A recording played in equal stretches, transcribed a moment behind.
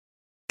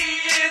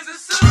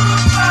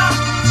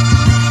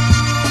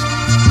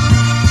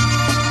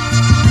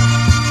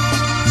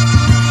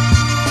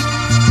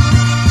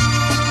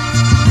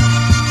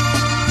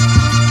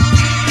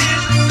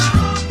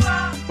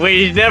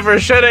We never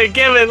should have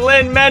given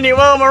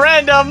Lin-Manuel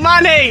Miranda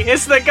money!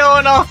 It's the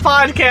Going Off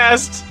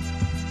podcast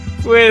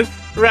with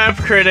rap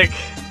critic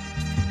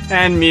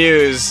and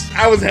Muse.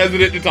 I was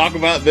hesitant to talk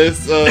about this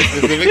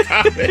specific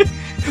topic.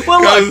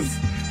 Well,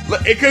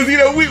 because you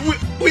know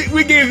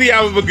we gave the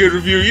album a good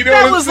review. You know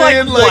that what I'm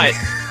saying? Like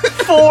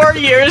what? 4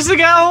 years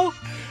ago?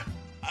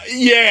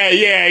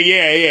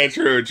 Yeah.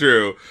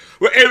 True.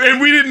 And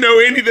we didn't know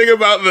anything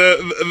about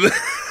the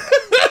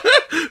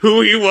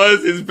who he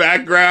was, his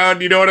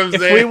background. You know what I'm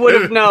saying? If we would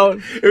have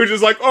known, it was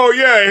just like, oh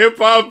yeah, hip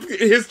hop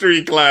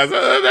history class.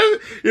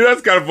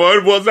 That's kind of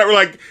fun. Well, it's not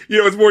like,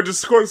 it's more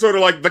just sort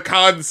of like the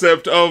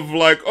concept of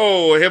like,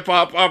 oh, hip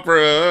hop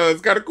opera.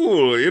 It's kind of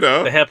cool,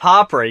 The hip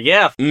opera,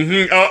 yeah.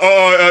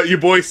 Mm-hmm. Your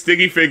boy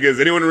Sticky Fingers.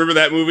 Anyone remember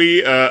that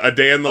movie? A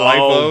Day in the Life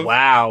of? Oh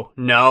wow,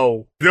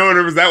 no. No one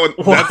remembers that one.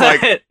 What?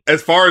 That's like,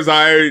 as far as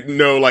I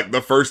know, like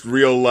the first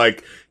real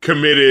like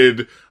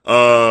committed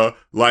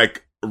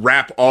like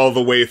rap all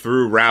the way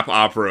through rap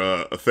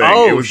opera thing.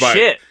 Oh, it was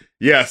shit.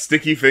 Yeah,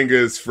 Sticky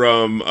Fingers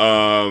from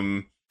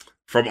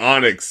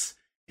Onyx.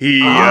 He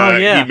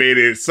made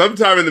it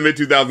sometime in the mid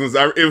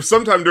 2000s. It was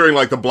sometime during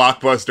like the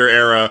Blockbuster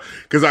era,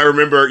 because I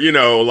remember,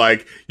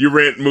 like you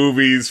rent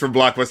movies from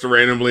Blockbuster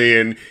randomly,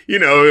 and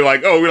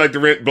like, oh, we like to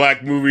rent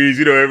black movies,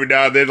 every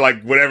now and then,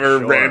 like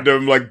whatever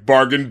random like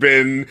bargain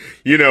bin,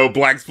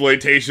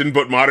 blaxploitation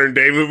but modern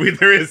day movie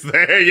there is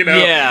there,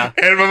 Yeah.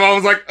 And my mom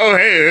was like, oh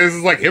hey, this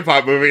is like hip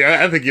hop movie.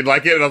 I think you'd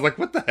like it. And I was like,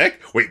 what the heck?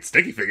 Wait,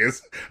 Sticky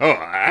Fingers? Oh,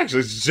 I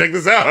actually should check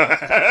this out.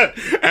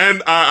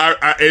 And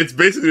it's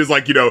basically just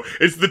like,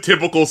 it's the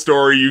typical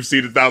story you've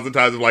seen 1,000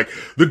 times of like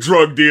the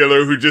drug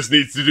dealer who just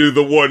needs to do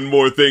the one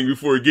more thing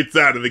before he gets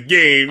out of the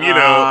game,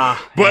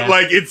 but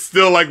like it's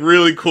still like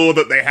really cool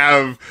that they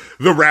have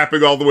the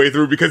rapping all the way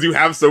through, because you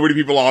have so many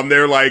people on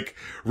there like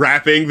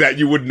rapping that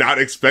you would not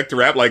expect to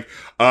rap. Like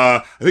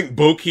I think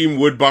Bokeem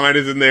Woodbine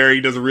is in there. He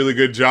does a really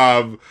good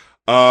job.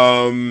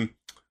 Faison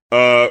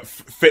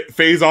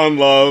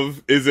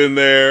Love is in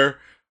there.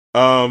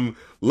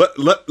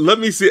 Let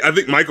me see. I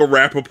think Michael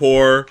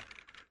Rappaport.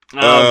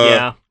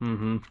 Yeah.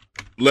 Mm-hmm.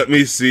 Let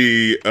me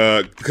see,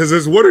 because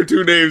there's one or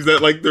two names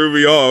that, like, threw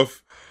me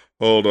off.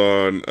 Hold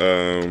on,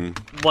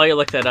 While you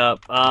look that up,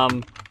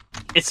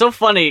 it's so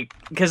funny,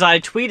 because I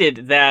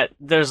tweeted that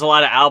there's a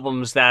lot of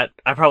albums that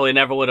I probably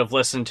never would have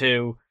listened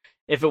to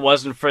if it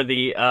wasn't for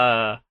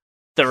the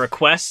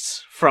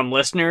requests from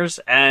listeners,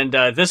 and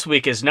this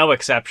week is no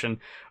exception.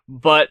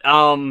 But,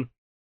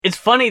 it's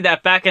funny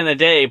that back in the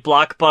day,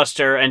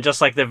 Blockbuster and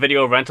just, like, the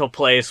video rental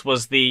place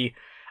was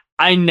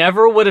I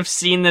never would have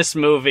seen this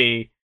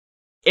movie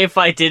if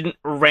I didn't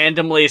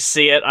randomly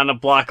see it on a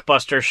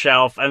Blockbuster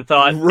shelf and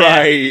thought,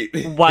 right,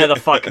 why the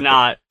fuck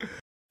not?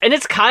 And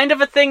it's kind of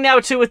a thing now,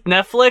 too, with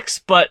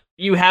Netflix, but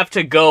you have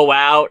to go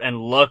out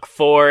and look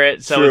for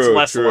it, so it's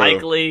less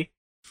likely.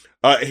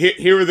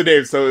 Here are the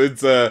names. So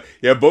it's,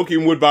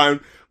 Bokeem Woodbine,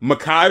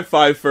 Mekhi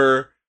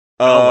Phifer,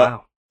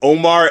 wow.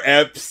 Omar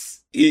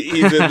Epps,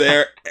 he's in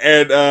there,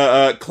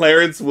 and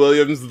Clarence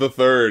Williams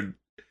III.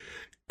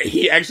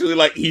 He actually,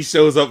 like, he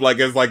shows up, like,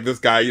 as, like, this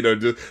guy,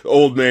 just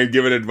old man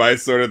giving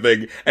advice sort of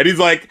thing. And he's,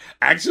 like,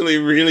 actually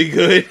really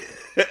good.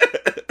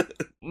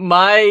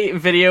 My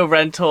video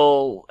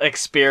rental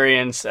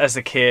experience as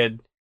a kid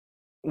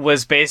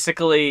was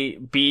basically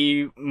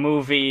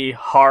B-movie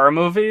horror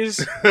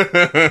movies.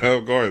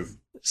 Of course.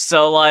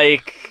 So,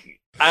 like,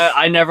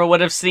 I never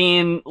would have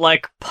seen,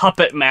 like,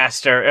 Puppet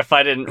Master if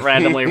I didn't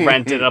randomly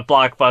rent it at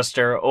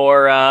Blockbuster,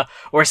 or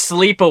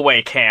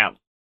Sleepaway Camp.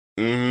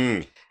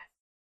 Mm-hmm.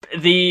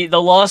 The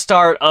lost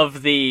art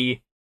of the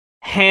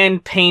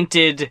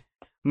hand-painted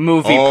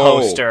movie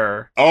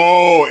poster.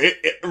 Oh,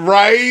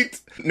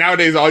 right?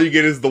 Nowadays, all you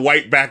get is the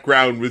white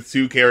background with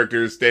two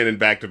characters standing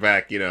back to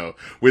back,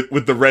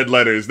 with the red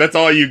letters. That's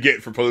all you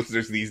get for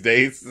posters these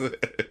days.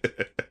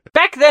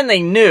 Back then,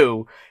 they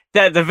knew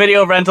that the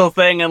video rental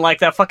thing and, like,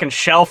 that fucking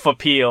shelf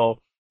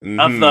appeal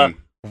of the,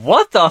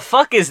 what the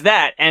fuck is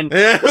that? And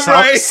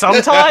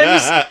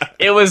sometimes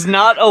it was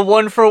not a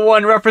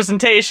one-for-one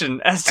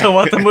representation as to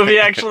what the movie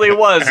actually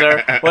was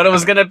or what it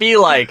was gonna be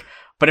like.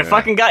 But it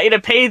fucking got you to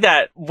pay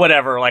that,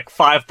 whatever, like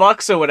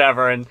 $5 or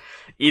whatever, and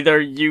either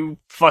you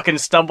fucking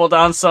stumbled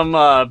on some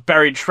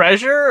buried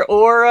treasure,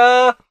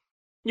 or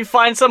you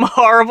find some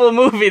horrible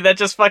movie that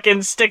just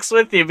fucking sticks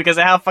with you because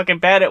of how fucking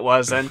bad it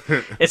was, and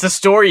it's a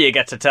story you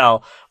get to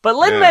tell. But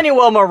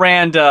Lin-Manuel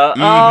Miranda,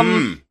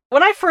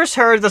 when I first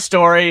heard the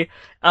story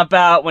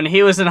about when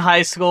he was in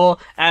high school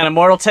and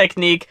Immortal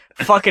Technique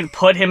fucking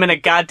put him in a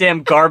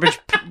goddamn garbage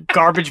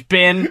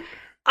bin,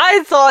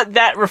 I thought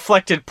that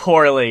reflected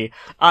poorly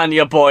on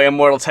your boy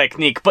Immortal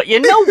Technique. But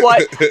you know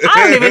what? I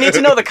don't even need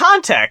to know the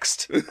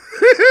context.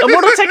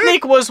 Immortal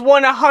Technique was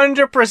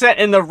 100%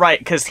 in the right,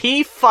 because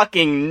he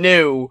fucking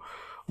knew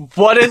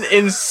what an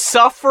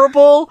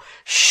insufferable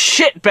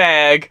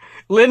shitbag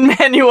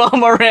Lin-Manuel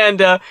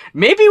Miranda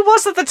maybe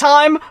was at the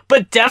time,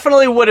 but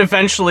definitely would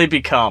eventually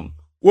become.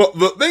 Well,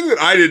 the thing that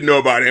I didn't know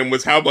about him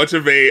was how much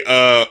of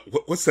a,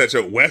 what's that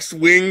show, West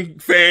Wing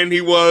fan he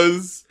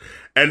was,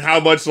 and how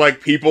much, like,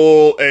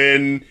 people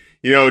in,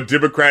 you know,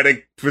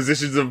 Democratic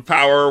positions of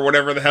power or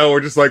whatever the hell were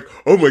just like,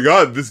 oh my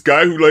god, this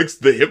guy who likes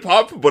the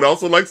hip-hop but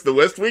also likes the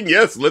West Wing,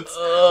 yes, let's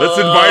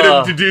invite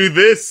him to do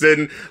this,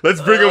 and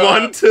let's bring him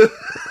on to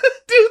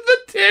do the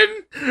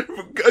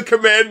 10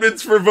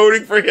 commandments for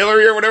voting for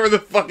Hillary or whatever the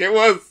fuck it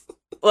was.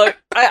 Look,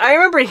 I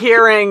remember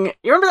hearing,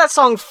 you remember that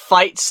song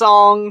Fight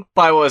Song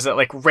by, what was it,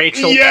 like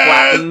Rachel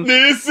Platten?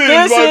 This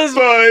is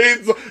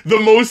fight, the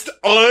most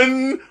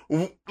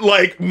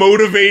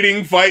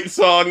motivating fight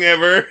song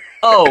ever.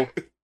 Oh,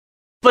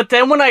 but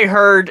then when I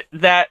heard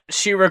that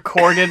she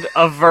recorded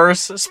a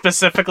verse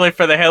specifically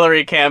for the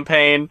Hillary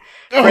campaign,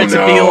 for it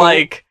to be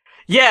like,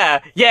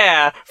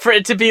 for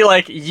it to be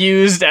like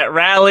used at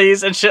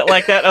rallies and shit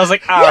like that, I was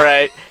like,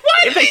 alright.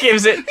 If it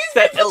gives it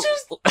that...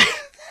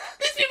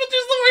 These people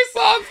choose the worst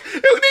songs.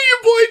 And then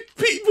your boy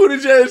Pete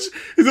Buttigieg,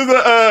 he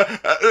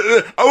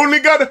says, only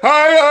got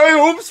high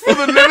hopes for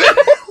the living.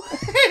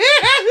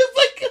 It's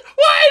like,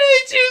 why do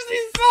they choose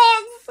these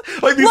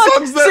songs? Like, these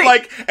songs that,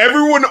 like,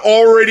 everyone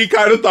already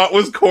kind of thought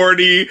was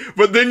corny,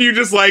 but then you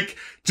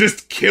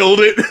just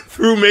killed it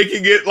through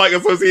making it, like,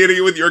 associating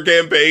it with your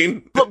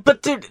campaign.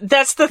 But dude,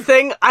 that's the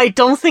thing. I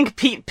don't think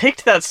Pete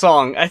picked that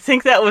song. I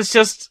think that was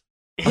just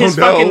his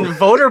fucking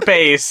voter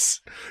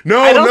base. They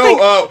chose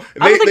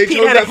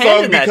that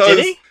song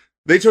because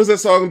they chose that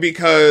song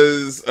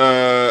because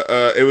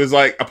it was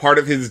like a part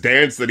of his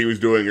dance that he was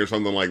doing or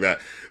something like that.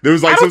 There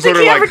was like some sort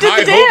of like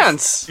high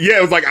hopes. Yeah,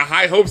 it was like a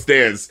high hopes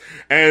dance,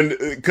 and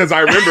because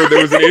I remember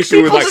there was an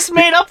issue with like people just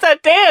made up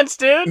that dance,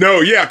 dude.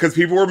 No, yeah, because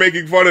people were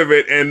making fun of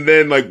it, and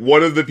then like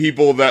one of the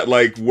people that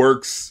like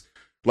works.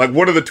 Like,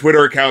 one of the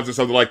Twitter accounts or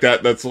something like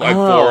that, that's like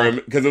for him,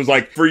 because it was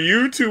like, for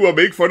you to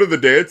make fun of the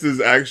dance is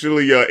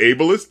actually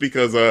ableist,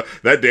 because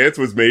that dance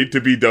was made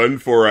to be done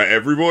for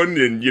everyone,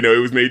 and, you know, it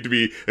was made to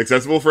be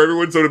accessible for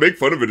everyone, so to make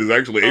fun of it is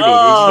actually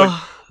ableist. It's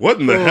like, what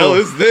in the hell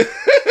is this?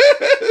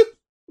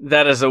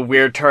 That is a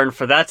weird turn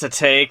for that to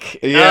take.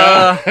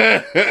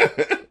 Yeah.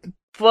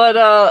 But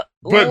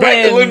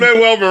back to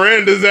Lin-Manuel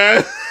Miranda's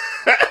ass.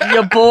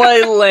 Your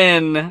boy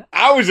Lin.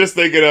 I was just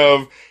thinking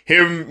of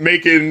him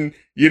making,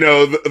 you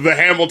know, the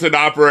Hamilton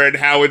opera and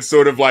how it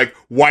sort of like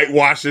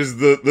whitewashes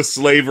the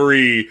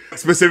slavery.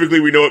 Specifically,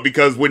 we know it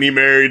because when he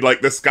married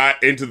like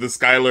into the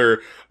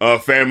Schuyler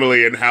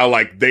family and how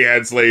like they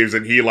had slaves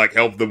and he like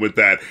helped them with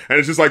that. And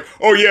it's just like,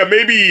 oh yeah,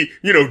 maybe,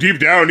 you know, deep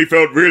down he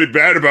felt really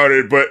bad about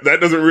it, but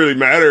that doesn't really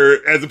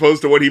matter as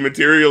opposed to what he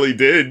materially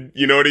did.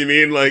 You know what I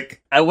mean?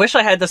 Like, I wish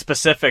I had the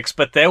specifics,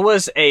 but there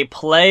was a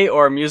play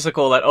or a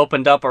musical that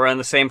opened up around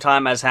the same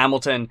time as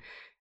Hamilton.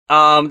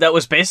 That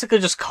was basically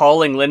just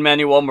calling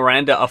Lin-Manuel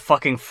Miranda a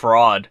fucking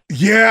fraud.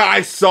 Yeah,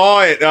 I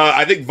saw it.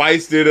 I think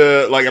Vice did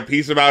a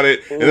piece about it,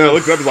 and then I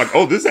looked it up and was like,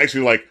 oh, this is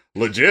actually like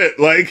legit.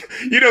 Like,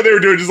 you know, they were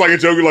doing just like a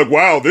joke, like,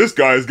 wow, this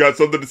guy's got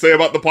something to say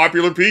about the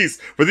popular piece.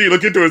 But then you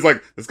look into it, it's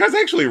like, this guy's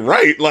actually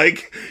right.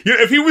 Like, you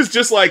know, if he was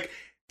just like,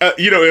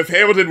 you know, if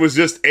Hamilton was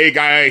just a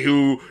guy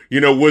who,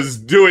 you know, was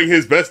doing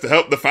his best to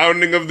help the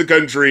founding of the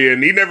country,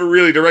 and he never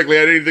really directly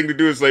had anything to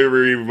do with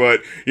slavery, but,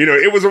 you know,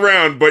 it was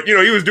around, but, you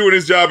know, he was doing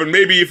his job, and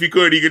maybe if he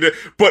could,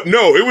 but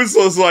no, it was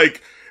just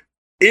like,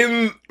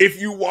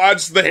 if you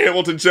watch the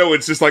Hamilton show,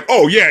 it's just like,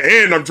 oh yeah,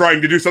 and I'm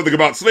trying to do something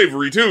about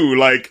slavery too,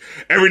 like,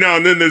 every now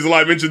and then there's a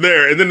live mention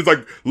there, and then it's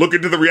like, look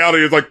into the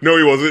reality, it's like, no,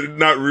 he wasn't,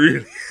 not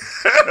really.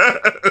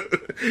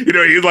 You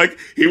know,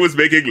 he was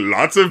making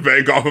lots of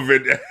bank off of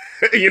it.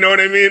 You know what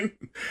I mean?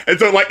 And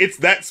so, like, it's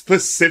that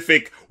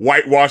specific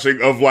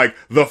whitewashing of, like,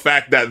 the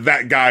fact that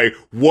that guy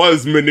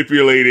was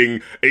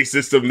manipulating a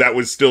system that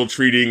was still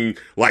treating,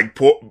 like,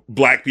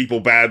 black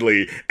people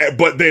badly,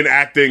 but then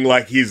acting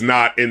like he's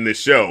not in the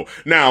show.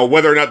 Now,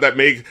 whether or not that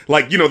makes,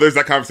 like, you know, there's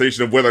that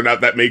conversation of whether or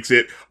not that makes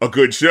it a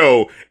good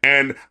show.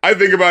 And I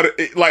think about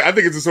it, like, I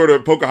think it's a sort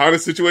of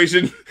Pocahontas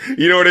situation.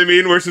 You know what I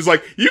mean? Where it's just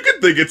like, you could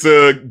think it's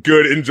a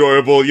good,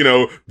 enjoyable, you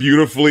know,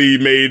 beautifully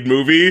made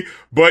movie,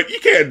 but you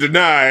can't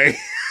deny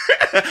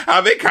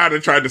how they kind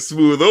of tried to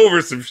smooth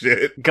over some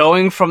shit.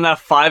 Going from that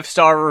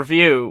 5-star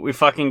review we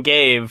fucking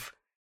gave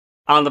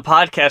on the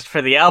podcast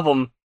for the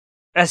album,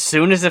 as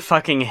soon as it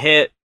fucking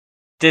hit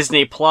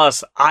Disney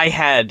Plus, I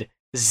had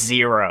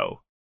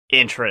zero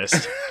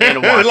interest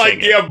in watching like,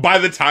 it. Yeah, by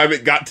the time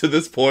it got to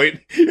this point,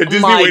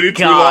 Disney waited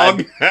too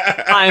long.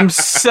 I'm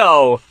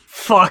so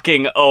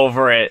fucking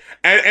over it.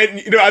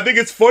 And you know, I think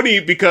it's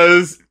funny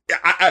because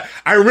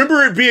I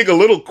remember it being a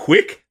little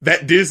quick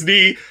that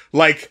Disney,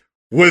 like,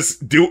 was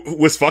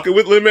fucking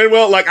with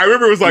Lin-Manuel. Like, I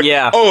remember it was like,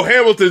 oh,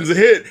 Hamilton's a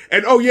hit,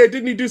 and oh yeah,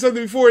 didn't he do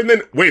something before? And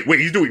then wait,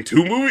 he's doing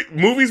 2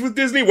 movies with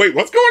Disney? Wait,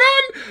 what's going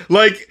on?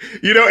 Like,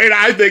 you know, and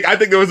I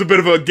think there was a bit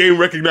of a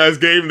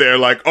recognized game there.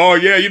 Like, oh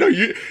yeah, you know,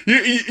 you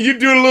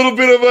do a little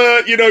bit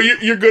of you know,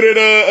 you're good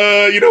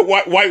at you know,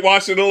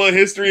 whitewashing a little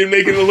history and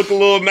making it look a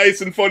little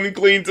nice and fun and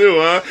clean too,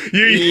 huh?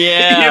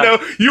 You know,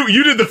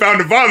 you did the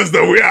Founding Fathers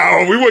though. We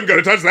weren't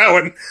gonna touch that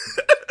one.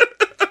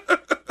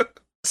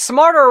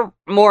 smarter,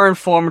 more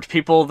informed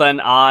people than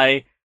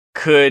I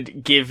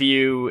could give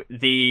you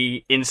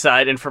the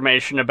inside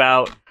information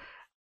about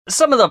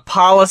some of the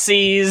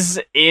policies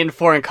in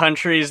foreign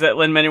countries that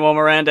Lin-Manuel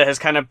Miranda has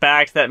kind of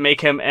backed that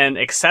make him an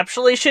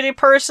exceptionally shitty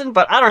person,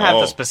 but I don't have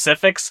the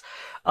specifics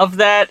of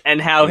that and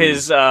how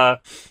his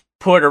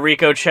Puerto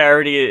Rico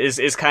charity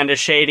is kind of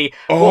shady.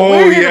 What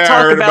we're here to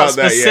talk about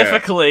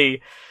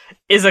specifically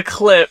is a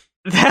clip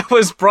that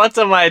was brought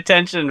to my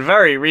attention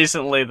very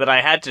recently that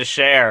I had to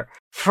share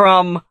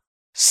from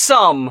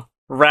some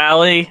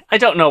rally. I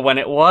don't know when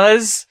it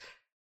was,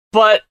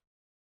 but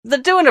they're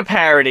doing a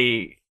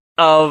parody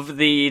of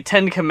the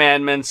 10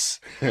 Commandments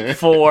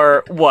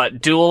for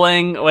what?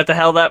 Dueling? What the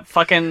hell that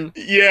fucking...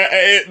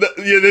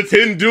 the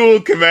 10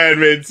 duel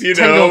commandments, 10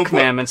 duel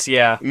commandments,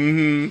 yeah.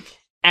 Mm-hmm.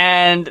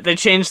 And they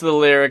changed the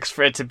lyrics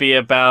for it to be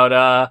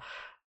about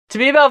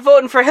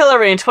voting for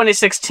Hillary in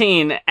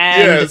 2016,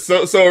 and...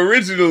 Yeah, so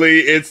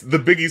originally it's the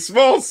Biggie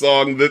Smalls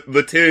song,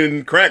 the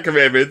 10 crack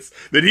commandments,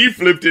 that he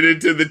flipped it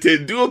into the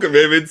 10 duel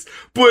commandments,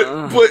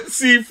 but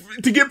see,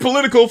 to get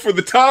political for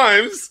the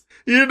times...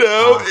 he's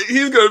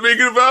gonna make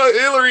it about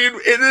Hillary and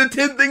the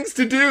 10 things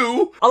to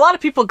do. A lot of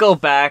people go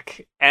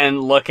back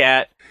and look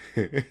at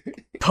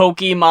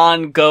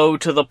Pokemon Go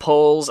to the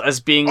polls as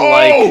being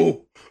the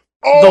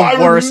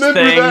worst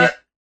thing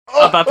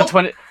about the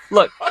 20...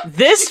 Look,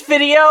 this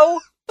video,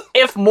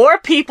 if more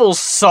people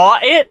saw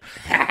it,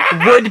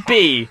 would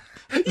be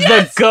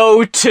the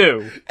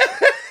go-to.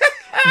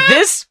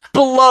 This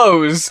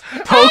blows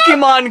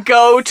Pokemon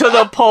Go to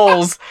the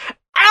polls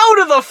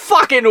out of the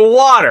fucking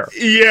water.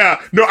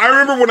 Yeah. No, I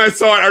remember when I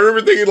saw it, I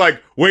remember thinking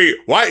like, wait,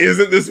 why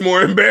isn't this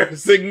more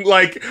embarrassing?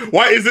 Like,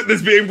 why isn't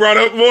this being brought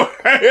up more?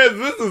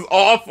 This is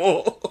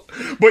awful.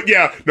 But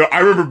yeah, no,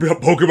 I remember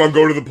Pokemon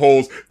Go to the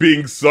polls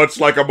being such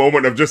like a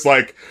moment of just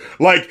like,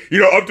 up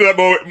to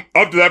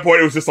that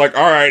point, it was just like,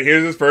 all right,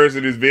 here's this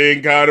person who's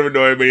being kind of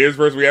annoying, but here's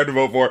the person we have to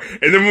vote for.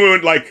 And then we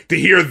went like, to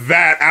hear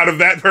that out of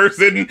that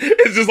person,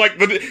 it's just like,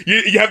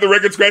 you have the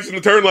record scratch in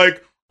the turn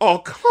like, oh,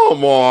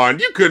 come on.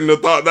 You couldn't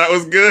have thought that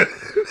was good.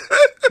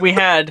 We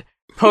had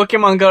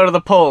Pokemon Go to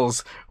the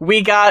polls.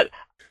 We got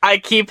I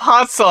keep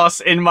hot sauce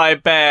in my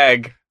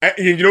bag.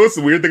 You know what's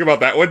the weird thing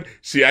about that one?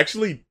 She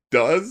actually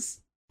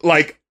does.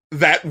 Like,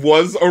 that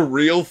was a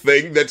real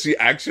thing that she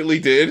actually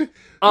did.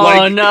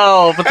 Oh,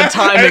 no, but the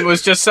timing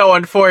was just so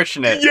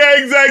unfortunate.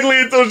 Yeah, exactly.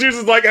 And so she was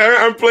just like,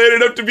 I'm playing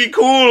it up to be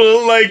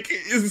cool. Like,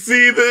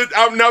 see,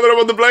 now that I'm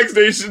on the Black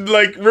Station,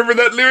 like, remember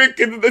that lyric?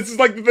 And this is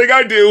like the thing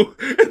I do.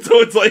 And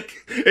so it's like,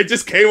 it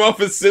just came off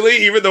as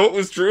silly, even though it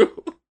was true.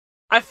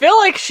 I feel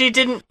like she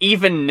didn't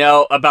even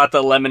know about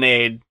the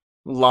lemonade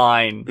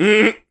line.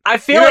 Mm-hmm. I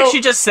feel like she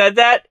just said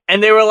that,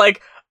 and they were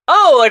like,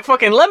 oh, like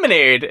fucking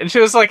lemonade. And she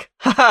was like,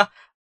 haha.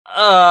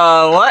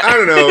 What? I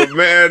don't know,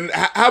 man.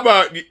 How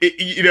about,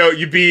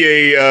 you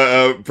be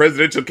a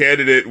presidential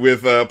candidate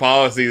with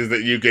policies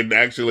that you can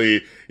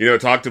actually,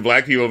 talk to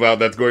black people about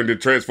that's going to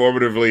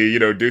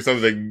transformatively, do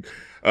something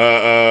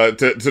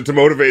to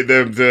motivate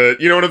them to,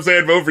 you know what I'm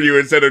saying, vote for you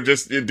instead of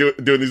just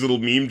doing these little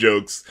meme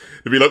jokes.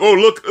 To be like, oh,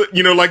 look,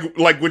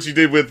 like what you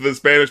did with the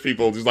Spanish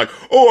people. Just like,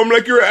 oh, I'm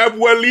like your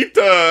abuelita.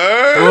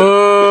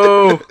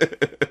 Oh.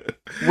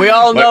 We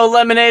all know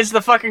Lemonade's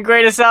the fucking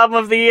greatest album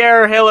of the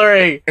year,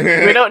 Hillary.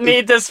 We don't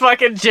need this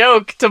fucking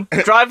joke to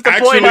drive the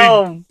point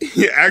home.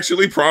 He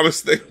actually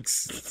promised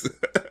things.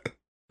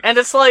 And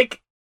it's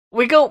like,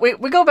 we go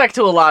back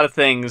to a lot of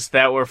things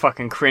that were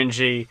fucking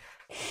cringy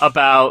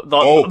about the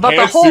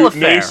whole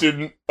affair.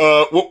 Nation,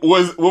 what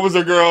was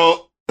her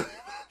girl?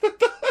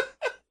 the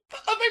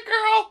other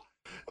girl?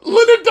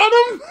 Lena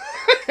Dunham?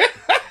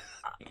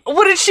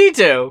 What did she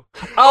do?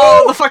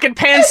 Oh, the fucking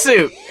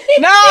pantsuit.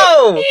 No!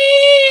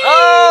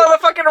 Oh, the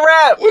fucking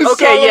rap.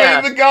 Okay,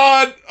 yeah. The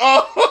god.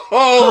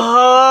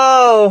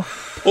 Oh.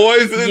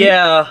 Poison.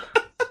 Yeah.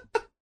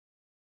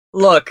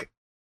 Look,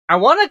 I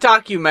want a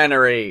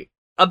documentary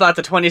about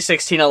the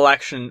 2016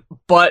 election,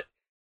 but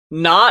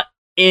not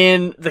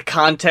in the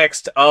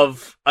context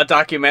of a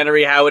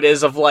documentary how it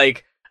is of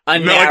like a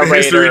narrator. Not like the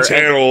History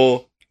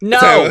Channel.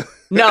 No.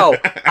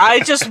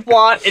 I just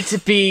want it to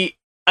be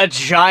a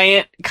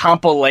giant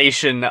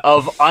compilation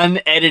of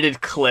unedited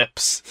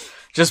clips,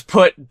 just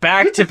put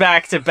back to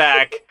back to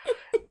back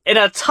in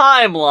a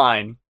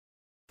timeline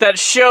that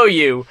show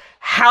you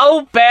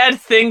how bad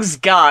things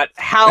got,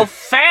 how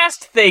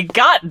fast they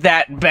got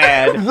that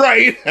bad.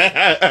 Right.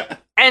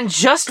 And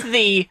just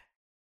the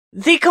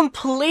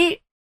complete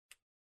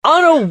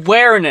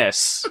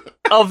unawareness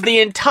of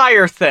the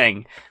entire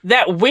thing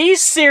that we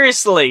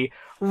seriously,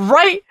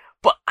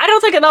 but I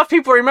don't think enough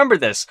people remember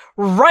this,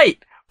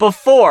 right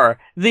before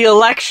the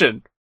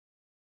election,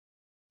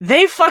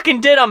 they fucking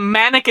did a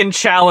mannequin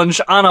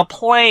challenge on a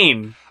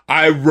plane.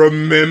 I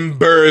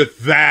remember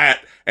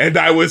that, and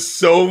I was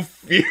so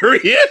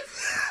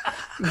furious.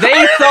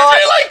 They thought,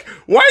 like,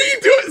 why are you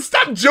doing?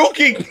 Stop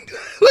joking.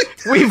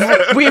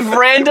 We've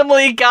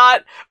randomly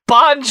got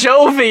Bon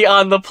Jovi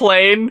on the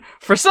plane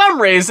for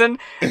some reason.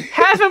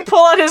 Have him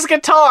pull out his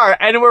guitar,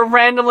 and we're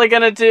randomly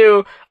gonna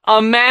do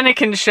a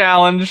mannequin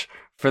challenge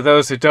for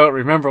those who don't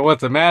remember what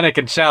the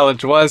mannequin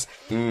challenge was,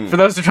 for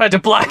those who tried to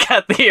block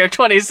out the year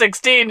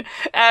 2016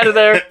 out of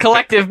their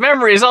collective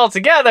memories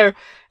altogether,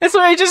 it's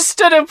where he just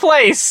stood in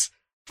place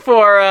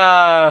for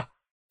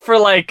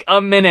like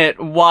a minute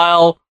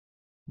while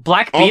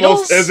Black Beatles?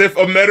 Almost as if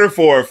a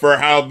metaphor for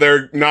how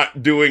they're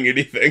not doing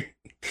anything.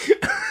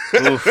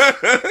 Oof.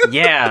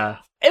 Yeah.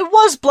 It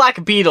was Black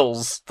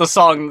Beatles, the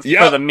song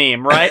for the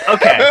meme, right?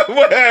 Okay.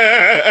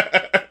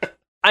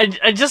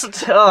 I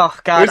just, oh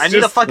god, I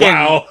need a fucking...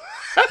 Wow.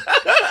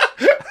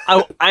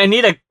 I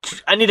need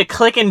a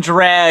click and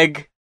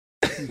drag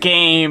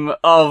game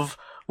of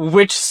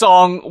which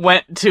song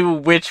went to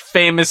which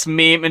famous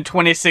meme in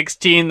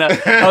 2016. Which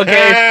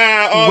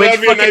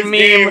fucking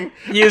meme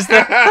used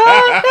the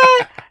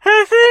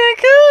I think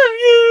of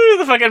you,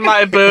 the fucking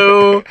My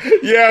Boo.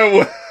 Yeah,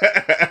 was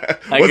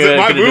it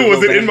My Boo?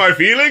 Was it In My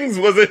Feelings?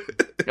 Was it?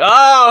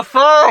 Oh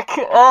fuck!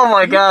 Oh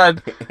my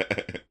god!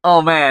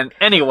 Oh man.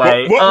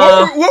 Anyway,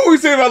 what were we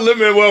saying about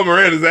Lin-Manuel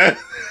Miranda? Is that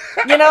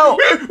we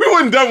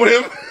weren't done with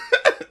him.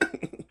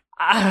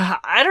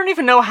 I don't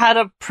even know how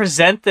to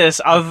present this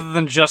other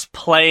than just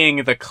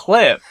playing the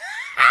clip.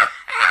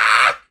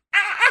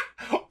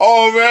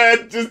 Oh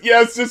man,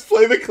 just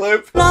play the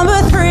clip.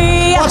 Number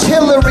 3. Watch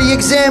Hillary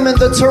examine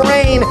the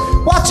terrain.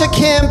 Watch a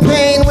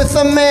campaign with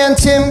the man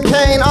Tim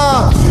Kaine.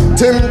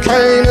 Tim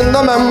Kaine in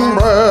the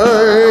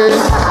membrane.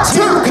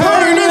 Tim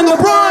Kaine in the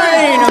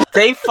brain.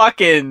 They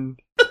fucking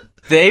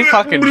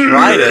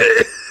tried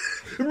it.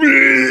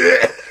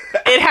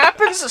 It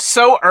happens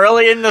so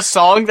early in the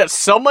song that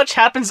so much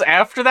happens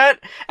after that,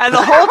 and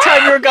the whole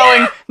time you're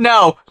going,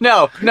 no,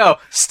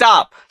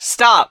 stop.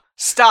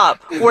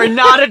 We're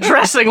not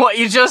addressing what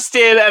you just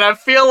did, and I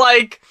feel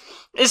like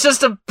it's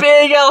just a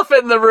big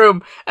elephant in the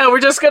room, and we're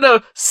just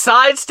gonna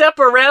sidestep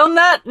around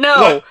that?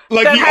 No,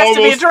 like that has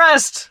to be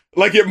addressed.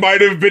 Like it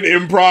might have been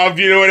improv,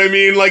 you know what I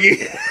mean? Like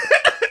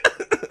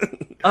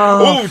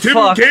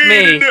Tim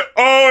Kaine.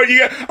 Oh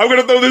yeah, I'm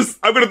gonna throw this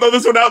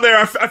one out there.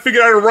 I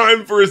figured out a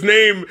rhyme for his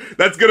name.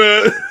 That's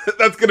gonna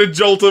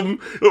jolt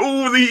him.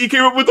 Oh, he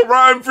came up with a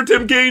rhyme for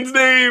Tim Kaine's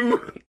name.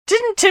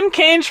 Didn't Tim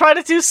Kaine try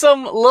to do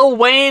some Lil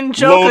Wayne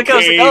joke?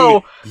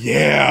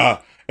 Yeah.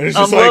 And it's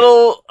just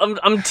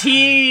I'm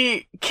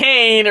T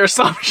Kane or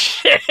some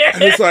shit.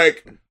 And it's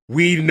like,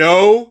 we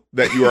know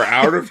that you are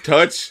out of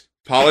touch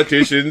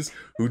politicians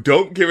who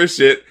don't give a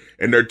shit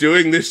and are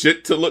doing this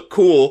shit to look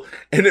cool,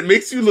 and it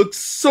makes you look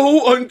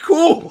so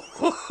uncool.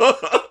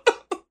 I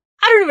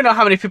don't even know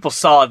how many people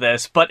saw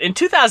this, but in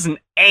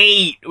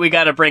 2008, we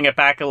gotta bring it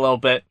back a little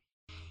bit.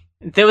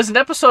 There was an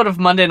episode of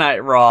Monday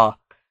Night Raw,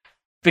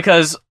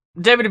 because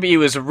WWE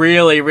was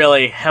really,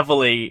 really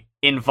heavily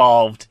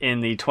involved in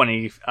the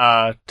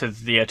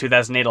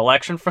 2008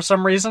 election for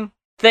some reason.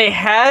 They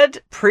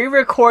had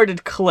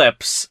pre-recorded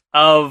clips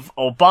of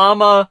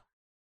Obama,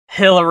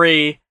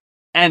 Hillary,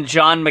 and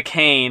John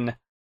McCain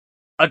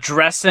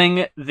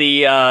addressing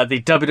the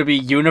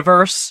WWE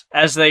universe,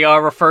 as they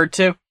are referred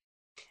to,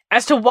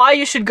 as to why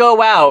you should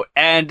go out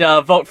and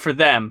vote for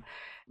them.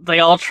 They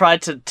all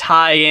tried to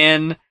tie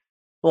in,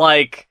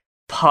 like,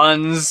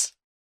 puns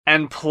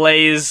and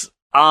plays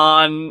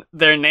on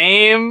their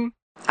name.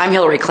 I'm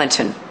Hillary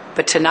Clinton,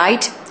 but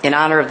tonight, in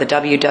honor of the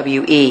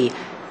WWE,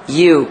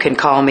 you can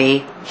call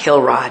me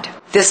Hillrod.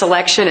 This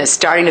election is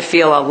starting to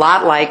feel a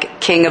lot like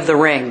King of the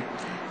Ring.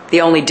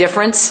 The only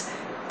difference,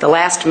 the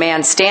last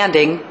man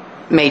standing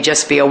may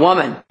just be a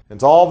woman. And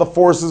to all the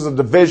forces of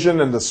division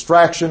and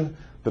distraction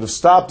that have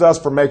stopped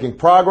us from making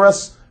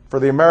progress for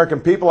the American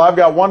people, I've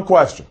got one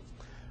question.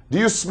 Do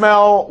you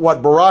smell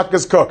what Barack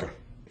is cooking?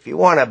 If you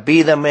want to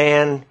be the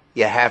man,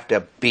 you have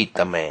to beat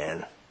the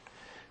man.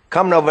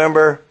 Come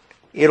November,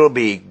 it'll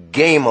be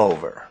game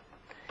over.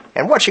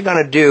 And what you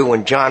gonna do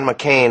when John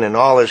McCain and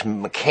all his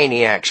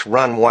McCainiacs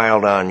run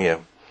wild on you?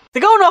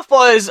 The Going Off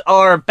Boys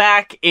are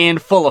back in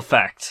full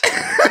effect.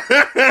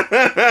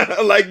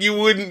 Like you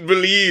wouldn't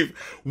believe.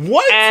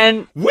 What?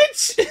 And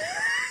which?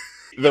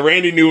 The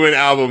Randy Newman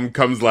album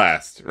comes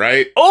last,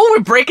 right? Oh,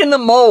 we're breaking the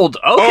mold.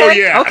 Okay. Oh,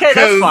 yeah. Okay,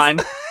 that's fine.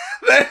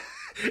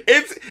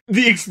 It's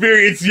the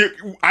experience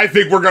I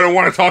think we're going to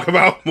want to talk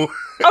about more.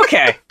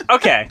 Okay.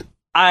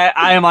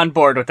 I am on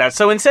board with that.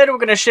 So instead, we're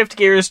going to shift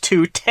gears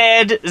to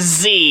Ted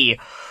Z,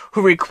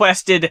 who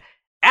requested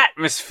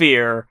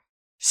Atmosphere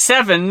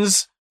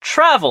 7's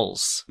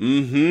Travels.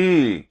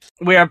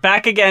 Mm-hmm. We are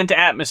back again to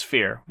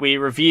Atmosphere. We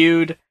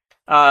reviewed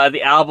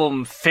the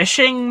album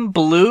Fishing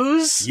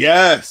Blues.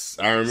 Yes,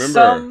 I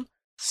remember.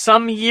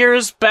 Some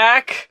years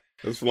back.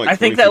 Like I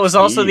think that was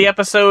also the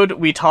episode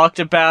we talked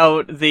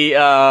about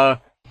the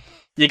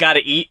You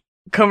Gotta Eat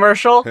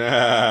commercial.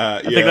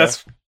 I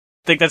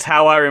think that's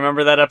how I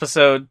remember that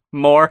episode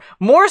more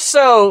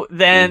so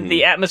than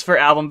the Atmosphere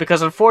album,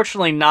 because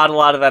unfortunately not a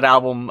lot of that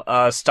album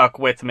stuck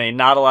with me.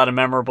 Not a lot of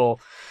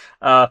memorable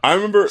I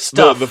remember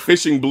the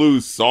Fishing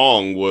Blues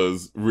song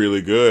was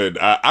really good.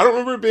 I don't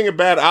remember it being a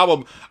bad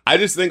album. I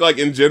just think, like,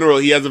 in general,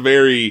 he has a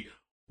very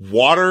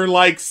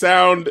water-like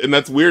sound, and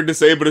that's weird to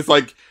say, but it's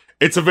like,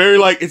 it's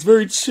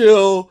very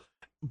chill,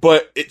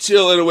 but it's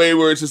chill in a way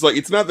where it's just like,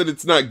 it's not that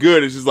it's not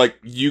good, it's just like,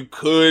 you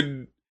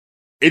could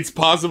it's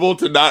possible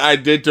to not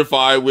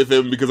identify with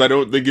him because I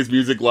don't think his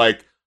music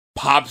like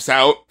pops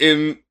out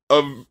in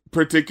a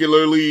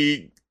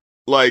particularly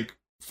like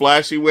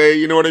flashy way.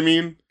 You know what I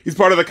mean? He's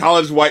part of the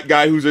college white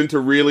guy who's into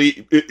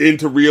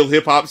real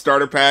hip hop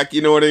starter pack.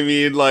 You know what I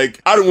mean?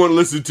 Like, I don't want to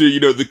listen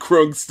to, the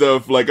crunk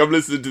stuff. Like, I'm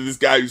listening to this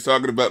guy who's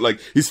talking about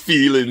like his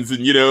feelings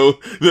and,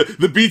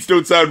 the beats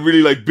don't sound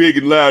really like big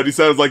and loud. He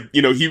sounds like,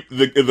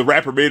 the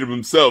rapper made him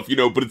himself,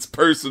 but it's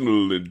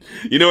personal and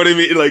you know what I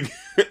mean? Like,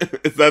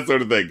 it's that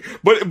sort of thing.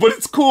 But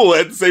it's cool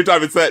at the same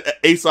time. It's that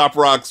Aesop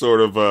Rock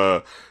sort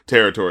of,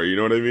 territory. You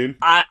know what I mean?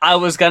 I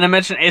was going to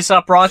mention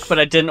Aesop Rock, but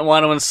I didn't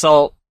want to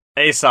insult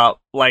Aesop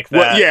like that.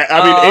 Well, yeah,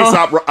 I mean,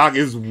 Aesop Rock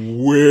is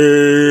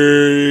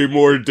way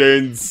more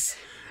dense,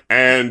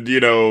 and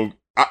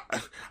I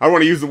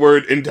want to use the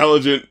word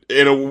intelligent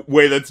in a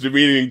way that's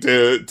demeaning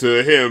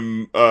to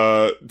him,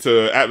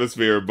 to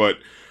Atmosphere, but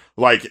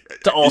like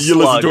you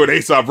listen to an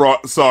Aesop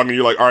Rock song and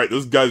you're like, all right,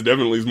 this guy's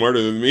definitely smarter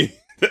than me.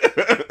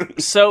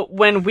 So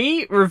when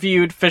we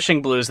reviewed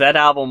Fishing Blues, that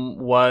album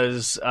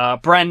was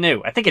brand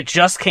new. I think it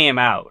just came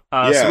out.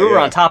 So we were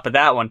on top of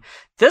that one.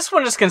 This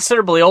one is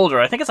considerably older.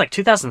 I think it's like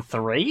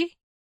 2003?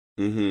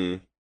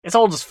 Mm-hmm. It's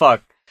old as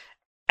fuck.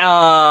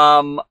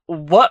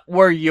 What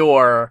were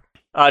your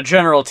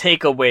general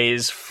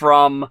takeaways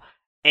from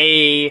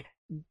a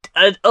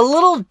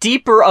little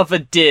deeper of a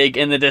dig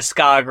in the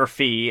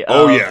discography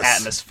of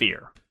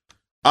Atmosphere?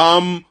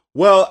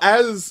 Well,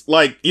 as,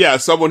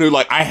 someone who,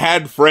 I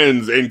had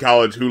friends in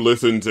college who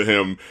listened to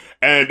him,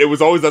 and it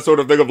was always that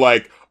sort of thing of,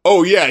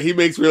 oh, yeah, he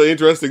makes really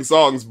interesting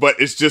songs, but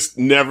it's just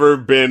never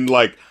been,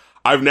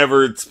 I've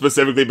never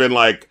specifically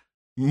been,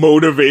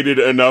 motivated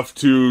enough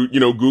to,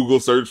 Google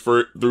search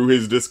through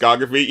his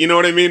discography. You know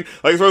what I mean?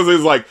 Suppose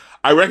it's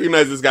I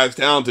recognize this guy's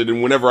talented,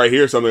 and whenever I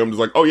hear something, I'm just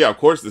like, oh, yeah, of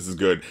course this is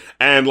good.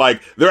 And,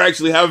 there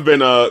actually have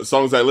been,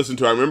 songs I listened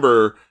to. I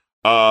remember,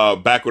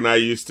 back when I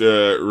used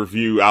to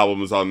review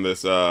albums on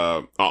this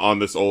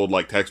old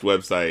text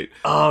website.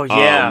 Oh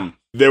yeah.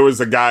 There was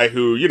a guy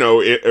who,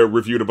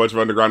 reviewed a bunch of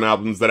underground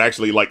albums that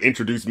actually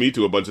introduced me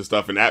to a bunch of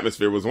stuff, and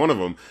Atmosphere was one of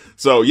them.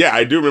 So yeah,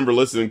 I do remember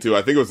listening to,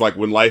 I think it was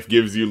When Life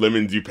Gives You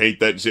Lemons, You Paint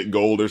That Shit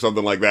Gold or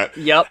something like that.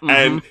 Yep. Mm-hmm.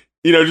 And,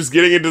 just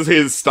getting into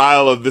his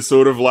style of this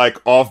sort of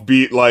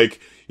offbeat,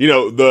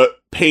 the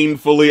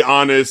painfully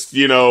honest,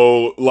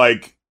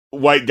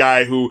 white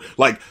guy who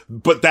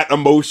but that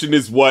emotion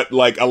is what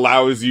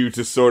allows you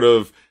to sort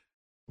of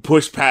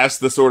push past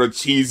the sort of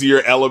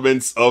cheesier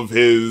elements of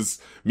his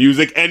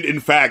music. And in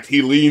fact,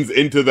 he leans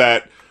into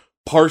that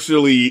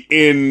partially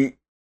in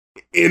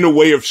a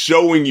way of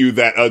showing you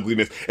that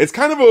ugliness. It's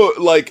kind of a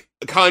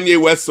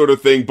Kanye West sort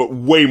of thing, but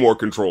way more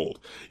controlled.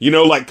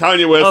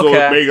 Kanye West will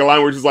make a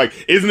line where he's just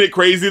isn't it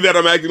crazy that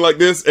I'm acting like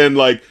this? And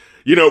but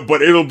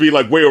it'll be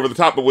way over the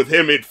top. But with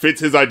him, it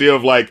fits his idea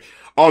of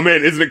oh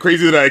man, isn't it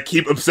crazy that I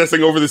keep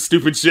obsessing over this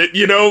stupid shit,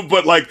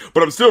 But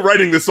but I'm still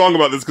writing this song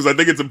about this because I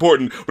think it's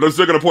important, but I'm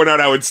still gonna point out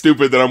how it's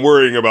stupid that I'm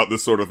worrying about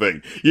this sort of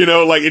thing.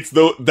 It's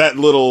that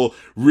little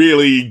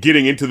really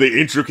getting into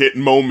the intricate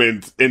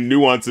moment and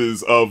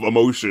nuances of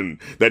emotion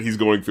that he's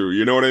going through.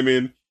 You know what I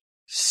mean?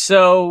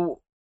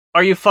 So,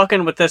 are you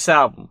fucking with this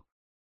album?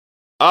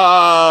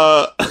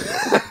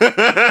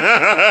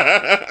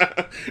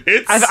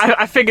 It's.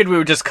 I figured we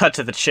would just cut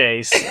to the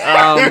chase.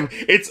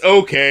 It's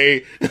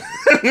okay.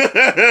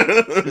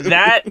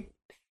 That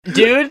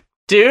dude,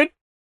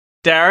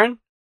 Darren.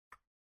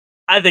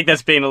 I think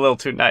that's being a little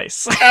too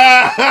nice.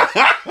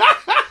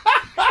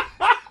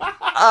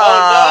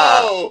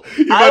 Oh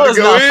no! I was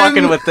not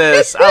fucking with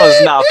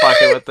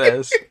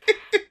this.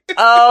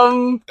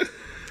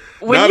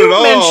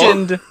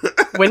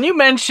 When you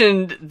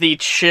mentioned the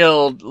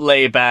chilled,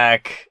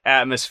 layback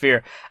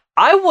atmosphere,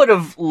 I would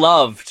have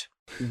loved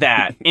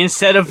that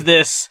instead of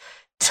this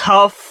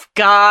tough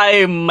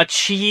guy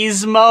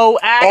machismo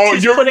act. Oh,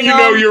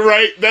 you're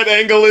right. That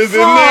angle is in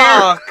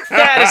there.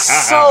 That is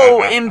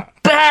so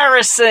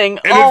embarrassing.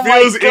 And it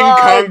feels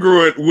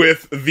incongruent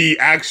with the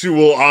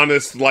actual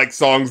honest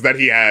songs that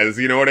he has.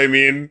 You know what I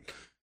mean?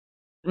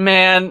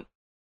 Man,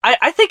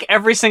 I think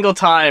every single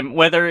time,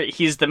 whether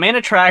he's the main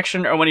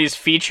attraction or when he's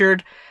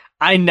featured,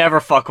 I never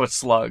fuck with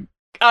Slug.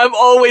 I'm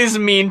always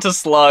mean to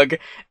Slug,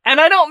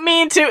 and I don't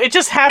mean to, it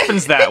just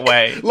happens that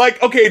way.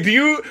 Okay,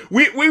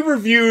 we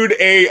reviewed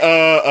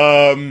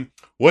a,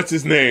 what's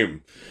his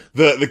name?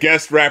 The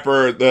guest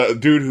rapper, the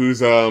dude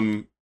who's,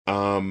 albino.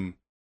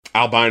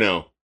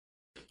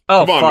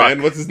 Oh, come on, fuck.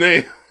 Man, what's his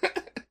name?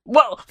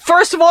 Well,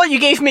 first of all, you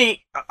gave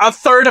me a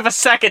third of a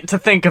second to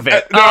think of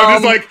it.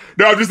 I'm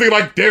just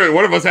thinking damn it,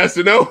 one of us has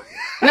to know.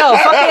 No,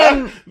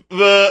 fucking...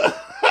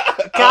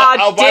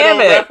 God damn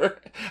it. Rapper.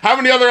 How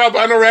many other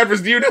albino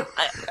rappers do you know?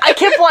 I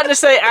kept wanting to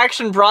say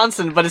Action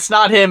Bronson, but it's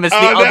not him, it's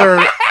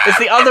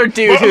the other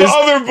dude who's... The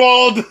other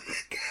bald,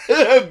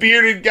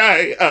 bearded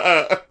guy.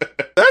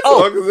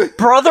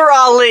 Brother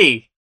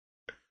Ali.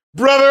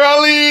 Brother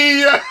Ali!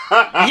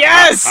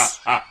 Yes!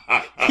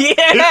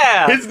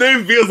 Yeah! His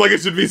name feels like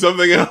it should be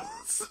something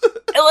else.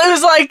 It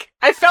was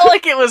I felt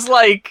like it was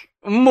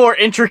more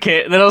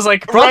intricate. And then I was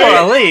like, Brother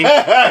Ali.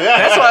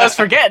 That's why I was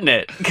forgetting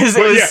it, because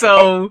it was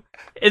so.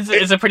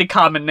 It's a pretty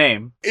common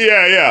name.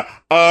 Yeah.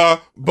 I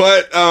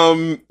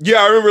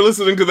remember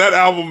listening to that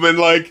album, and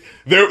like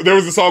there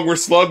was a song where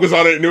Slug was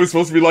on it, and it was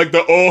supposed to be like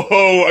the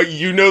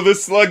you know the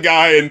Slug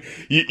guy, and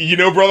you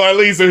know Brother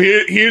Ali. So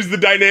here's the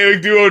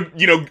dynamic duo,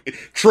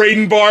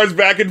 trading bars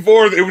back and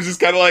forth. It was just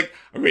kind of like,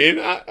 I mean,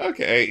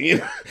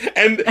 okay,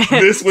 and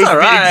this was the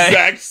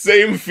exact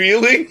same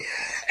feeling.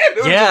 And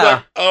it was just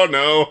like, oh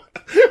no.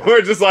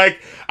 We're just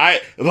like,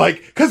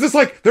 cause it's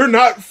like, they're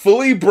not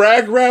fully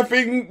brag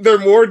rapping. They're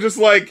more just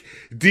like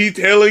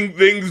detailing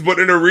things, but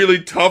in a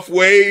really tough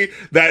way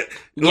that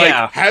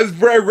has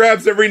brag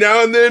raps every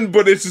now and then,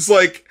 but it's just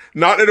like,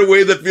 not in a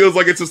way that feels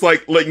like it's just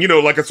like like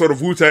a sort of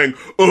Wu-Tang,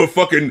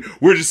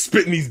 we're just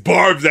spitting these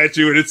barbs at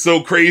you and it's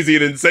so crazy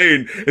and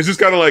insane. It's just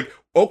kind of like,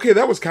 okay,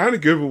 that was kind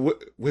of good,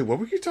 but wait, what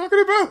were you talking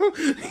about?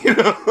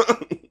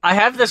 I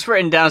have this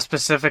written down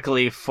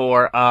specifically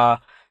for,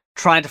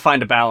 trying to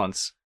find a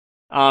balance,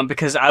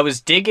 because I was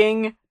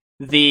digging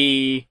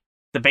the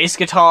bass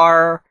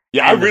guitar.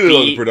 Yeah, I really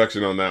love the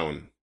production on that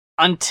one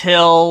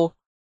until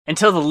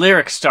the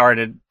lyrics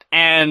started,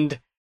 and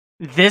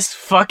this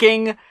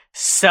fucking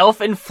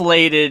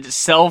self-inflated,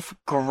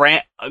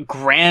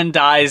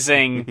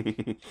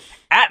 self-grandizing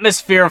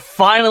atmosphere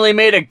finally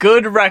made a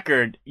good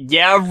record.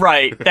 Yeah,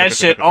 right. That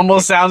shit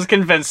almost sounds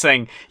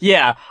convincing.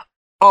 Yeah.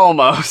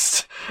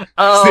 Almost.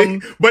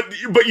 But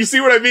you see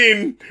what I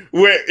mean?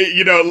 Where,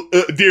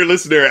 dear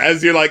listener,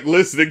 as you're like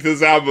listening to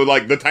this album,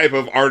 like the type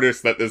of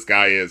artist that this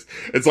guy is,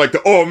 it's like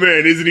oh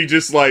man, isn't he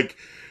just like,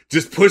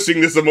 just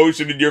pushing this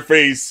emotion in your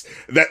face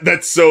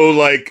that's so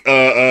like,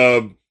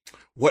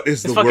 what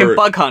is the fucking word?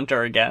 Bug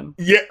Hunter again.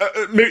 Yeah.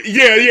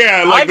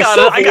 Like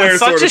I got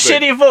such a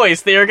shitty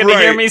voice that you're gonna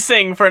hear me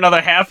sing for another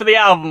half of the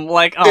album.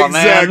 Like, oh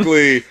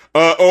exactly.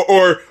 man.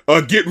 Or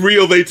get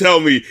real, they tell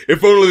me.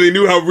 If only they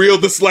knew how real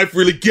this life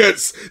really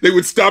gets, they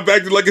would stop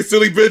acting like a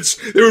silly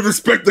bitch. They would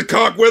respect the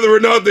cock whether or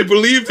not they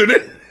believed in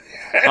it.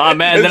 Oh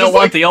man, they don't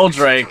want the old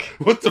Drake.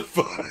 What the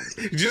fuck?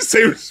 Did you just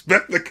say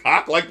respect the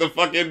cock like the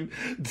fucking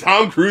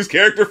Tom Cruise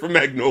character from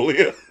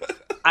Magnolia?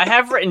 I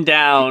have written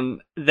down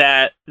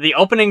that the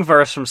opening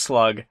verse from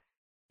Slug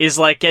is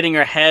like getting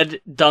your head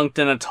dunked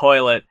in a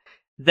toilet,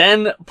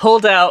 then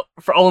pulled out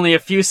for only a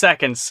few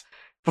seconds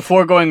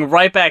before going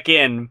right back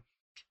in,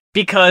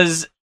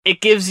 because it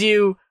gives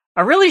you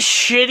a really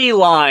shitty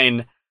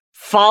line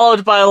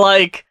followed by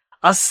like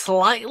a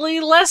slightly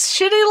less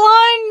shitty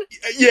line.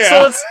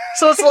 Yeah.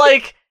 So it's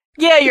like,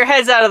 yeah, your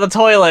head's out of the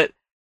toilet,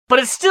 but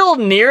it's still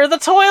near the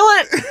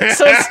toilet,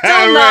 so it's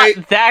still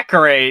not that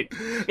great.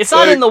 It's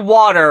not in the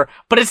water,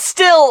 but it's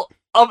still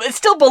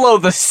below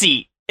the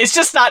seat. It's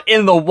just not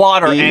in the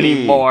water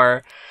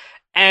anymore.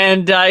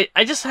 And I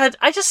just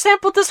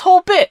sampled this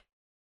whole bit.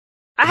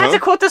 I had to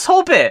quote this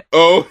whole bit.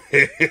 Oh,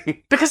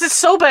 because it's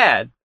so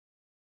bad.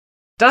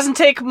 Doesn't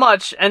take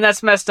much, and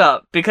that's messed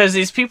up, because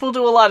these people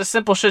do a lot of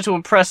simple shit to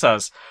impress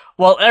us,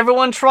 while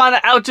everyone trying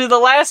to outdo the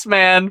last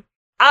man.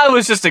 I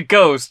was just a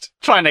ghost,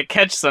 trying to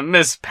catch some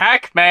Miss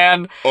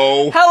Pac-Man.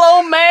 Oh.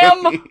 Hello,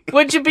 ma'am!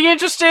 Would you be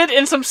interested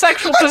in some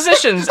sexual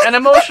positions and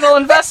emotional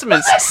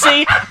investments?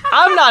 See,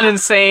 I'm not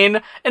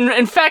insane, and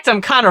in fact,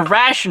 I'm kind of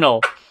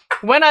rational.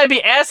 When I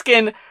be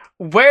asking,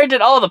 where did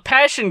all the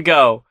passion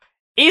go?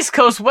 East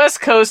Coast, West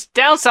Coast,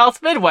 down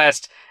South,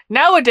 Midwest.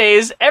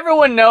 Nowadays,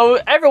 everyone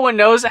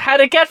knows how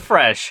to get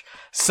fresh.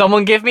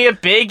 Someone give me a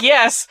big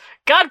yes.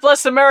 God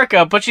bless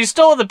America, but she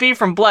stole the B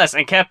from Bless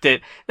and kept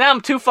it. Now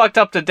I'm too fucked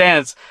up to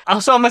dance.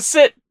 So I'm gonna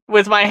sit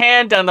with my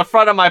hand down the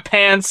front of my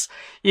pants.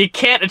 You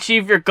can't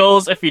achieve your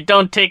goals if you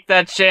don't take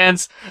that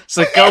chance.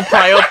 So go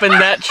pry open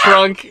that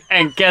trunk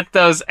and get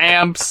those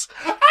amps.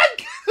 I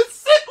gotta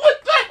sit with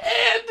my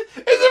hand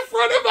in the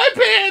front of my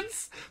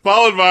pants.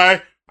 Followed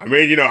by,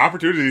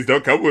 opportunities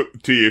don't come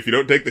to you if you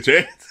don't take the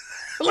chance.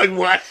 Like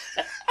what?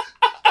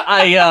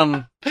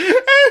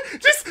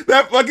 Just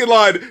that fucking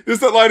line.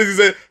 Just that line as he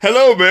said,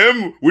 hello,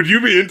 ma'am. Would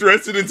you be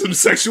interested in some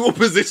sexual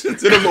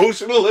positions and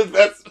emotional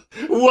investment?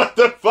 What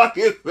the fuck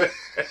is that?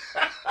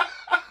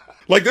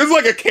 Like, there's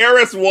like a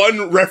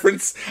KRS-One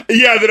reference,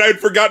 that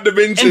I'd forgotten to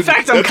mention. In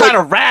fact, I'm kind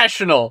of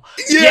rational.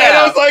 Yeah, and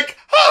I was like,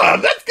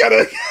 that's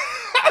gotta...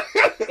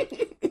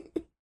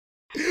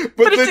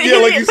 But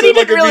then, like you said, he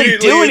didn't really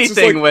do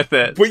anything with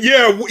it. But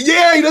yeah,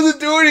 he doesn't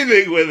do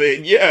anything with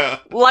it. Yeah,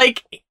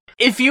 like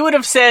if you would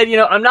have said,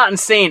 I'm not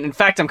insane. In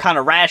fact, I'm kind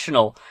of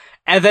rational,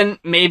 and then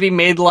maybe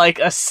made like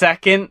a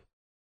second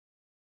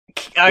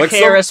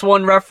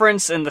KRS-One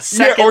reference in the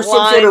second or some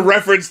line. sort of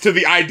reference to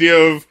the idea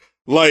of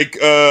like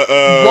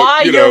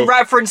why you're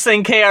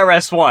referencing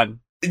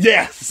KRS-One.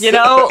 Yes,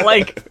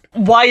 like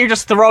why you're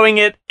just throwing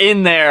it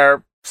in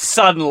there.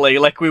 Suddenly,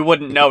 like we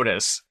wouldn't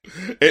notice.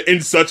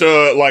 In such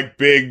a, like,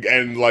 big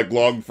and, like,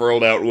 long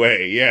furled out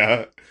way,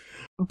 yeah.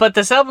 But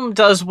this album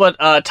does what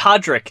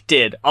Todrick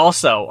did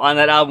also on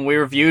that album we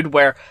reviewed,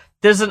 where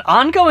there's an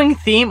ongoing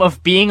theme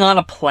of being on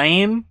a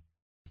plane,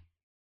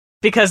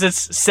 because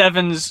it's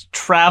Seven's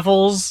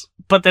travels,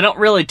 but they don't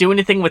really do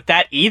anything with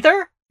that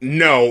either.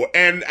 No,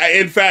 and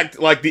in fact,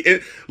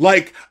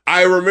 like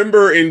I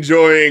remember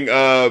enjoying.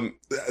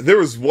 There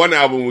was one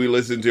album we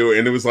listened to,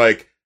 and it was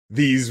like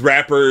these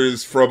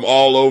rappers from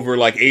all over,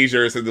 like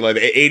Asia or something like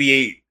that.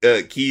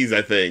 88 Keys,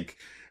 I think.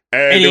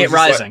 And 88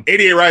 Rising. Like,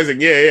 88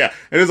 Rising, yeah.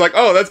 And it's like,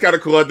 oh, that's kind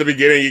of cool at the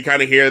beginning. You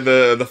kind of hear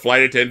the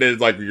flight attendant,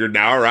 it's like, you're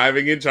now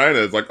arriving in China.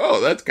 It's like,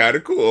 oh, that's kind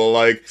of cool.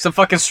 Like some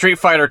fucking Street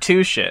Fighter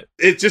 2 shit.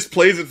 It just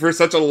plays it for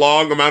such a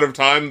long amount of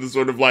time, the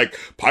sort of like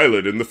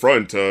pilot in the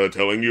front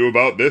telling you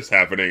about this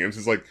happening. And it's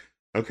just like,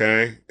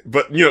 okay.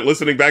 But,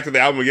 listening back to the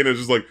album again, it's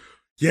just like,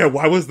 yeah,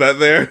 why was that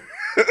there?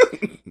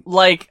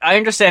 Like, I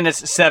understand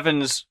it's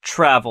Seven's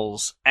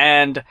travels,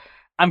 and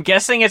I'm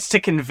guessing it's to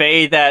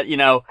convey that,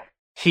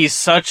 he's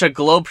such a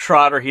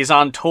globetrotter, he's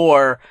on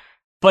tour,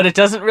 but it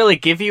doesn't really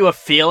give you a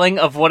feeling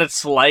of what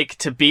it's like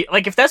to be,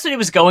 like, if that's what he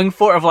was going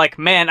for, of like,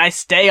 man, I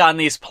stay on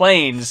these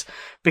planes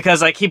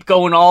because I keep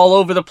going all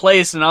over the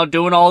place and I'm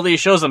doing all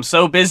these shows, I'm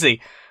so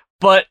busy,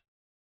 but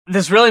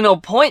there's really no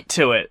point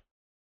to it.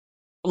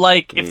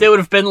 Like, if there would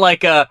have been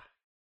like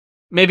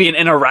maybe an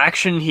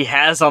interaction he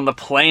has on the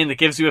plane that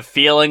gives you a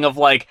feeling of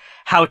like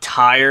how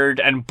tired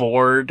and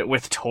bored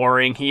with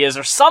touring he is,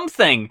 or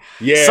something.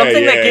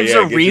 Something that gives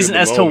a reason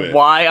as to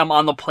why I'm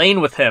on the plane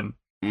with him.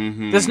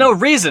 Mm-hmm. There's no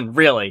reason,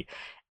 really.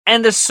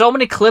 And there's so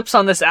many clips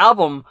on this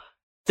album.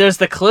 There's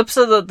the clips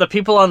of the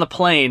people on the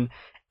plane,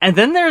 and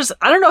then there's,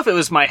 I don't know if it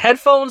was my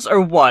headphones or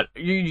what.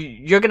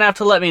 You're gonna have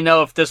to let me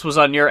know if this was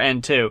on your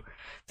end too.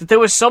 That there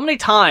was so many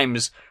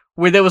times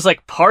where there was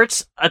like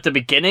parts at the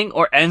beginning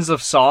or ends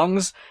of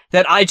songs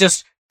that I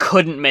just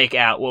couldn't make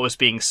out what was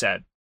being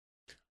said.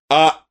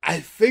 I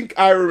think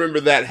I remember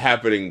that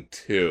happening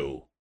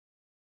too.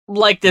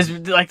 Like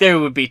they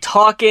would be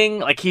talking,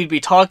 like he'd be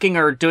talking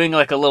or doing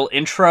like a little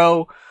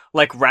intro,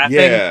 like rapping.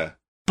 Yeah.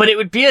 But it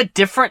would be a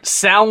different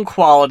sound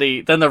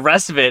quality than the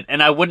rest of it,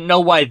 and I wouldn't know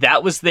why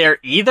that was there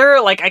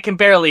either. Like, I can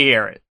barely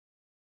hear it.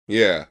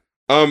 Yeah.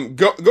 Going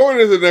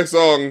into the next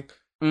song,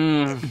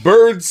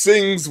 Bird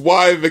sings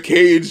Why the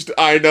Caged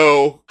I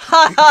Know.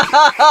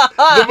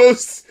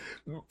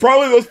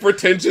 Probably the most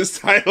pretentious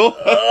title.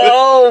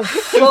 Oh,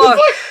 fuck.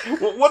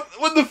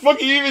 What the fuck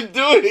are you even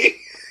doing?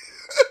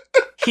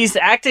 He's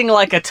acting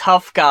like a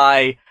tough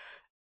guy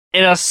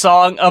in a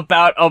song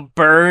about a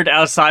bird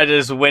outside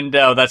his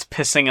window that's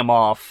pissing him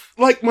off.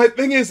 Like, my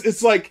thing is,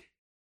 it's like,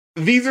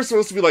 these are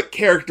supposed to be like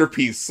character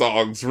piece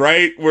songs,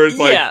 right? Where it's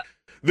like,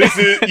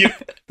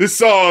 this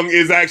song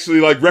is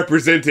actually like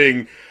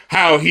representing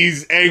how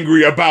he's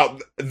angry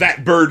about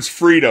that bird's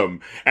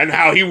freedom and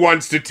how he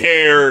wants to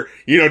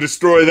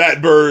destroy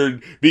that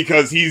bird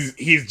because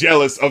he's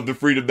jealous of the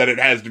freedom that it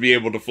has to be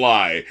able to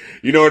fly.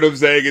 You know what I'm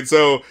saying? And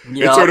so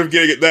it's sort of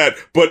getting at that,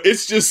 but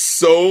it's just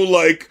so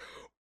like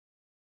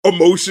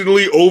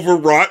emotionally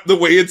overwrought the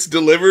way it's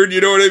delivered.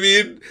 You know what I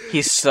mean?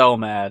 He's so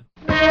mad.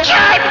 Chirp,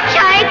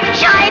 chirp,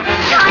 chirp,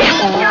 chirp,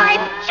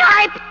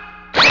 chirp,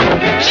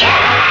 chirp.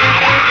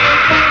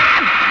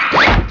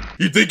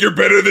 You think you're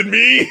better than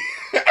me?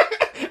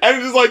 And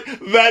it's just like,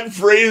 that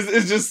phrase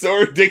is just so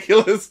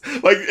ridiculous.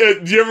 Like,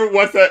 do you ever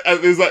watch that?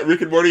 There's that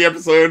Rick and Morty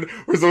episode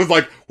where someone's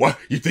like, what?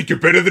 You think you're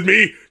better than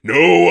me?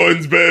 No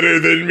one's better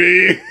than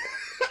me.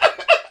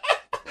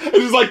 It's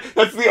just like,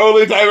 that's the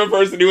only type of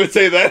person who would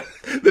say that.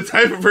 The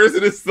type of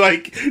person is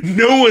like,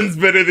 no one's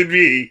better than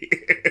me.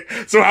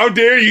 So how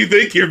dare you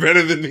think you're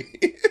better than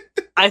me?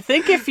 I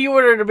think if you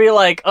were to be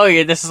like, oh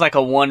yeah, this is like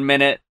a 1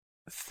 minute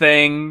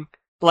thing,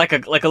 like a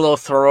little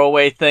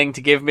throwaway thing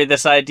to give me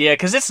this idea,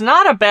 because it's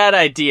not a bad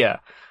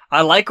idea.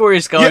 I like where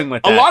he's going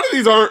with that. A lot of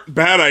these aren't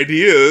bad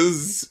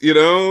ideas, you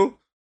know?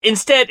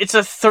 Instead, it's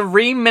a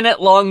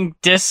 3-minute long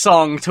diss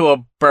song to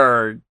a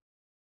bird.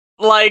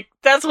 Like,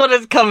 that's what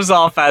it comes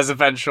off as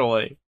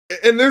eventually.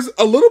 And there's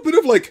a little bit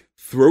of, like,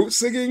 throat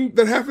singing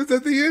that happens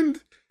at the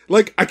end.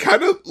 Like, I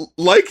kind of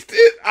liked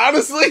it,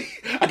 honestly.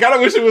 I kind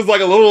of wish it was,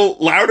 like, a little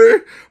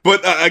louder.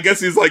 But I guess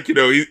he's, like,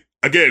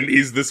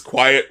 he's this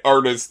quiet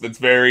artist that's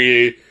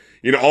very,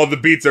 all the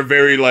beats are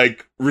very,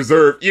 like,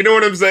 reserved. You know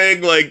what I'm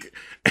saying? Like,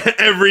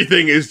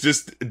 everything is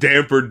just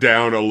dampered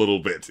down a little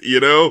bit,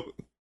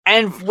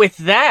 And with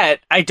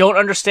that, I don't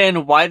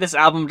understand why this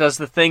album does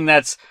the thing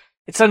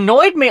it's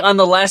annoyed me on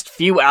the last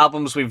few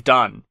albums we've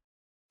done,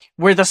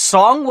 where the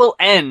song will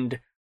end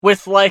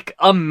with like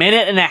a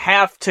minute and a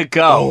half to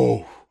go.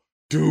 Oh,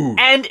 dude.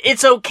 And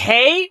it's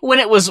okay when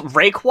it was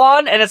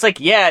Raekwon, and it's like,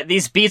 yeah,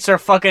 these beats are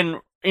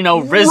fucking,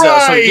 RZA,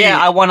 right. So yeah,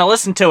 I want to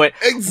listen to it.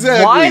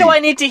 Exactly. Why do I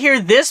need to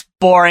hear this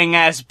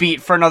boring-ass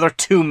beat for another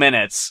 2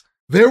 minutes?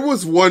 There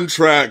was one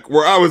track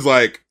where I was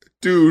like,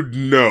 dude,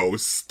 no,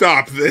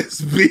 stop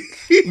this beat.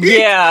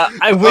 Yeah,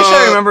 I wish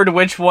I remembered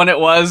which one it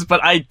was,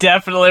 but I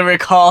definitely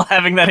recall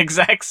having that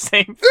exact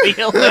same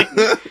feeling.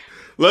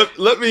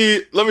 Let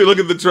me look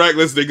at the track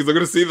listing, because I'm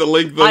going to see the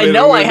link. I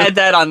know I had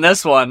that on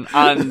this one,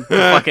 on the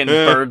fucking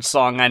Bird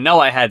song. I know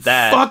I had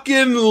that.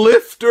 Fucking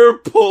Lifter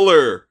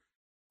Puller.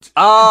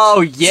 Oh,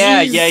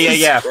 yeah,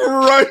 yeah.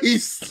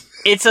 Christ.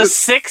 It's a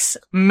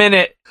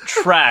 6-minute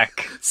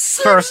track,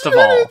 first of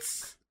all,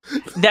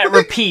 that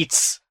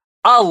repeats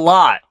a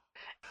lot.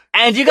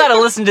 And you gotta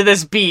listen to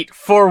this beat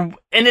and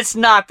it's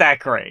not that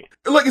great.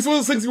 Like, it's one of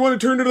those things you want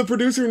to turn to the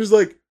producer and just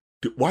like,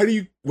 why do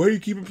you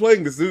keep it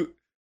playing this, dude?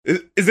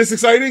 Is this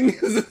exciting?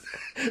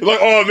 Like,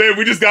 oh man,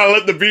 we just gotta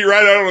let the beat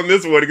ride out on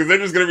this one because they're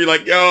just gonna be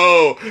like,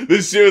 yo,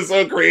 this shit is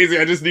so crazy.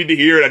 I just need to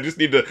hear it. I just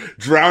need to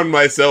drown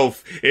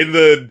myself in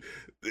the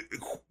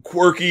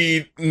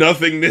quirky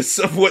nothingness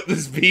of what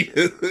this beat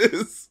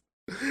is.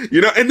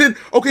 You know, and then,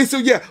 okay, so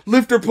yeah,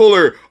 Lifter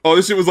Puller. Oh,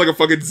 this shit was like a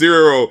fucking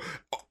zero.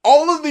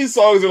 All of these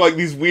songs are like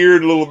these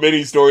weird little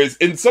mini stories,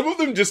 and some of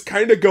them just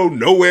kind of go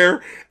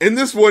nowhere, and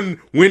this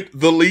one went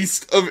the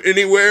least of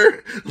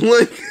anywhere.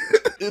 Like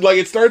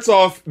it starts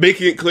off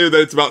making it clear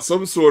that it's about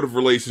some sort of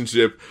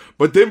relationship,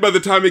 but then by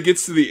the time it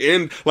gets to the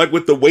end, like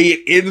with the way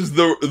it ends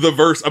the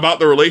verse about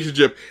the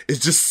relationship, it's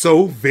just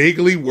so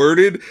vaguely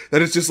worded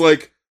that it's just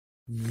like,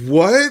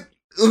 what?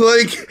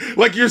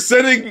 Like you're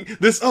setting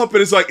this up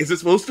and it's like, is it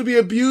supposed to be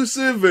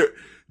abusive? Or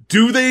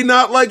do they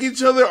not like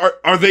each other?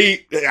 Are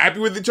they happy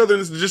with each other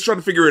and just trying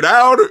to figure it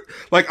out? Or,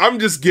 like, I'm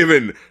just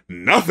given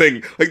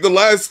nothing. Like the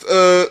last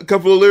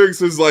couple of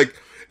lyrics is like,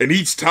 and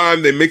each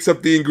time they mix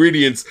up the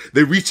ingredients,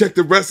 they recheck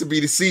the recipe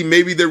to see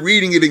maybe they're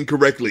reading it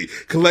incorrectly.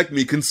 Collect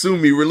me,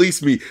 consume me,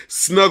 release me,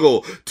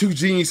 snuggle. Two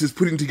geniuses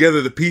putting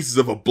together the pieces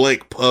of a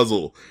blank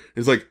puzzle.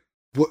 It's like,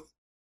 what?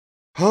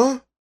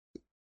 Huh?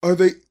 Are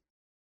they...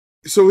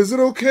 So is it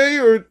okay,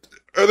 or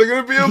are they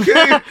gonna be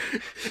okay?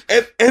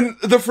 and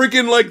the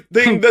freaking like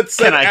thing that's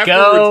said Can I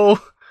afterwards,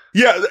 go?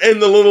 yeah,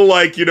 and the little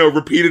like, you know,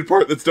 repeated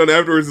part that's done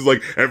afterwards is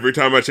like, every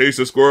time I chase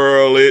a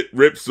squirrel, it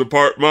rips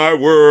apart my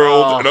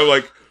world, and I'm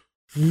like,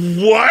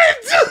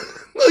 what?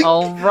 Like,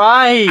 all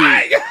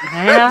right,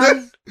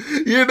 man.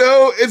 You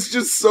know, it's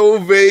just so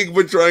vague,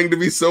 but trying to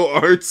be so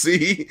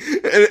artsy,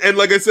 and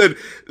like I said,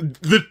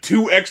 the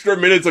 2 extra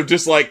minutes of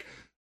just like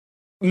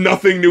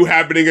nothing new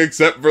happening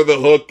except for the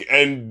hook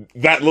and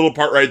that little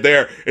part right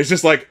there. It's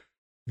just like,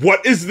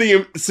 what is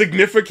the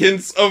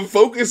significance of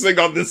focusing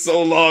on this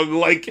so long?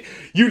 Like,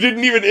 you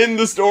didn't even end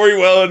the story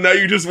well, and now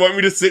you just want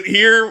me to sit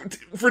here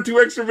for 2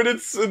 extra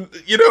minutes? And,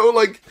 you know,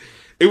 like,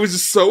 it was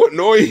just so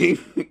annoying.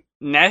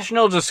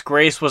 National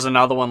Disgrace was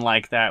another one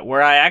like that,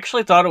 where I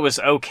actually thought it was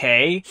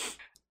okay.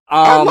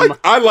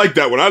 I like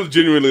that one. I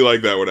genuinely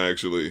like that one,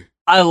 actually.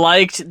 I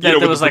liked that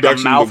there was like a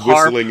mouth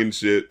harp and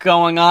shit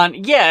going on.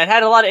 Yeah, it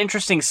had a lot of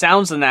interesting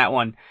sounds in that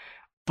one.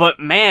 But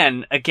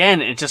man,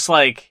 again, it just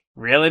like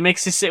really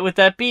makes you sit with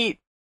that beat,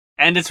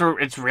 and it's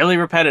really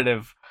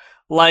repetitive.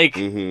 Like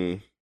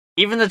even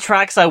the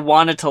tracks I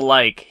wanted to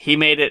like, he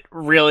made it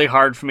really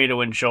hard for me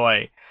to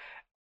enjoy.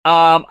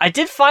 I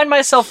did find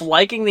myself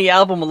liking the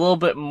album a little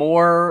bit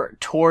more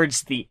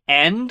towards the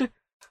end.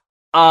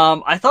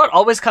 I thought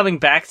Always Coming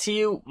Back to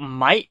You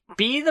might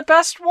be the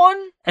best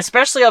one,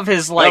 especially of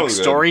his like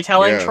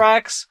storytelling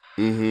tracks.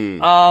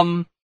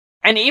 And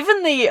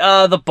even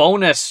the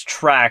bonus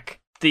track,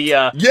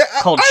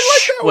 called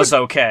Shh was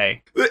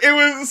okay.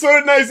 It was sort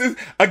of nice.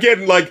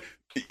 Again, like,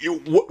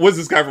 was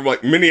this guy from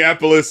like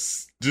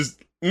Minneapolis,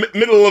 just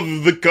middle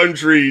of the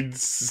country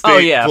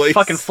state place?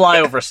 Fucking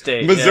flyover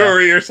state,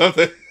 Missouri or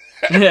something.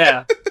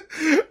 Yeah.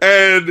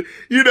 And,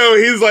 you know,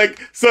 he's like,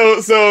 so,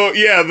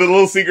 yeah, the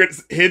little secret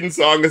hidden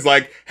song is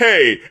like,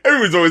 hey,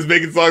 everyone's always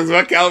making songs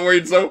about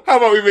California, so how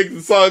about we make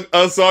a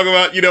song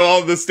about, you know,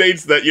 all the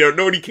states that, you know,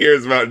 nobody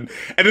cares about. And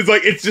it's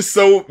like, it's just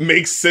so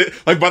makes sense.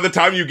 Like, by the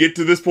time you get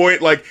to this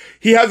point, like,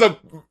 he has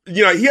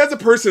a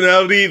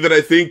personality that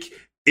I think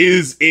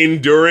is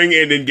enduring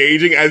and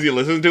engaging as you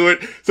listen to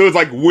it. So it's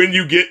like, when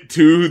you get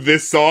to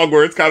this song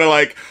where it's kind of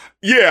like,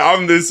 yeah,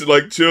 I'm this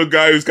like chill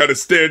guy who's kind of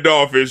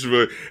standoffish,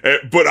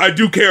 but I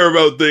do care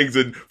about things,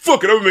 and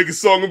fuck it, I'm gonna make a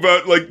song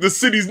about like the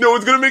cities no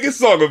one's gonna make a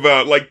song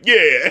about, like,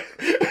 yeah.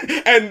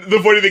 And the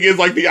funny thing is,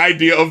 like, the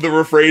idea of the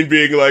refrain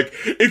being like,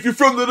 if you're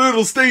from the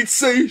little state,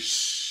 say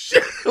shh,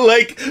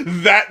 like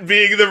that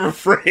being the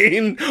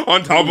refrain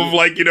on top of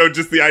like, you know,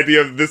 just the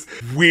idea of this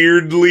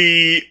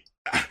weirdly,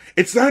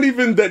 it's not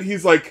even that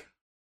he's like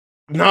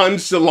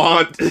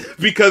nonchalant,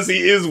 because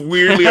he is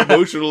weirdly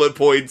emotional at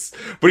points,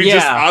 but he's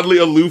just oddly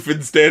aloof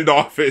and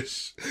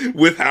standoffish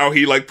with how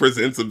he like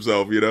presents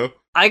himself, you know?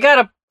 I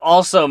gotta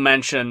also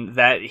mention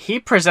that he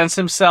presents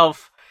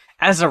himself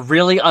as a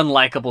really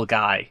unlikable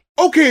guy.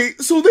 Okay,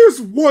 so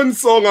there's one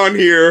song on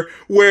here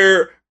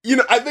where, you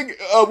know, I think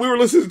we were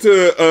listening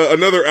to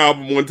another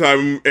album one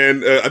time,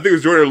 and I think it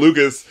was Joyner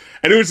Lucas,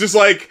 and it was just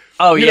like,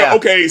 oh, yeah. know,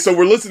 okay, so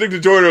we're listening to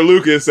Joyner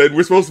Lucas, and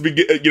we're supposed to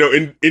be, you know,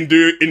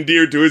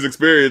 endeared to his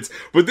experience,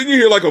 but then you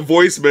hear like a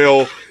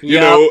voicemail, you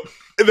know,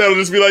 and that'll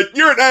just be like,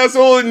 you're an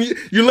asshole, and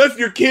you left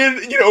your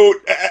kid, you know,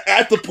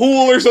 at the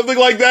pool or something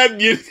like that,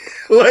 and you,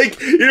 like,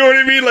 you know what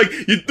I mean? Like,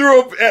 you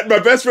threw up at my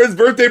best friend's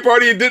birthday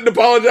party and didn't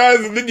apologize,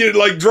 and then you,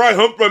 like, dry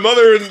humped my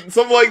mother and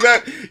something like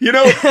that, you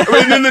know? I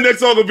mean, then the next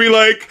song will be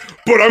like,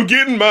 but I'm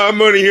getting my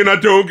money, and I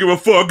don't give a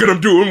fuck, and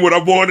I'm doing what I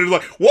want, and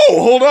it's like,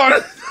 whoa, hold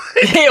on.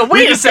 Yeah,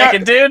 wait a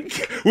second, dude.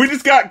 We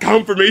just got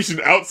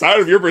confirmation outside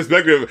of your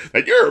perspective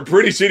that you're a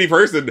pretty shitty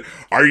person.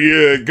 Are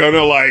you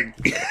gonna, like,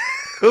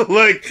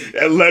 like,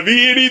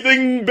 levy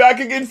anything back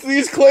against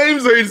these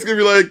claims? Or are you just gonna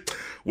be like,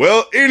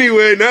 well,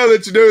 anyway, now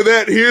that you know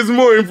that, here's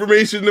more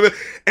information.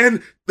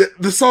 And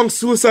the song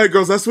Suicide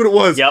Girls, that's what it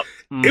was. Yep.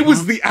 It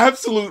was the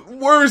absolute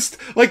worst.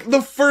 Like,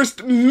 the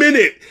first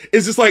minute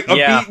is just like a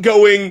beat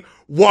going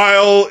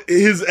while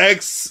his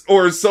ex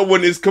or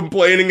someone is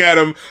complaining at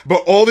him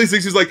about all these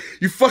things. He's like,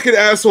 you fucking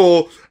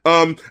asshole.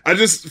 I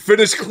just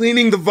finished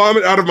cleaning the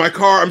vomit out of my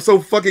car. I'm so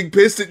fucking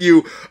pissed at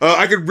you.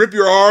 I could rip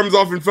your arms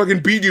off and fucking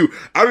beat you.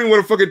 I don't even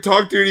want to fucking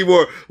talk to you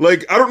anymore.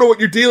 Like, I don't know what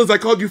your deal is. I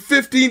called you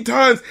 15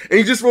 times and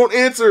you just won't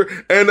answer.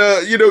 And,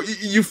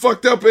 you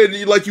fucked up and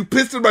you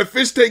pissed in my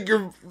fish tank.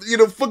 You're,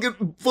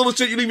 fucking full of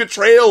shit. You leave a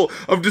trail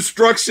of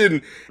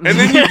destruction. And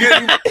then you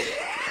get...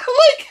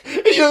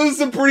 this is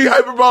some pretty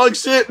hyperbolic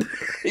shit,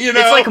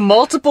 It's like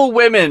multiple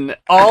women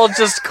all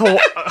just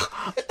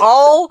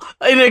all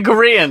in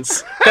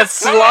agreement that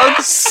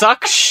slugs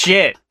suck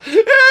shit.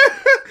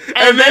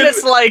 And then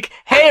it's like,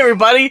 hey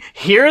everybody,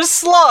 here's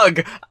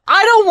Slug.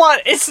 I don't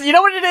want, you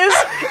know what it is?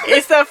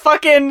 It's that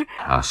fucking...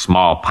 A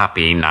small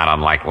puppy, not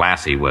unlike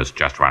Lassie, was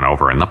just run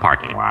over in the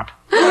parking lot.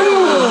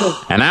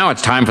 And now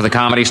it's time for the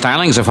comedy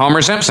stylings of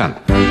Homer Simpson.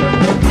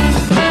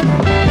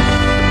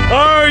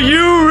 Are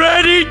you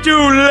ready to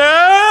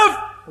laugh?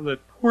 Oh, that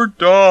poor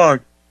dog.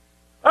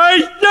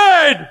 I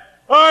said,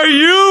 are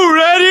you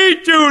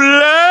ready to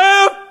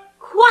laugh?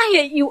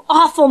 Quiet, you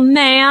awful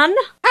man.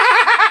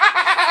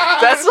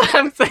 That's what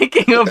I'm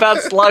thinking about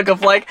Slug,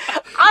 of like,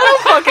 I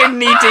don't fucking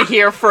need to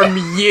hear from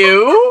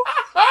you.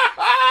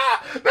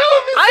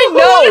 I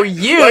know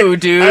you,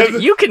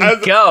 dude. You can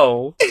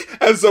go.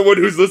 As someone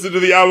who's listened to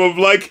the album,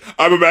 like,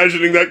 I'm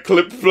imagining that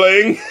clip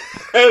playing.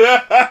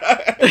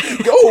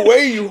 Go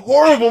away, you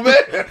horrible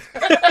man.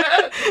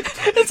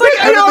 It's like,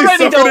 I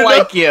already don't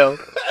like you.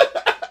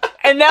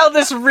 And now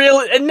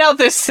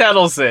this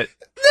settles it.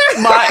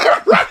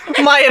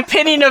 My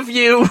opinion of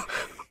you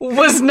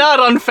was not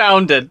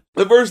unfounded.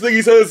 The first thing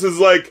he says is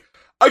like,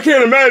 I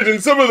can't imagine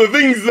some of the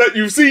things that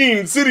you've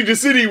seen city to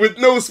city with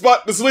no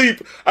spot to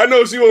sleep. I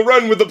know she will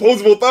run with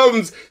opposable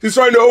thumbs. She's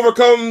trying to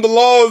overcome the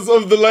laws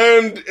of the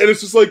land. And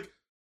it's just like,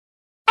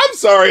 I'm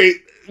sorry.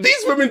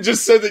 These women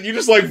just said that you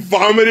just like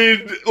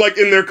vomited like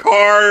in their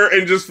car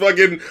and just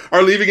fucking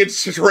are leaving a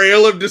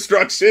trail of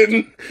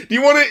destruction.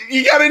 You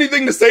got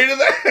anything to say to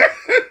that?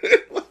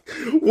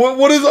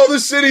 What is all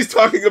this shit he's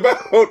talking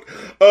about? What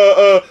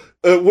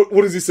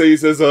does he say? He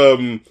says,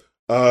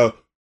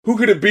 who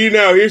could it be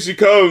now? Here she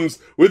comes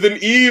with an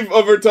eve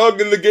of her tongue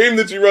in the game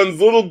that she runs.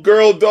 Little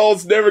girl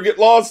dolls never get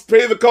lost.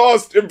 Pay the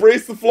cost.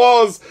 Embrace the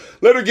flaws.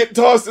 Let her get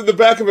tossed in the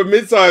back of a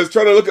midsize,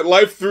 trying to look at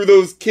life through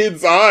those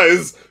kids'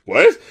 eyes.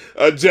 What?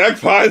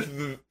 Jackpot.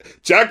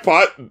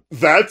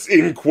 That's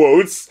in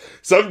quotes.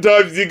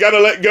 Sometimes you gotta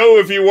let go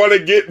if you want to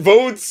get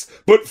votes,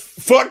 but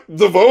fuck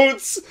the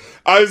votes.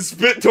 I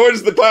spit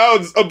towards the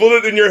clouds. A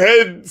bullet in your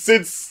head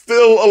sits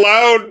still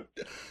aloud.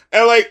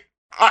 And like,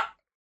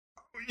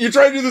 you're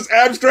trying to do this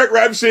abstract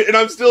rap shit, and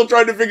I'm still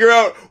trying to figure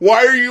out,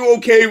 why are you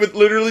okay with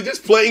literally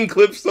just playing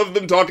clips of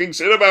them talking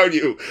shit about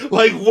you?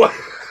 Like, what?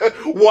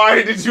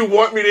 Why did you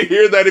want me to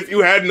hear that if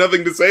you had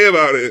nothing to say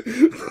about it?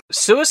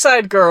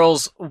 Suicide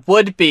Girls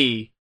would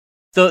be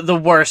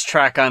the worst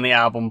track on the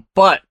album,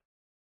 but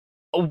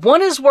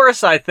one is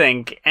worse, I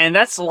think, and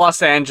that's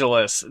Los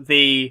Angeles.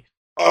 That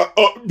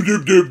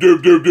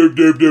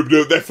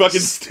fucking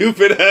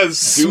stupid ass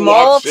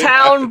small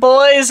town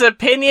boy's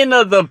opinion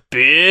of the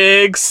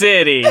big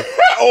city.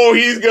 Oh,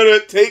 he's gonna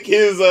take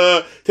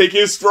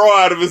his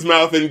straw out of his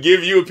mouth and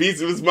give you a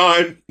piece of his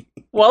mind.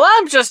 Well,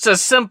 I'm just a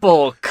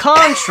simple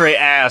country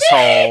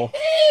asshole.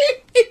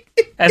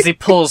 As he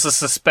pulls the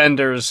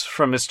suspenders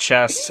from his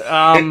chest.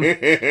 I'm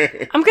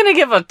gonna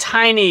give a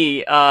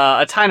tiny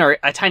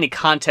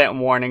content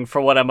warning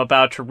for what I'm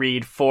about to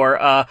read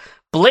for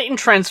blatant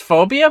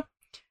transphobia.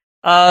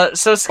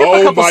 So skip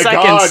a couple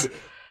seconds. God.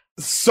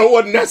 So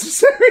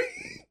unnecessary.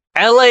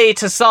 LA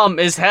to some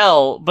is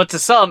hell, but to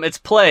some it's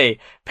play.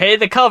 Pay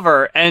the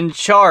cover and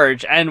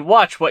charge and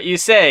watch what you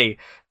say.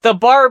 The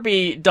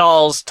Barbie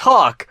dolls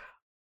talk.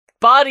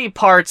 Body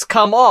parts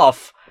come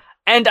off.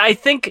 And I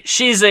think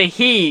she's a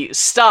he.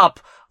 Stop.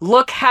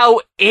 Look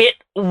how it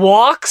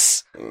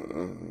walks.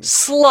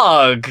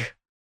 Slug.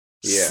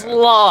 Yeah.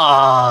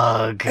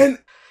 Slug. And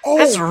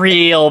that's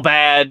real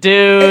bad,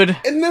 dude.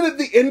 And then at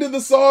the end of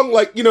the song,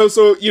 like,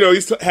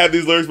 he's had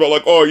these lyrics about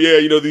like, oh yeah,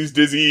 these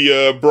dizzy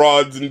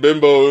broads and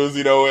bimbos,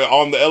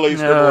 on the LA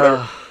strip or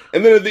whatever.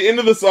 And then at the end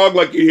of the song,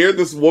 like, you hear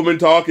this woman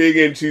talking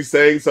and she's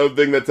saying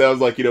something that sounds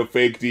like,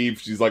 fake deep.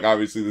 She's like,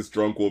 obviously this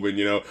drunk woman,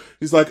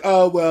 She's like,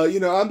 oh, well,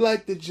 I'm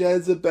like the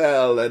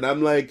Jezebel and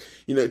I'm like,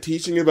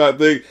 teaching about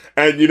things.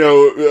 And,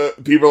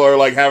 people are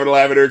like having a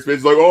laugh at her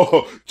expense, like,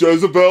 oh,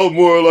 Jezebel,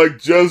 more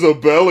like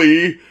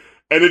Jezebel-y.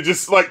 And it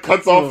just like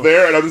cuts off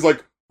there. And I'm just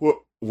like,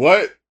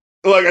 what?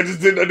 Like, I just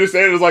didn't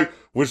understand. It was like,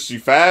 was she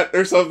fat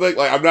or something?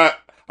 Like,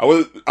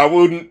 I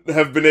wouldn't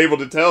have been able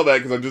to tell that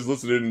because I'm just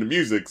listening to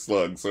music,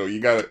 Slug. So you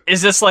gotta.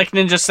 Is this like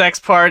Ninja Sex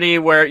Party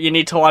where you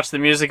need to watch the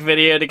music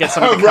video to get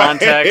some of the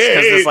context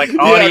because there's like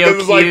audio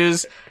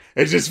cues? Like,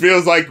 it just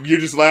feels like you're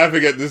just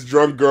laughing at this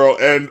drunk girl,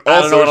 and also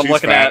I don't know what I'm she's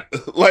looking fat.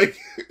 at. Like,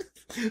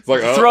 It's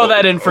like, throw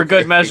that in for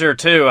good measure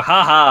too.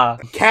 Haha.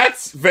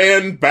 Cats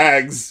Van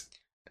Bags.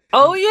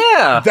 Oh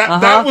yeah,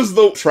 that was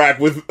the track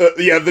with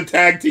the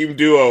tag team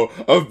duo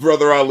of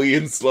Brother Ali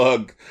and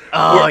Slug.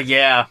 Oh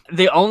yeah,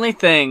 the only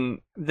thing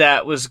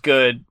that was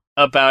good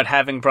about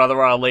having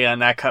Brother Ali on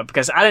that cut,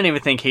 because I didn't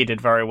even think he did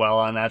very well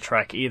on that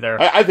track either.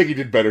 I think he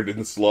did better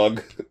than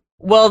Slug.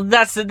 Well,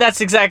 that's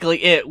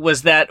exactly it.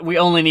 Was that we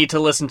only need to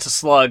listen to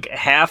Slug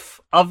half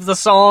of the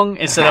song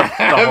instead of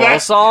the whole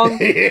song?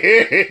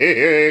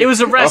 It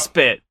was a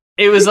respite.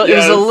 It was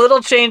a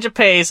little change of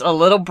pace, a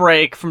little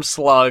break from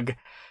Slug.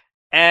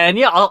 And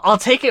yeah, I'll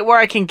take it where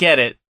I can get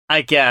it,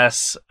 I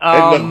guess.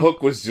 And the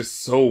hook was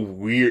just so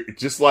weird,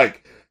 just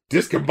like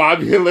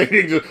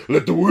discombobulating. Just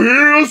let the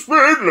wheels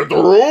spin, let the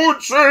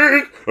road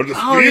shake, let the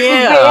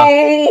speakers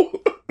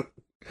go.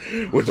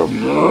 With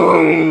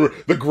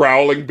the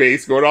growling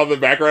bass going on in the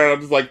background, I'm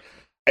just like,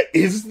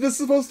 is this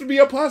supposed to be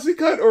a posse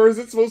cut, or is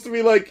it supposed to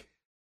be like?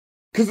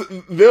 Because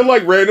they'll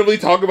like randomly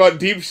talk about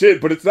deep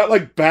shit, but it's not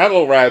like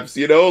battle raps,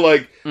 you know?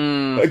 Like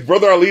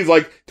Brother Ali's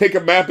like, take a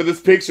map of this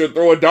picture,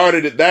 throw a dart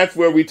at it. That's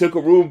where we took a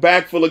room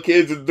back full of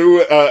kids and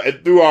threw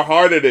our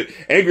heart at it.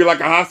 Angry like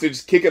a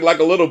hostage, kicking like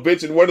a little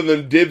bitch in one of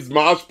them dibs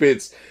mosh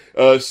pits.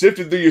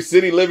 Shifting through your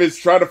city limits,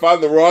 trying to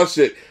find the raw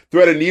shit.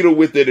 Thread a needle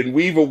with it and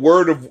weave a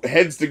word of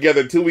heads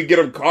together till we get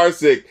them car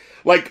sick.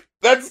 Like,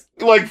 that's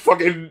like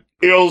fucking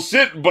ill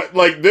shit, but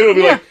like, then it'll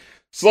be like,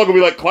 Slug will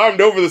be like, climbed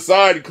over the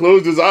side,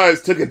 closed his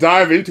eyes, took a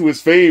dive into his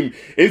fame,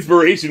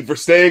 inspiration for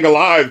staying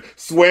alive,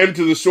 swam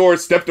to the shore,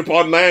 stepped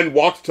upon land,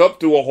 walked up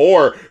to a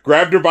whore,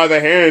 grabbed her by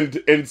the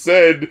hand, and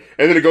said,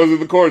 and then it goes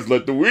into the chorus,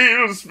 let the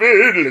wheels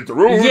spin, let the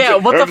road. Yeah,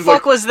 what the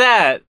fuck was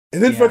that?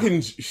 And then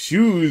fucking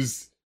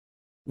Shoes,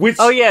 which...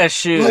 Oh yeah,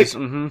 Shoes.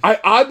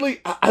 Like,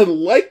 I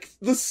liked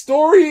the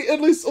story,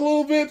 at least a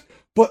little bit,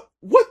 but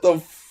what the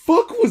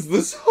fuck was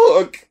this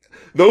hook?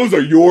 Those are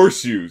your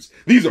shoes.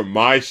 These are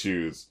my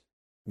shoes.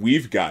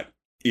 We've got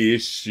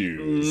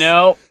issues.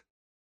 No.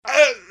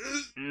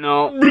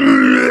 No.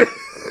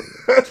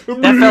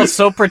 That felt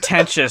so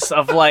pretentious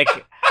of like,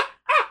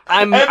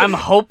 I'm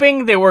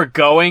hoping they were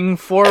going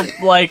for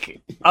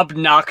like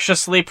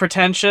obnoxiously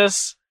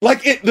pretentious.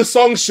 Like the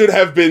song should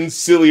have been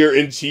sillier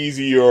and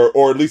cheesy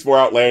or at least more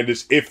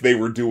outlandish if they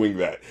were doing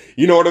that.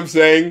 You know what I'm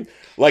saying?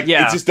 Like,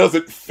 it just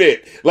doesn't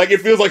fit. Like,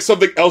 it feels like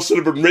something else should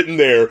have been written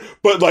there,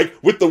 but, like,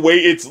 with the way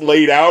it's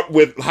laid out,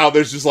 with how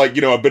there's just, like,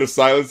 you know, a bit of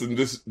silence and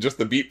just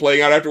the beat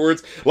playing out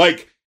afterwards,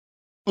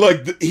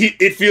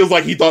 it feels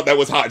like he thought that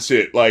was hot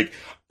shit. Like,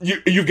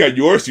 you've got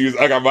your shoes,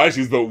 I got my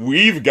shoes, but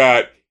we've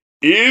got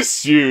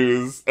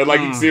issues. And,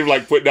 like, you can see him,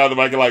 like, putting down the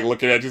mic and, like,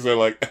 looking at you, so,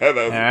 like,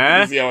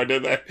 you see how I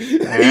did that? You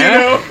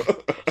know?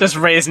 Just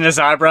raising his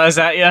eyebrows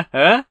at you?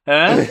 Huh?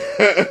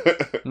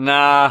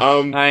 Nah,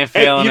 I ain't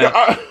feeling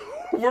it.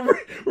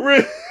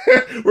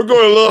 We're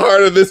going a little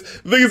hard on this.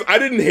 The thing is, I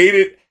didn't hate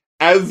it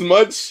as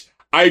much.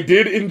 I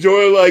did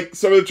enjoy, like,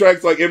 some of the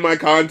tracks, like, In My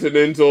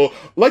Continental.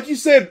 Like you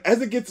said,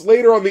 as it gets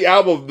later on the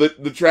album,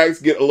 the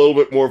tracks get a little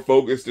bit more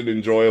focused and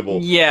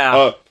enjoyable.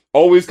 Yeah.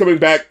 Always Coming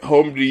Back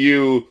Home to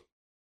You.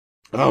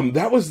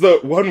 That was the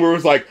one where it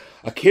was, like,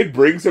 a kid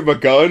brings him a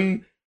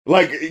gun.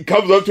 Like, he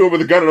comes up to him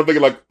with a gun, and I'm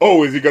thinking, like,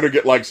 oh, is he gonna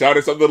get, like, shot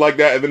or something like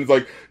that? And then it's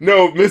like,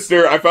 no,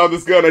 mister, I found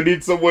this gun. I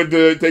need someone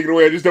to take it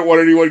away. I just don't want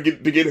anyone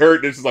to get hurt.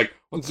 And it's just like,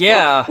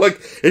 yeah. Like,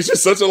 it's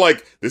just such a,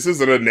 like, this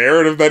isn't a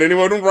narrative that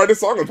anyone would write a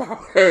song about.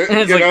 And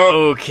it's like,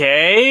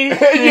 okay.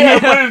 Yeah,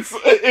 but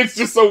it's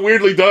just so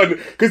weirdly done.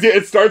 Because, yeah,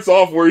 it starts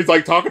off where he's,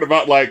 like, talking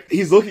about, like,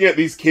 he's looking at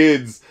these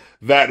kids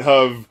that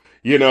have...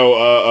 you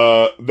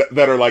know,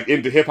 that are like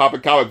into hip hop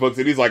and comic books,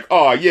 and he's like,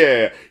 oh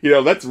yeah, you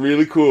know, that's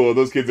really cool.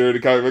 Those kids are into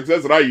comic books.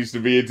 That's what I used to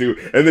be into.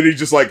 And then he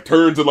just like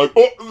turns and like,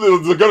 oh,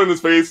 there's a gun in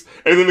his face.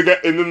 And then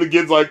the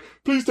kid's like,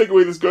 please take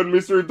away this gun,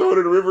 mister, and throw it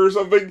in a river or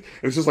something. And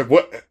it's just like,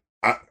 what?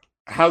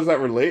 How does that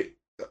relate?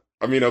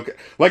 I mean, okay.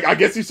 Like, I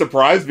guess you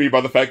surprised me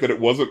by the fact that it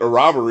wasn't a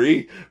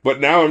robbery,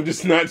 but now I'm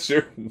just not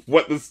sure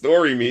what the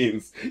story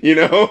means, you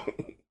know?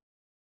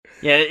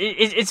 Yeah,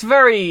 it's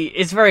very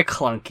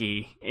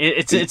clunky.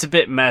 It's a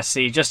bit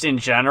messy, just in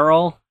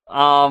general.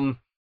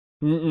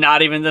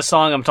 Not even this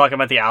song. I'm talking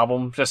about the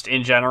album, just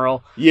in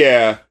general.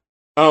 Yeah.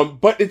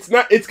 But it's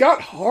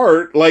got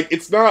heart. Like,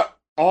 it's not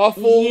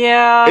awful.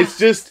 Yeah. It's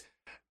just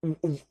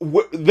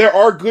there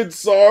are good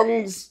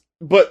songs,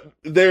 but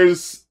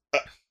there's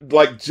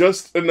like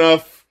just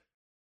enough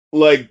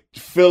like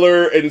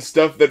filler and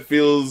stuff that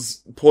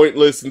feels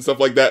pointless and stuff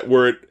like that,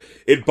 where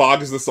it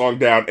bogs the song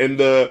down, and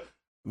the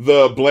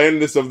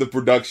blandness of the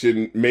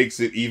production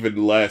makes it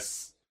even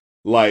less,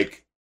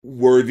 like,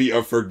 worthy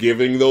of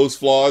forgiving those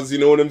flaws, you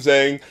know what I'm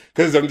saying?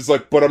 Because I'm just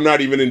like, but I'm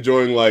not even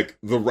enjoying, like,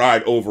 the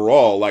ride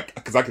overall, like,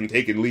 because I can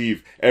take and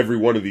leave every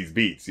one of these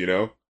beats, you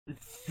know?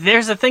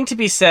 There's a thing to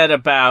be said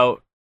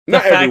about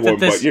not fact everyone, that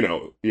this, but, you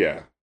know,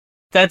 yeah.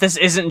 That this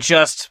isn't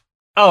just,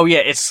 oh yeah,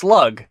 it's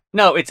Slug.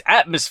 No, it's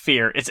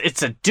Atmosphere.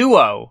 It's a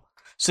duo.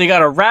 So you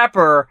got a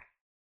rapper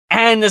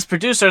and this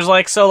producer's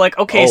like, so, like,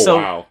 okay,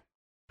 wow.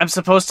 I'm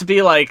supposed to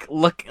be like,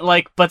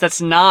 but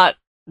that's not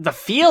the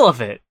feel of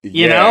it,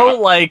 you know?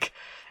 Like,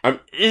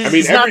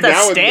 It's not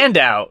that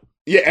standout.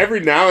 Yeah, every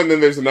now and then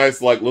there's a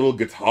nice like little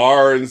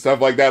guitar and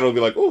stuff like that. It'll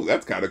be like, oh,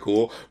 that's kind of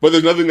cool. But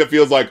there's nothing that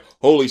feels like,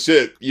 holy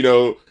shit, you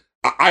know,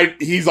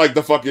 he's like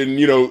the fucking,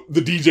 you know,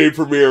 the DJ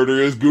premier to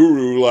his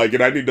guru, like,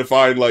 and I need to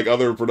find like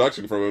other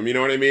production from him. You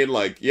know what I mean?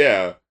 Like,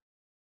 yeah.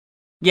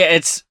 Yeah,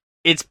 it's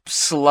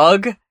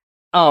Slug.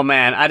 Oh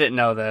man, I didn't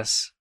know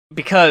this.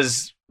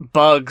 Because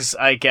Bugs,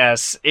 I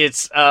guess.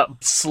 It's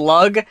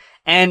Slug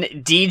and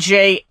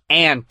DJ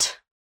Ant.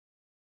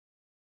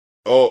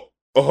 Oh.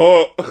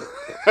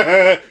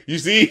 You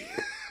see?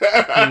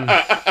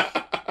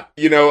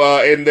 You know,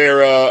 and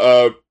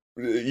their,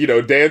 you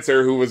know,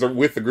 dancer who was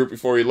with the group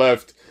before he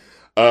left,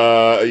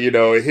 you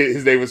know,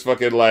 his name was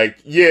fucking like,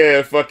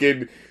 yeah,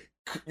 fucking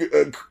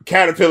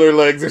caterpillar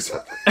legs or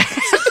something.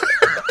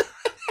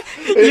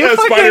 Yeah,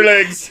 spider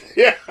legs.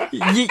 Yeah.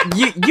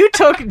 You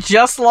took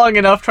just long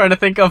enough trying to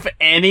think of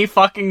any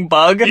fucking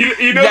bug.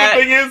 You know the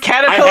thing is,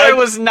 caterpillar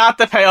was not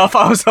the payoff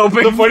I was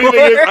hoping for. The funny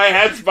thing is, I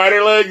had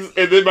spider legs,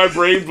 and then my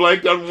brain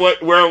blanked on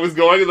where I was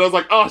going, and I was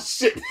like, oh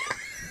shit.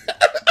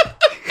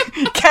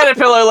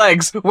 Caterpillar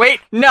legs.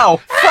 Wait, no.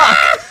 Fuck.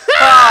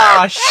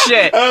 Oh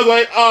shit. I was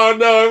like, oh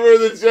no, I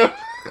ruined the joke.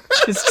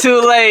 It's too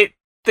late.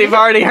 They've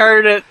already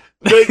heard it.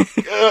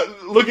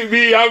 Look at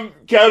me, I'm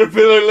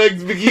Caterpillar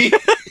Legs McGee.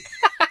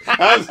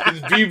 I'm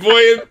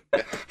b-boying.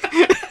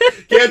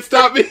 Can't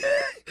stop me.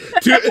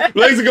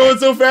 Legs are going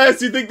so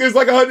fast, you think there's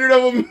like 100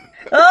 of them.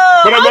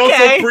 Oh, but I'm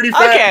also pretty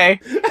fat. Okay.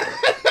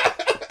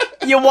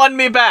 You won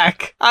me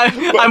back.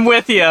 I'm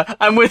with you.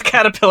 I'm with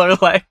Caterpillar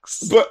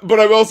Legs. But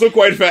I'm also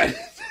quite fat.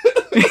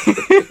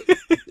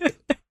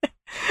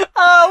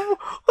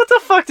 What the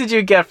fuck did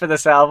you get for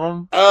this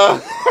album?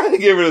 I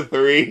give it a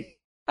 3.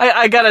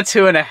 I got a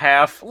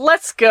 2.5.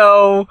 Let's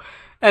go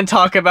and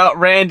talk about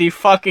Randy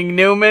fucking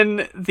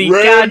Newman, the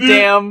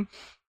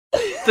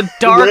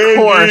dark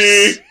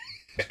horse.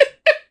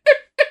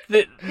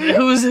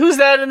 Who's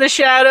that in the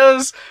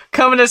shadows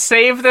coming to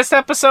save this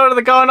episode of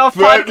the Going Off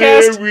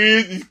podcast?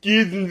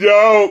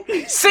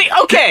 See,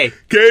 okay.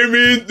 Came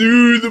in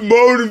through the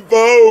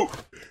motorboat.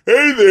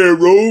 Hey there,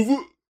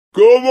 Rover.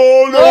 Come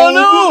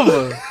on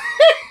over.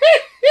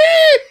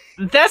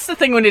 That's the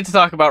thing we need to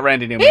talk about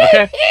Randy Newman,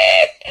 okay?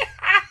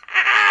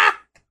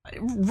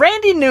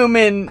 Randy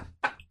Newman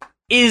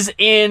is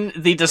in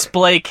the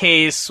display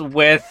case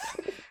with,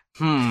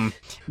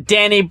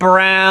 Danny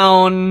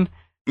Brown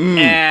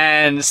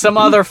and some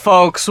other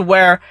folks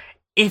where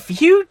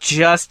if you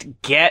just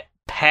get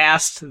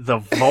past the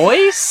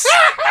voice,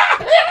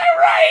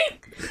 right?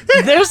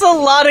 There's a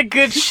lot of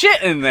good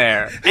shit in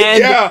there.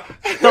 And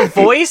the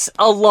voice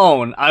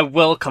alone, I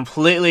will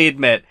completely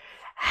admit,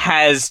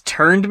 has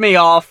turned me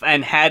off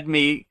and had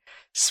me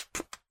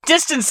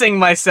distancing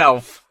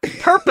myself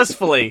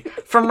purposefully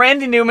from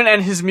Randy Newman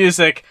and his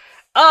music,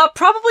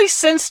 probably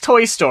since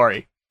Toy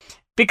Story.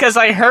 Because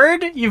I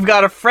heard You've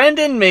Got a Friend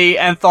in Me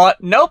and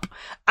thought, nope,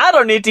 I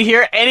don't need to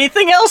hear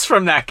anything else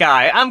from that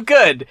guy. I'm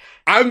good.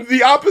 I'm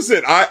the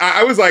opposite.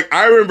 I was like,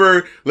 I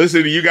remember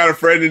listening to You Got a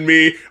Friend in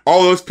Me,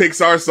 all those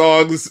Pixar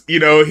songs, you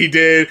know, he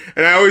did.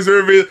 And I always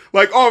remember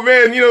like, oh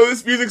man, you know,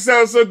 this music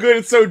sounds so good.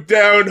 It's so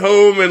down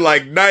home and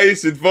like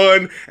nice and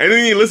fun. And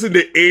then you listen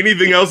to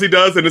anything else he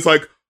does and it's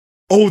like,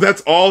 oh,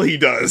 that's all he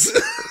does.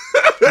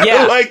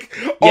 Yeah. Like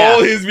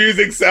all his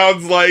music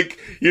sounds like,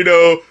 you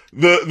know,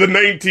 the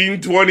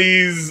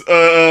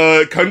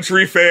 1920s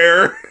country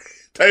fair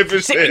type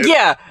of shit.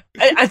 Yeah.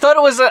 I thought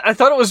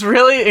it was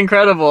really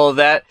incredible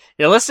that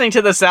you're listening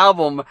to this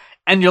album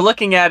and you're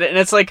looking at it and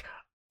it's like,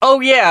 oh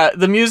yeah,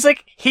 the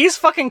music, he's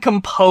fucking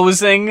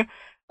composing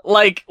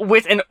like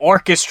with an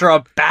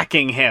orchestra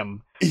backing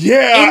him.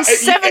 Yeah. In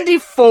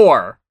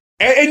 74.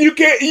 And you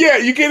can't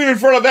even in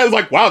front of that. It's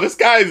like, wow, this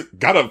guy's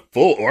got a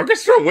full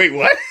orchestra? Wait,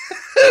 what?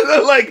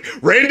 Like,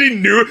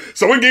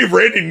 someone gave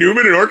Randy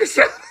Newman an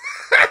orchestra?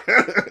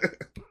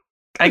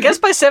 I guess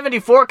by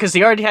 74, because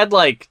he already had,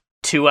 like,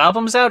 2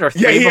 albums out, or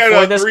 3 he before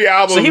had, this. 3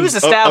 albums so he was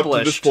established.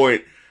 up to this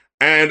point.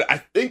 And I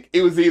think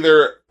it was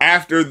either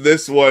after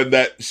this one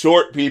that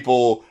Short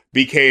People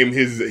became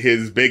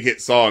his big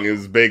hit song,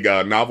 his big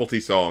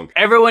novelty song.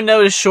 Everyone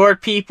knows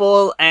Short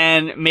People,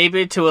 and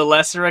maybe to a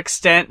lesser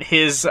extent,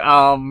 his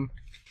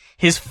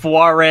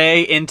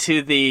foray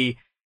into the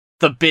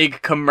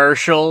big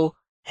commercial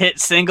hit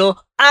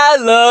single, I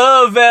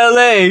Love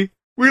LA.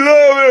 We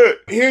love it.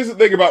 Here's the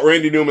thing about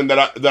Randy Newman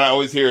that I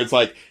always hear. It's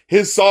like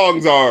his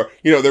songs are,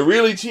 you know, they're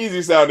really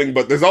cheesy sounding,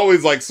 but there's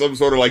always like some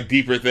sort of like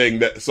deeper thing,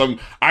 that some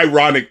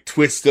ironic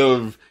twist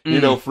of,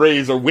 you know,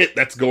 phrase or wit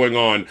that's going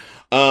on.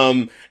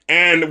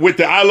 And with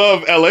the I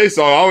Love LA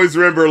song, I always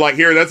remember like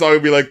hearing that song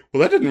and be like,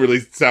 well, that didn't really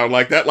sound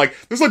like that. Like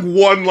there's like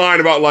one line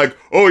about like,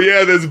 oh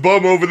yeah, there's a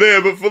bum over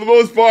there, but for the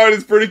most part,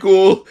 it's pretty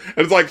cool.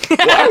 And it's like, well,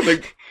 I don't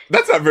think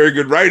that's not very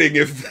good writing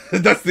if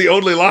that's the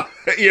only line,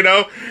 you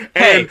know?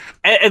 And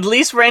hey, at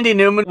least Randy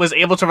Newman was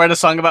able to write a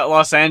song about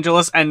Los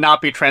Angeles and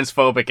not be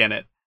transphobic in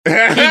it. He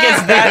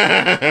gets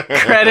that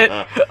credit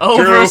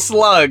over True.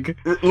 Slug.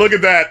 Look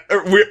at that.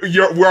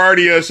 We're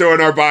already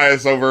showing our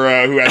bias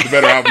over who has the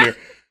better album here.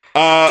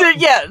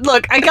 Dude, yeah,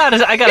 look, I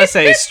gotta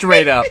say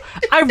straight up,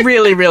 I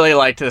really, really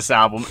liked this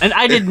album, and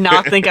I did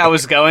not think I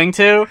was going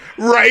to.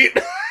 Right?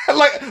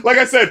 like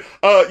I said,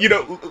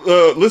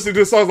 listening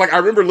to the songs, like I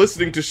remember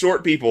listening to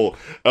Short People,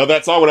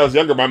 that song when I was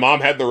younger. My mom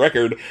had the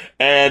record,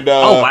 and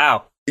oh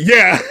wow.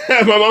 Yeah,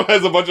 my mom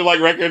has a bunch of like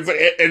records, and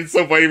it's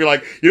so funny to be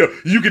like,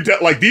 you can tell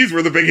like these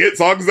were the big hit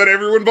songs that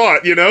everyone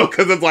bought,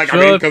 because it's like,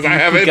 because I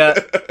have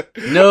it.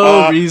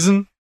 No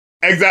reason.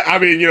 Exactly. I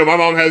mean,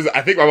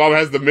 I think my mom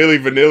has the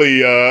Milli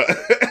Vanilli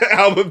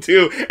album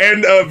too,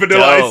 and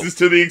Vanilla Ice is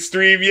to the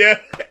extreme. Yeah.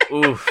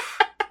 Oof.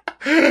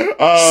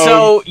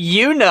 So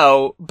you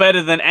know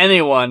better than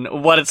anyone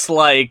what it's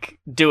like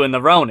doing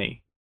the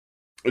Roni.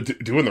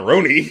 Doing the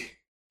Roni?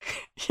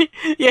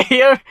 Yeah,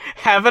 you're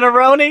having a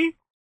Roni?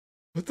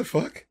 What the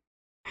fuck?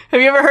 Have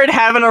you ever heard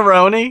having a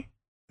Roni?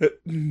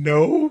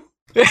 No.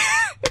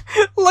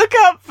 Look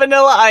up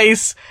Vanilla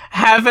Ice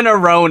having a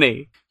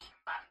Roni.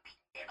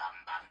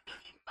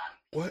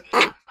 What?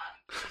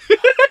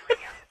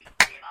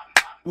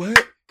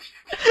 What?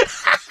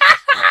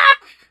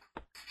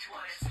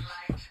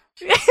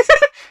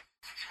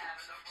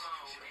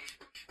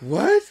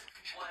 What?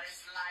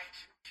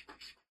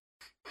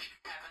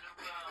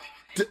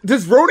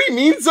 Does Roni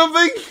mean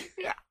something?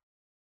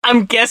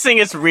 I'm guessing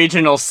it's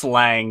regional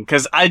slang,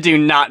 because I do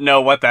not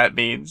know what that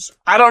means.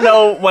 I don't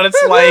know what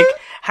it's like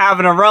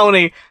having a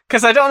Roni,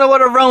 because I don't know what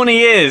a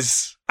Roni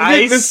is.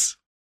 Ice?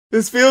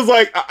 This feels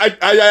like,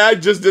 I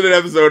just did an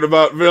episode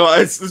about Vanilla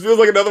Ice. This feels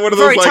like another one of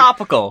those, very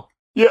topical.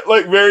 Yeah,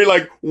 like, very,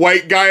 like,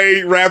 white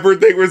guy rapper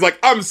thing where it's like,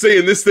 I'm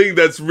saying this thing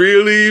that's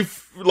really,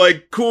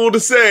 like, cool to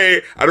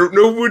say. I don't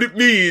know what it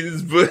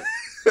means, but,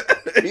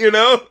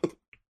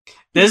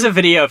 There's a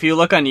video, if you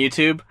look on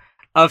YouTube,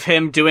 of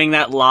him doing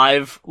that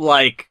live,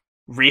 like,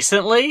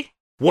 recently.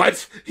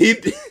 What?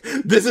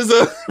 This is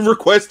a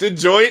requested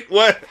joint?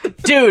 What?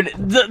 Dude,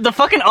 the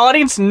fucking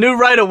audience knew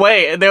right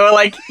away, and they were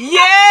like,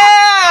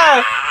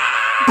 yeah!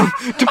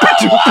 Zip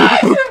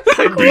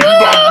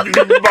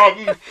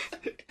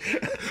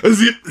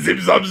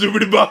zop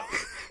zoobity bop.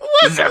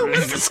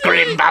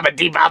 Scream baba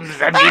dee bum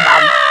zip dee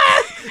bum.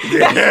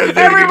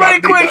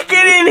 Everybody quick,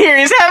 get in here,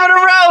 he's having a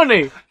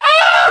Roni!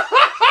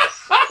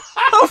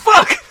 Oh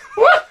fuck!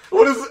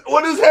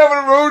 What is having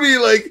a Roni,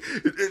 like,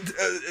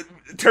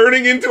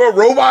 turning into a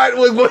robot?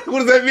 What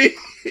does that mean?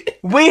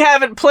 We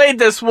haven't played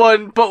this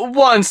one but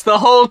once the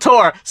whole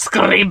tour.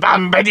 Scream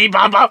bamba dee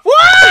bamba. Woo!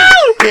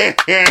 Oh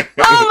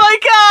my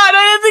god,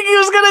 I didn't think he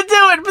was gonna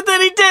do it, but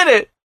then he did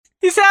it.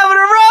 He's having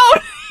a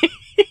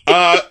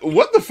Roni.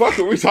 What the fuck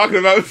are we talking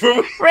about?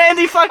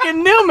 Randy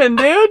fucking Newman,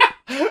 dude.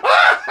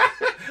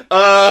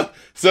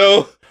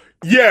 So,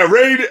 yeah,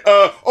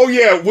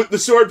 with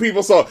the Short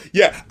People song.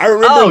 Yeah, I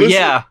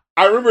remember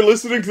I remember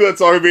listening to that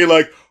song and being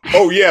like,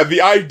 oh yeah,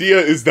 the idea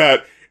is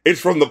that it's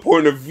from the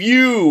point of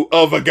view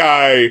of a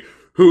guy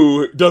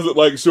who doesn't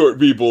like short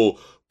people.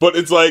 But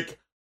it's like,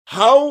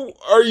 how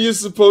are you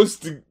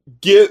supposed to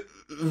get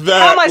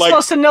that? How am I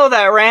supposed to know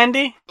that,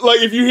 Randy?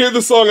 Like, if you hear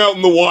the song out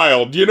in the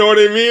wild, you know what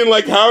I mean?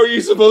 Like, how are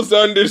you supposed to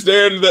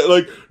understand that,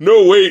 like,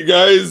 no, wait,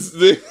 guys.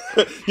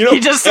 He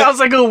just sounds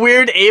like a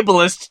weird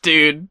ableist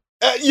dude.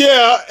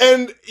 Yeah,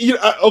 and,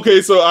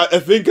 okay, so I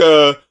think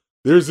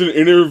there's an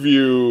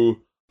interview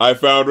I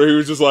found where he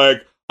was just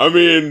like, I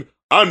mean,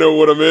 I know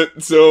what I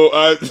meant, so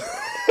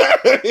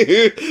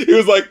he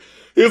was like,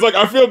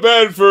 I feel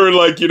bad for,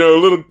 like,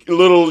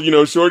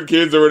 little, short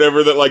kids or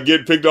whatever that, like,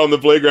 get picked on the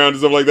playground and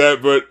stuff like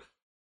that, but,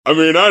 I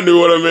mean, I knew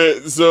what I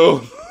meant,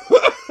 so.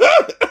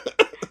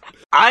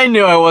 I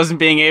knew I wasn't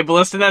being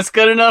ableist, and that's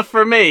good enough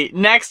for me.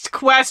 Next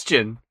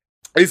question.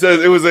 He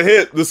says, it was a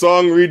hit. The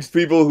song reached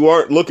people who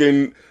aren't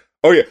looking.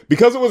 Oh, yeah.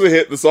 Because it was a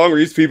hit, the song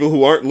reached people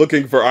who aren't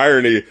looking for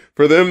irony.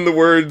 For them, the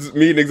words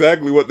mean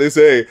exactly what they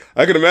say.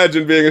 I can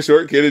imagine being a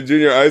short kid in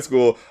junior high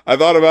school. I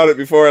thought about it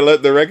before I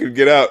let the record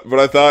get out, but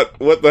I thought,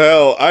 what the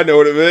hell? I know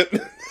what it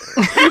meant.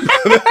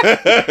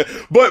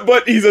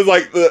 but he says,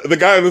 like, the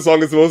guy in the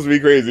song is supposed to be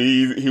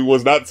crazy. He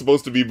was not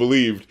supposed to be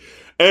believed.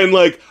 And,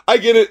 like, I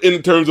get it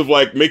in terms of,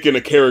 like, making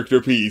a character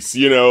piece,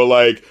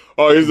 like,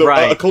 oh, here's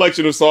a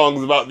collection of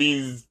songs about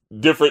these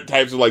different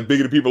types of, like,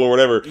 bigoted people or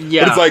whatever.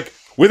 Yeah. But it's like,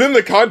 within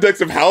the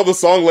context of how the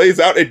song lays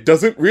out, it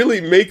doesn't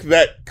really make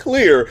that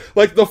clear.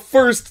 Like, the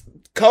first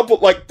couple,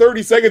 like,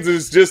 30 seconds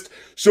is just,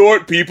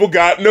 short people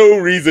got no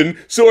reason,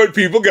 short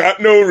people got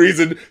no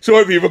reason,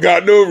 short people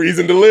got no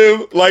reason to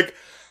live. Like,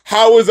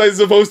 how was I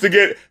supposed to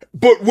get,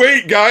 but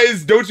wait,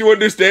 guys, don't you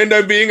understand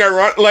I'm being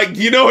ironic? Like,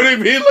 you know what I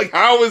mean? Like,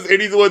 how is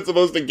anyone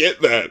supposed to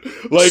get that?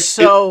 Like,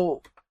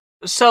 so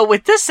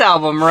with this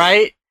album,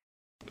 right?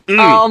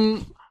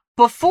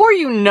 Before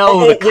you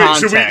know the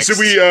context... Should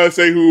we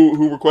say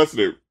who requested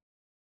it?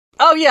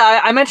 Oh yeah,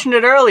 I mentioned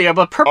it earlier,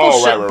 but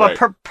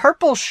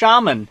Purple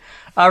Shaman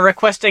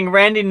requesting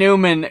Randy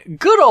Newman,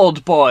 Good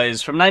Old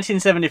Boys from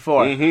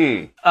 1974.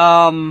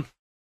 Mm-hmm.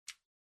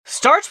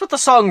 Starts with the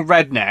song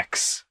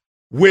Rednecks.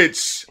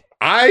 Which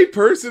I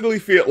personally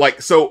feel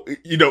like, so,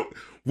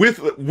 with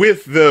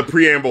the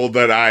preamble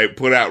that I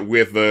put out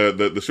with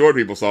the Short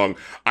People song,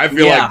 I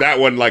feel like that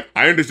one, like,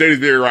 I understand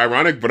he's being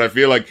ironic, but I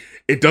feel like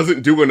it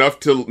doesn't do enough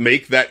to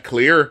make that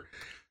clear.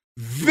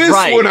 This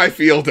one I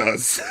feel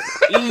does.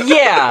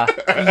 Yeah.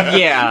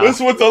 This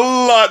one's a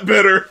lot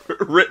better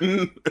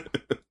written.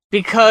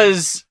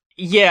 Because,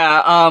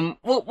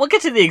 we'll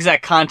get to the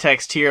exact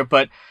context here,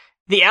 but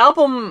the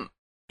album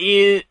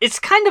it's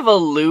kind of a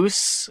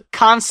loose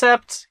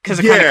concept, because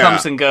it kind of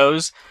comes and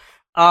goes.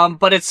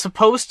 But it's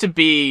supposed to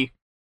be,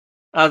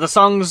 the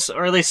songs,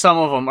 or at least some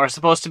of them, are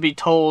supposed to be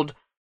told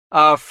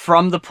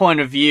from the point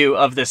of view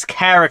of this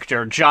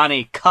character,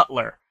 Johnny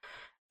Cutler,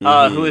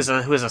 who is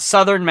a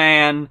Southern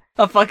man,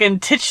 a fucking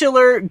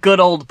titular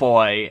good old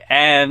boy,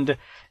 and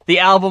the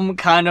album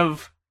kind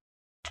of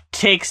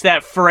takes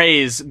that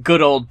phrase,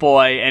 good old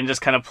boy, and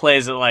just kind of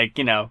plays it like,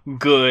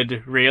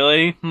 good,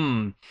 really?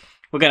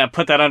 We're gonna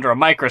put that under a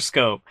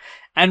microscope.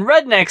 And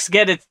Rednex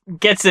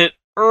gets it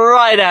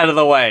right out of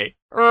the way,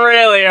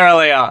 really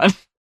early on.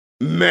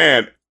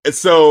 Man,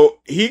 so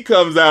he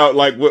comes out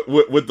like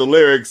with the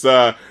lyrics,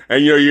 and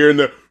you're in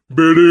the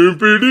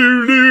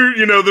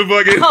the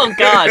fucking oh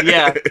god,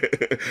 yeah.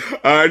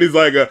 And he's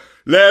like,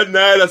 last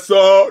night I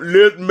saw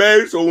Les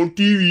Max on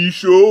TV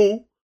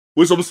show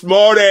with some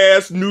smart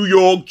ass New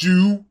York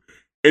Jew,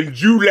 and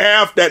Jew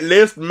laughed at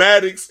Les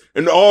Maddox,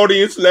 and the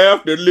audience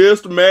laughed at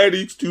Les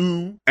Maddox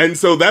too. And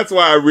so that's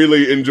why I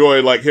really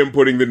enjoy like him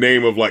putting the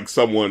name of like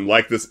someone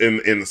like this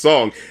in the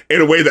song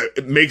in a way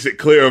that makes it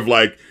clear of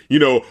like,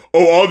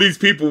 all these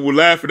people were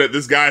laughing at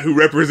this guy who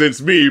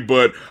represents me,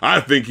 but I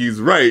think he's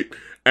right.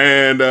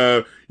 And,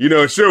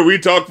 sure, we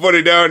talk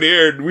funny down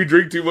here, and we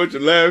drink too much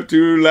and laugh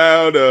too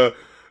loud,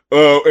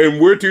 and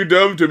we're too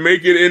dumb to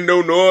make it in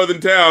no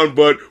northern town,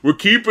 but we're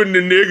keeping the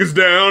niggas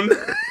down.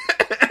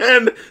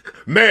 And,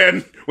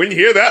 man, when you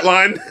hear that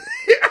line,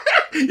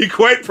 you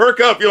quite perk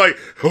up. You're like,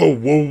 oh,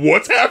 well,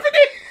 what's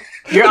happening?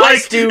 Your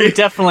eyes do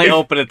definitely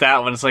open at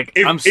that one. It's like,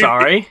 I'm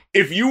sorry.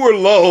 If you were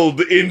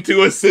lulled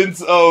into a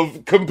sense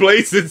of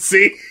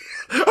complacency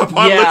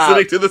upon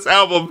listening to this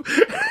album,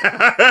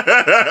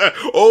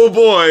 oh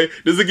boy,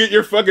 does it get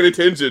your fucking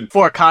attention.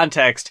 For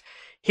context,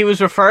 he was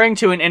referring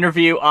to an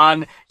interview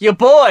on your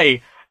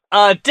boy,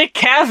 Dick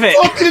Cavett.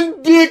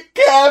 Fucking Dick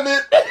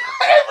Cavett.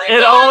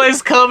 It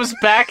always comes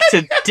back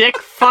to Dick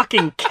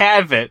fucking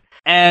Cavett.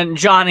 And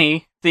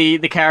Johnny, the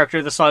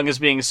character the song is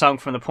being sung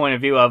from the point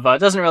of view of,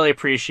 doesn't really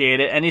appreciate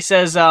it. And he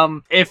says,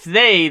 if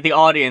they, the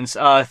audience,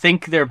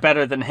 think they're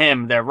better than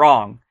him, they're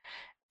wrong.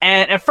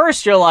 And at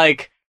first you're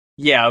like,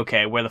 yeah,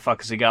 okay, where the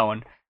fuck is he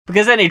going?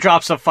 Because then he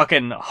drops a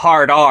fucking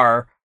hard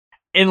R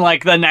in,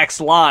 like, the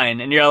next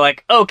line, and you're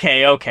like,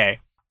 okay.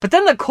 But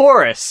then the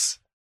chorus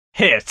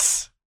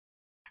hits,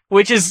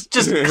 which is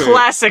just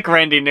classic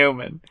Randy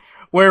Newman,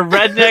 where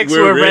rednecks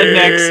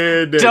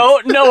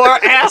don't know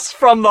our ass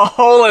from the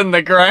hole in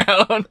the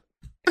ground.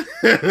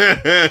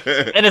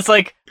 And it's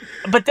like,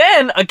 but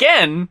then,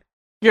 again,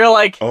 you're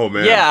like, oh,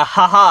 man. Yeah,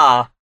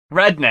 haha,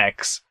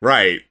 rednecks.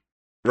 Right.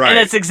 And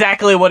it's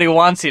exactly what he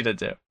wants you to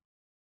do.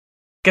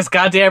 Because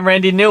goddamn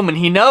Randy Newman,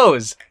 he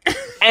knows.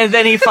 And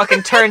then he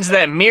fucking turns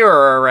that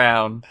mirror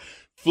around.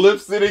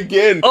 Flips it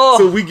again. Oh.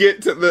 So we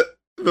get to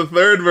the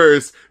third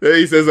verse.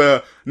 He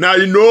says, now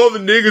you know the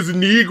nigga's a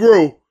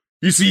Negro.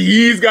 You see,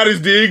 he's got his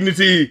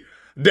dignity.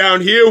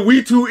 Down here,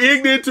 we too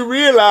ignorant to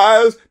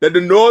realize that the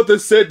North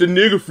has set the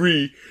nigga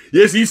free.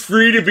 Yes, he's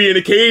free to be in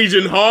a cage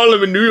in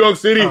Harlem and New York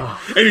City.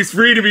 And he's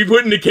free to be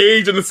put in a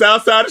cage on the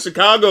south side of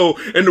Chicago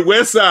and the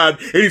west side.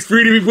 And he's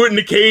free to be put in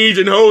a cage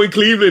in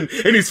Cleveland.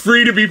 And he's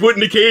free to be put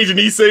in a cage in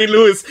East St.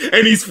 Louis.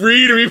 And he's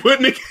free to be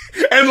put in a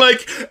and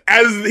like,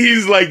 as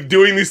he's like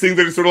doing these things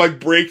that are sort of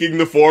like breaking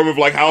the form of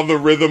like how the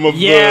rhythm of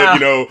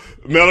the,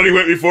 melody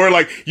went before,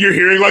 like you're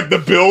hearing like the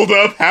build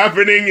up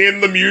happening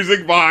in the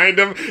music behind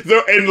him.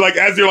 So, and like,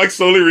 as you're like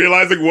slowly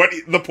realizing what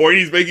the point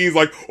he's making, he's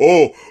like,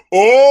 oh.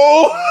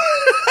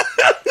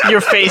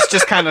 Your face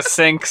just kind of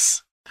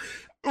sinks.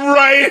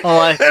 Right.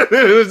 It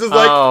was just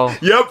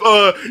like, yep,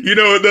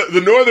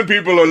 the northern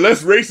people are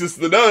less racist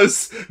than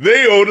us.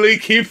 They only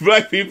keep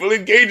black people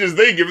in cages.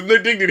 They give them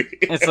their dignity.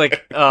 It's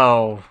like,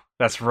 oh,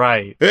 that's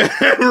right.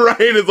 Right.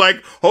 It's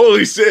like,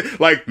 holy shit.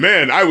 Like,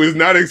 man, I was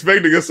not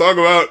expecting a song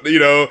about,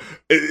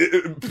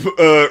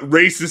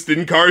 racist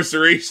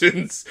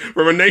incarcerations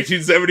from a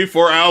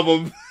 1974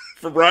 album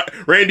from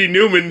Randy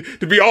Newman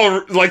to be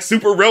all like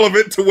super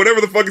relevant to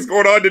whatever the fuck is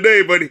going on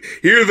today, but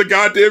here's the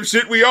goddamn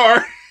shit we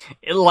are.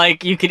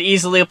 Like, you could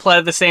easily apply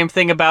the same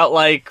thing about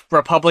like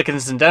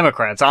Republicans and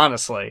Democrats,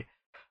 honestly.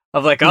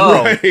 Of like,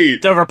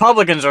 the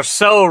Republicans are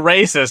so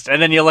racist,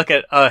 and then you look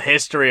at a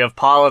history of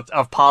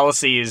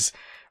policies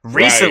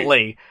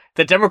recently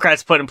that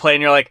Democrats put in play,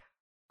 and you're like,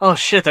 oh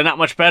shit, they're not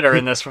much better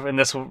in this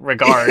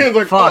regard.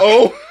 Like, fuck.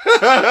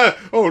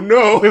 Oh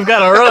no. We've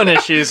got our own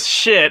issues.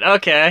 Shit,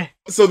 okay.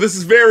 So this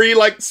is very,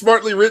 like,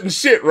 smartly written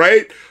shit,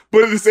 right?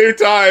 But at the same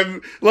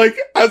time, like,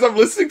 as I'm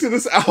listening to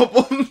this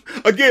album,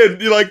 again,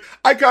 like,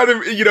 I kind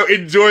of,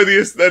 enjoy the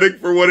aesthetic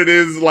for what it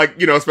is,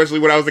 like, especially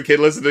when I was a kid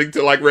listening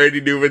to, like,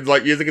 Randy Newman's,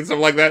 like, music and stuff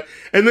like that.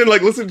 And then,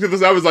 like, listening to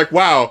this, I was like,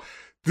 wow,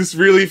 this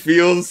really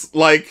feels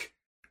like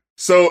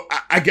So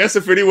I guess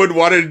if anyone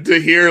wanted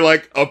to hear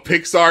like a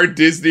Pixar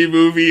Disney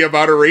movie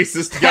about a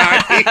racist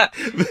guy,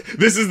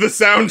 this is the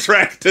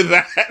soundtrack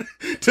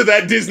to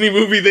that Disney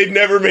movie they'd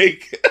never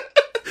make.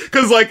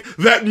 Cause like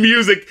that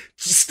music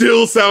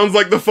still sounds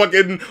like the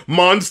fucking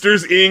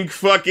Monsters Inc.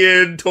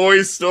 fucking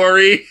Toy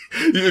Story.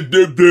 It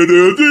still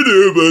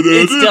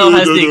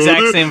has the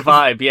exact same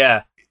vibe,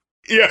 yeah.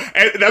 Yeah,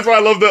 and that's why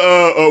I love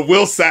the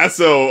Will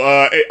Sasso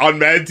on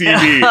Mad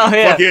TV. Oh,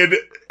 yeah.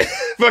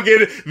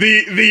 Fucking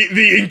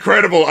the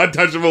incredible,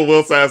 untouchable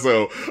Will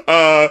Sasso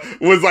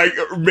was like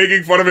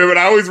making fun of him, and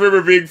I always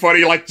remember being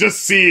funny, like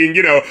just seeing,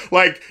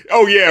 like,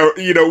 oh yeah,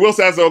 Will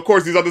Sasso, of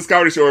course he's on this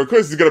comedy show, of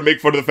course he's gonna make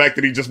fun of the fact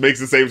that he just makes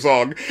the same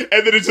song,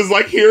 and then it's just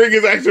like hearing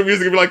his actual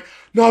music and be like,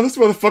 no, this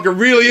motherfucker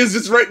really is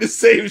just writing the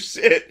same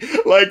shit.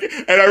 Like,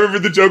 and I remember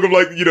the joke of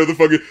like, the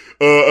fucking,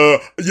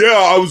 yeah,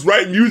 I was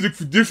writing music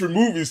for different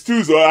movies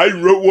too, so I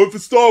wrote one for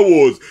Star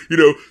Wars.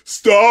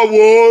 Star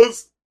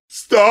Wars,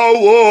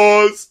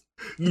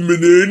 the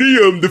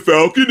Millennium, the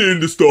Falcon,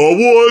 and the Star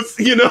Wars,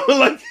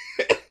 like,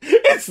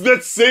 it's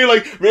that same,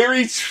 like,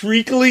 very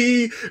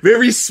treacly,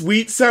 very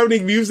sweet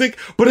sounding music,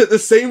 but at the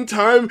same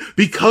time,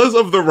 because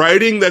of the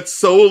writing that's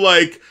so,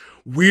 like,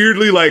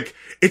 weirdly, like,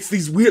 it's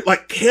these weird,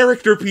 like,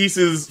 character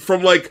pieces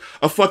from, like,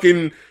 a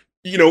fucking,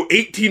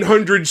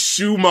 1800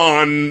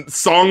 Schumann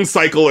song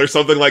cycle or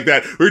something like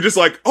that. We're just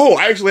like, oh,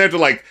 I actually have to,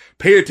 like,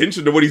 pay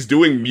attention to what he's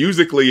doing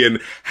musically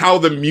and how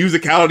the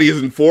musicality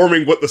is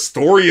informing what the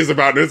story is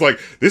about. And it's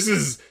like, this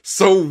is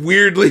so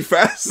weirdly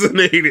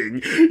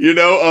fascinating, yeah,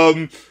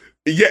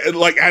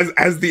 like,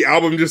 as the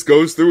album just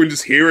goes through and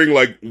just hearing,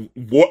 like,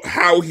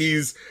 how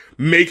he's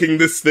making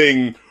this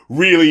thing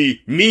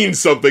really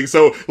means something.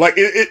 So, like,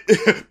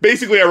 it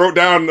basically, I wrote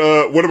down,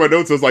 one of my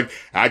notes was like,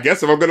 I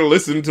guess if I'm gonna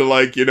listen to,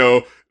 like,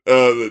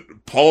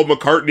 Paul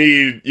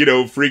McCartney,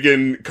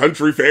 freaking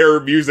country fair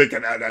music,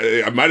 and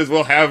I might as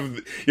well have,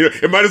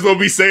 it might as well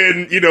be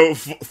saying,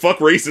 fuck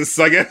racists,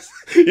 I guess.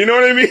 You know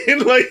what I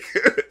mean? Like,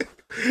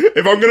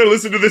 if I'm gonna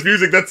listen to this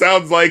music, that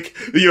sounds like,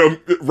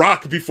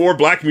 rock before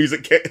black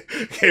music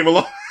came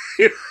along.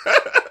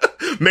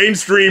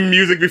 Mainstream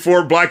music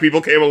before black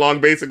people came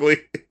along, basically.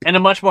 In a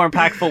much more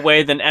impactful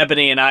way than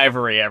Ebony and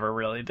Ivory ever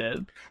really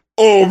did.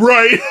 Oh,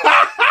 right.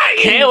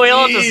 Can't we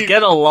all just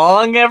get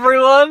along,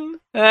 everyone?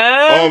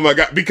 Oh my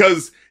god,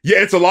 because yeah,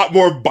 it's a lot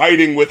more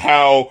biting with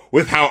how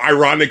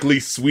ironically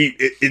sweet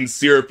and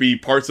syrupy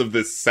parts of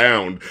this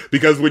sound.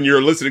 Because when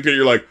you're listening to it,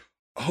 you're like,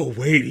 oh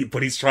wait,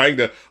 but he's trying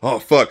to, oh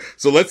fuck.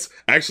 So let's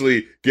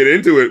actually get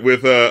into it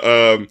with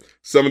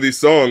some of these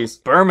songs.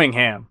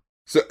 Birmingham.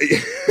 So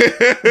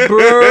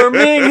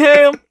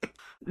Birmingham.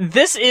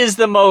 This is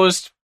the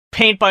most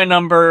paint by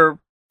number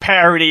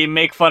parody,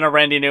 make fun of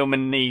Randy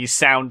Newman-y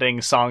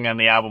sounding song on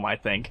the album, I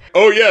think.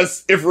 Oh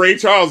yes, if Ray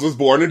Charles was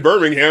born in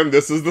Birmingham,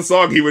 this is the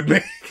song he would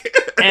make.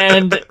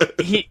 And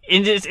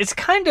it's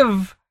kind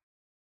of,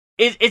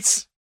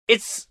 it's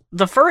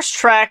the first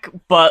track,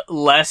 but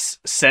less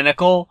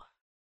cynical,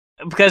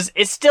 because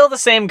it's still the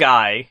same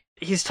guy.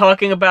 He's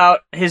talking about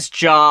his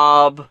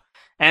job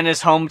and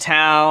his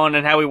hometown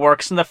and how he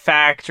works in the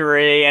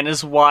factory and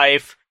his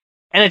wife,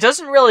 and it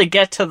doesn't really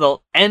get to the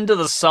end of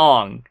the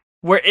song.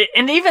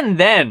 And even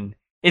then,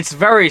 it's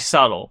very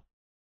subtle,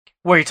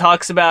 where he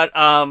talks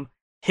about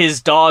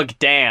his dog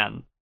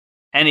Dan,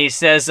 and he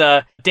says,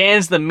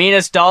 Dan's the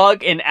meanest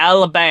dog in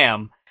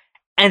Alabama,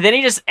 and then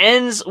he just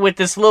ends with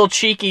this little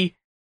cheeky,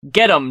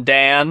 get him,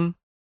 Dan.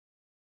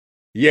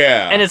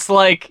 Yeah. And it's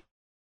like,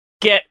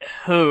 get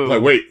who?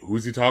 Like, wait,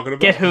 who's he talking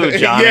about? Get who,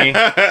 Johnny?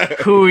 Yeah.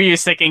 Who are you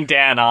sticking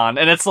Dan on?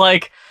 And it's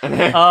like,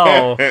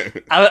 oh,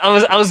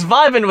 I was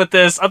vibing with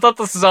this. I thought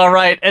this was all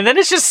right, and then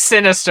it's just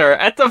sinister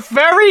at the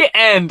very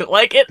end.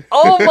 Like, it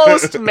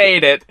almost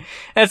made it,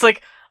 and it's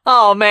like,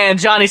 oh man,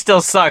 Johnny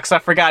still sucks. I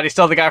forgot he's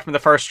still the guy from the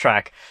first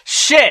track.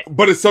 Shit.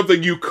 But it's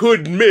something you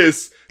could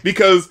miss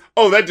because,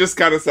 oh, that just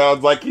kind of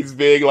sounds like he's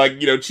being, like,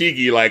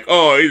 cheeky. Like,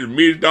 oh, he's the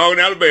meanest dog in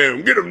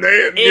Alabama. Get him,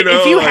 Dan.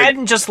 If you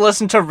hadn't just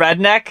listened to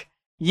Redneck.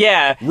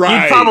 Yeah,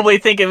 right. You'd probably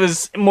think it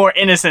was more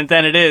innocent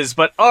than it is,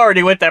 but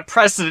already with that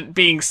precedent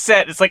being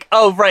set, it's like,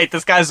 oh, right,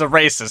 this guy's a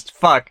racist.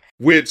 Fuck.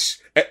 Which,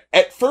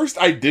 at first,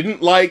 I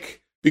didn't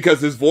like,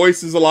 because his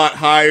voice is a lot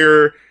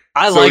higher.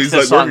 I like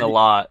this song a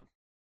lot.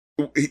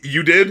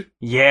 You did?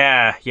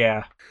 Yeah.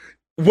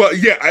 Well,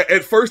 yeah,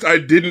 at first I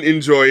didn't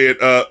enjoy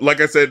it.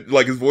 Like I said,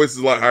 like, his voice is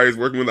a lot higher. He's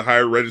working with a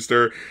higher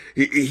register.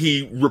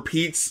 He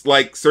repeats,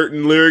 like,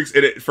 certain lyrics,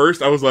 and at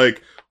first I was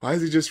like, why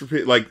is he just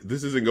repeat? Like,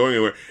 this isn't going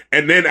anywhere.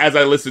 And then as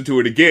I listened to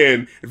it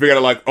again, I figured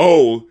out, like,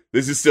 oh,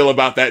 this is still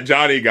about that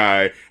Johnny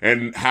guy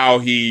and how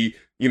he,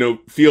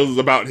 feels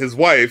about his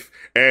wife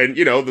and,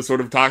 the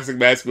sort of toxic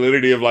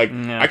masculinity of, like,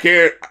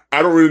 yeah.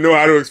 I don't really know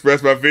how to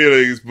express my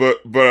feelings, but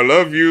I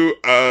love you,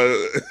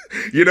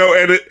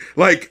 and it,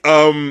 like,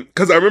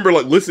 cause I remember,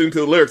 like, listening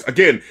to the lyrics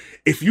again.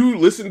 If you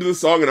listen to the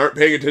song and aren't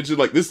paying attention,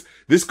 like,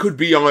 this could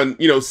be on,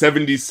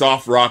 70s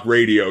soft rock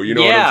radio, what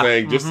I'm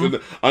saying? Just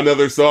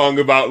another song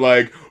about,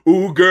 like,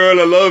 ooh, girl,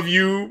 I love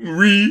you,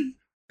 Marie.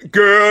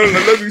 girl,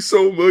 I love you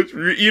so much.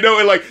 You know,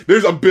 and like,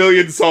 there's a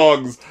billion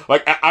songs.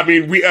 Like, I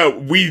mean,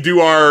 we do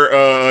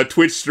our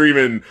Twitch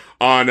streaming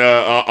on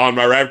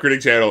my Rap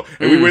Critic channel,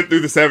 and we went through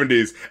the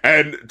 70s,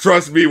 and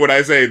trust me when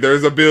I say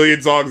there's a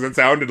billion songs that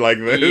sounded like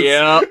this.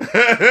 Yeah.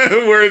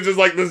 Where it's just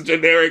like this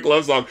generic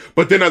love song.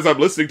 But then as I'm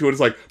listening to it, it's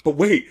like, but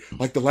wait,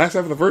 like the last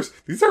half of the verse,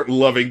 these aren't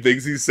loving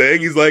things he's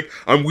saying. He's like,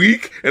 I'm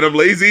weak, and I'm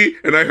lazy,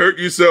 and I hurt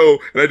you so,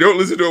 and I don't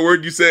listen to a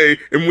word you say,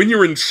 and when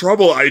you're in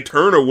trouble, I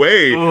turn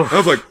away. I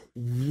was like,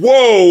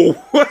 whoa.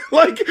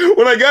 Like,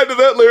 when I got to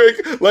that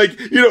lyric, like,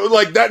 you know,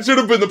 like, that should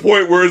have been the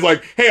point where it's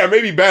like, hey, I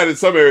may be bad in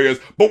some areas,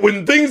 but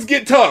when things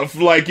get tough,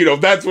 like, you know,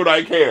 that's when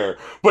I care.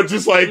 But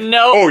just like,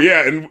 no. Oh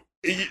yeah, and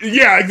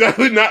yeah,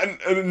 exactly. No,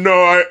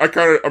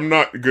 I'm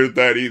not good at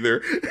that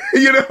either.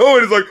 You know,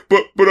 and it's like,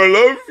 but I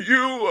love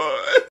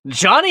you.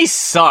 Johnny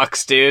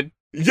sucks, dude.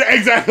 Yeah,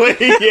 exactly.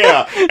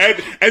 Yeah.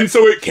 and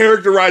so it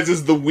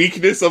characterizes the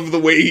weakness of the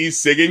way he's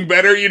singing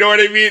better, you know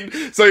what I mean?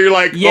 So you're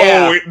like,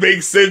 oh, it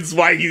makes sense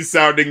why he's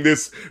sounding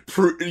this,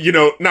 you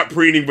know, not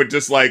preening, but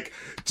just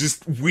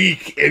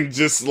weak and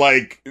just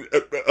like,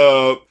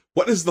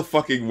 what is the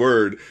fucking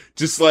word?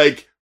 Just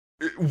like,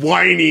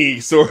 whiny,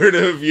 sort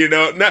of, you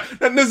know, not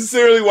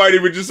necessarily whiny,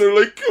 but just sort of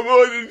like, come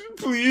on,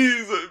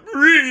 please,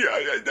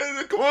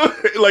 come on,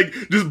 like,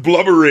 just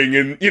blubbering,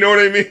 and you know what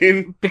I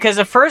mean? Because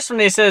at first when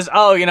he says,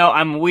 oh, you know,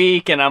 I'm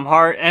weak and I'm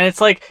hard, and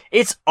it's like,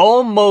 it's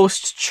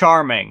almost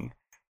charming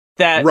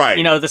that, right.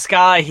 You know, this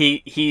guy,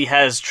 he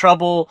has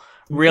trouble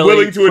really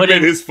willing to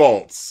admit his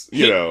faults,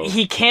 you know.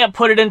 He can't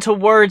put it into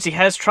words, he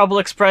has trouble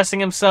expressing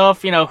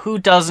himself, you know, who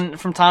doesn't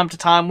from time to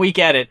time, we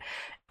get it.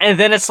 And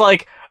then it's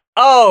like,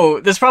 oh,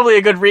 there's probably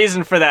a good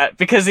reason for that,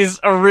 because he's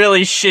a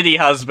really shitty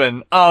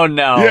husband. Oh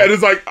no. Yeah,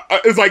 it's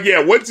like,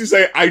 yeah, once you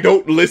say, I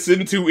don't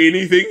listen to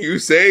anything you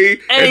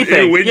say,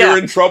 and when you're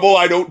in trouble,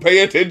 I don't pay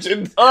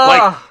attention.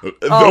 Like,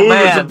 those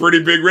are some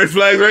pretty big red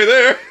flags right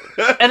there.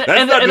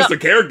 That's not just a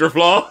character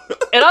flaw.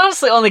 It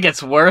honestly only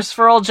gets worse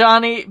for old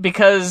Johnny,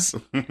 because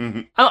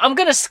I'm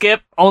gonna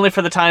skip, only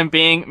for the time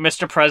being,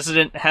 Mr.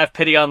 President, have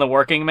pity on the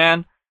working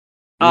man.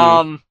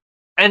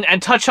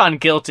 And touch on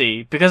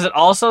Guilty, because it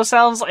also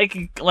sounds like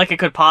it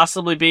could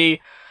possibly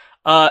be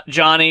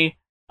Johnny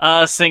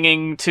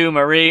singing to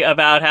Marie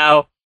about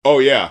how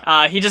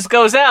he just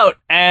goes out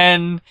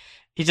and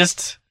he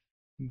just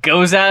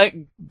goes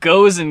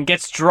and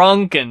gets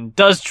drunk and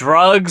does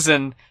drugs,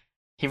 and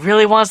he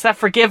really wants that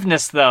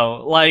forgiveness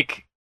though.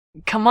 Like,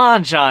 come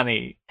on,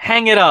 Johnny,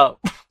 hang it up.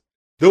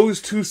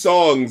 Those two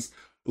songs,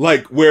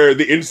 like, where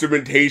the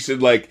instrumentation,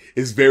 like,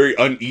 is very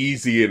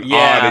uneasy and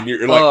odd, and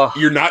you're like,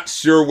 you're not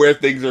sure where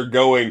things are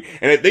going.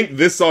 And I think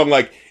this song,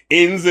 like,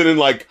 ends in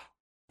like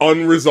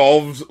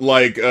unresolved,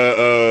 like,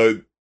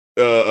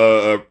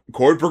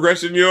 chord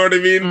progression, you know what I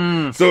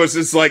mean? So it's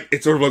just like,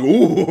 it's sort of like,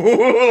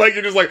 ooh, like,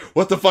 you're just like,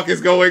 what the fuck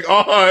is going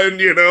on,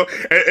 you know?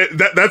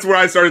 And that's where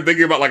I started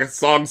thinking about, like, a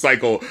song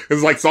cycle,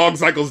 because, like, song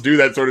cycles do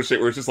that sort of shit,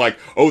 where it's just like,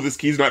 oh, this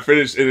key's not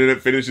finished, and then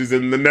it finishes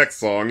in the next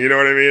song, you know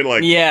what I mean?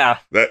 Like, yeah,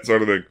 that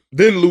sort of thing.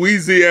 Then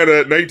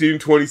Louisiana,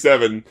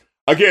 1927.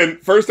 Again,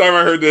 first time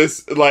I heard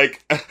this,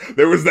 like,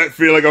 there was that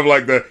feeling of,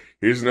 like,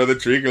 here's another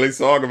trickling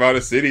song about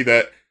a city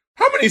that,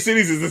 how many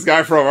cities is this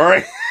guy from,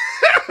 alright?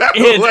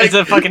 It's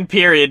a fucking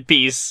period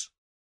piece.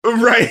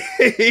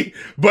 Right.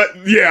 But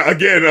yeah,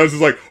 again, I was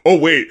just like, oh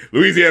wait,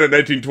 Louisiana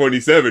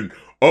 1927.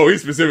 Oh,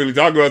 he's specifically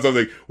talking about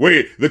something.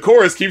 Wait, the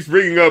chorus keeps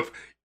bringing up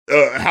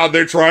how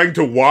they're trying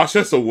to wash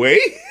us away.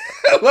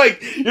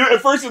 Like, you know,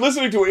 at first you're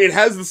listening to it, it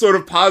has the sort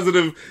of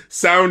positive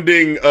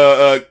sounding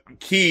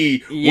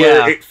key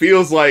where it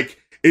feels like,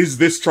 is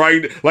this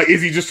trying to, like,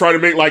 is he just trying to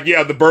make, like,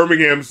 the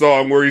Birmingham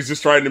song where he's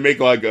just trying to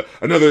make, like,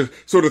 another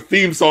sort of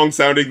theme song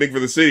sounding thing for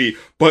the city?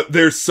 But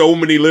there's so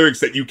many lyrics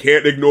that you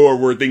can't ignore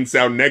where things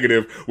sound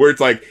negative, where it's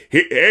like,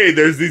 hey,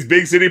 there's these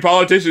big city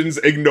politicians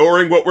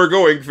ignoring what we're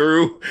going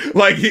through.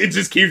 Like, it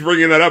just keeps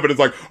bringing that up, and it's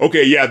like,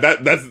 okay, yeah,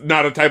 that's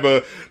not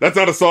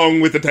a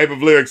song with the type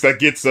of lyrics that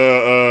gets,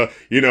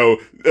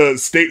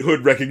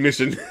 statehood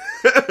recognition.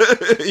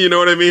 You know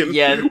what I mean?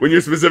 Yeah. When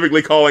you're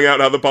specifically calling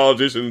out how the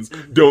politicians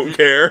don't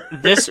care.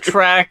 This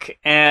track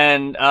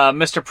and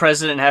Mr.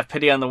 President, Have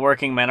Pity on the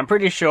Working Man, I'm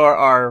pretty sure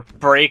are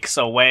breaks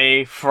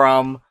away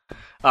from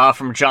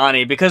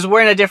Johnny, because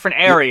we're in a different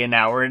area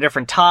now. We're in a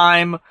different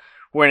time.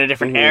 We're in a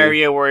different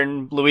area. We're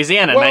in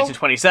Louisiana in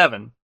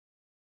 1927.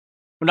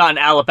 We're not in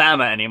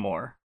Alabama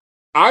anymore.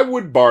 I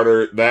would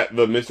barter that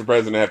the Mr.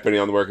 President, Have Pity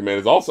on the Working Man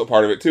is also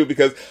part of it too,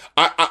 because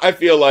I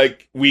feel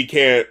like we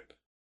can't.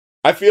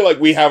 I feel like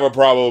we have a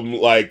problem,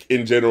 like,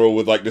 in general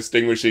with, like,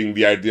 distinguishing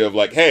the idea of,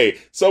 like, hey,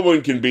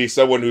 someone can be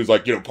someone who's,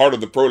 like, you know, part of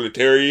the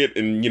proletariat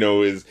and, you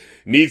know,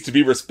 needs to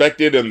be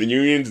respected and the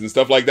unions and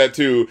stuff like that,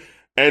 too,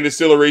 and is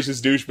still a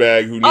racist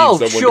douchebag who needs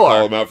someone to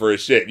call him out for his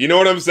shit. You know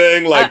what I'm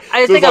saying? Like,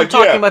 I think I'm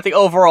talking about the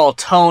overall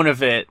tone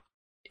of it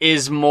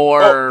is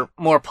more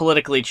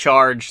politically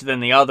charged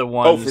than the other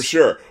ones. Oh, for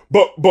sure.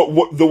 But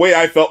the way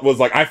I felt was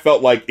like, I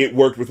felt like it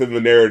worked within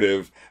the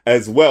narrative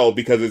as well,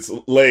 because it's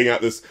laying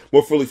out this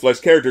more fully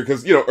fleshed character.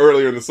 Because, you know,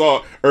 earlier in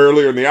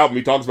the album,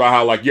 he talks about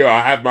how, like,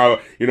 I have my,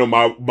 you know,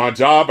 my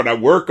job and I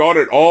work on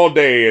it all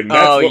day, and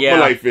that's what my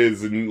life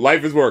is, and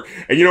life is work.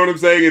 And you know what I'm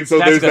saying? And so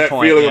there's that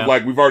feeling of,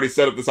 like, we've already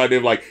set up this idea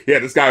of, like, yeah,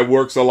 this guy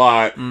works a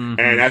lot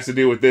and has to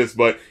deal with this,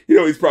 but, you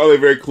know, he's probably a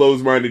very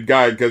closed-minded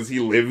guy because he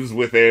lives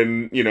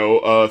within, you know,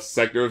 a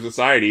sector of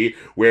society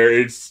where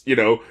it's, you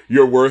know,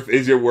 your worth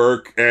is your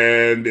work,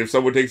 and if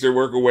someone takes your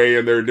work away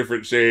and they're a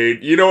different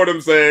shade, you know what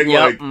I'm saying?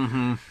 Yep. Like,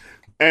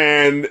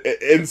 and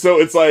so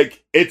it's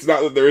like, it's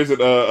not that there isn't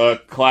a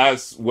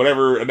class,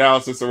 whatever,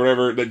 analysis or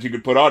whatever that you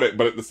could put on it,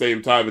 but at the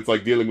same time, it's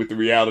like dealing with the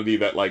reality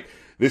that, like,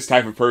 this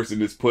type of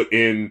person is put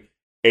in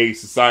a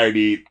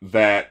society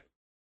that,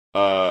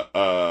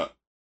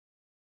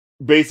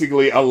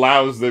 basically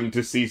allows them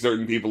to see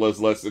certain people as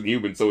less than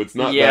human. So it's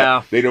not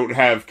that they don't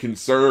have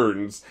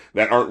concerns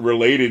that aren't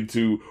related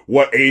to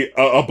what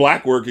a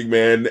black working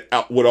man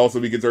would also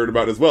be concerned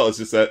about as well. It's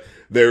just that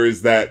there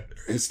is that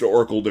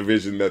historical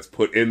division that's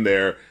put in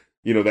there,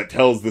 you know, that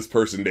tells this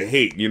person to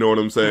hate. You know what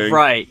I'm saying?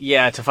 Right.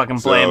 Yeah. To fucking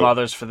blame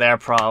others for their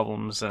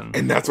problems,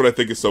 and that's what I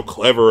think is so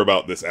clever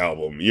about this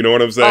album. You know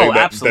what I'm saying? Oh,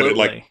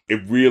 absolutely. That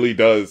it really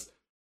does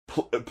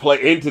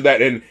play into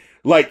that, and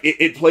like,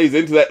 it plays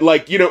into that.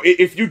 Like, you know,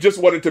 if you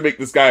just wanted to make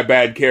this guy a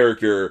bad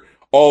character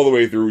all the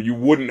way through, you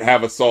wouldn't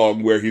have a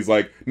song where he's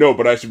like, no,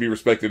 but I should be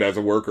respected as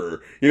a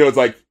worker. You know, it's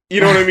like, you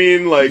know what I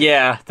mean? Like,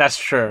 yeah, that's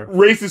true.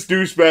 Racist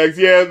douchebags,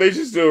 yeah, they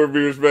should still be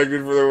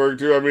respected for their work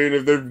too. I mean,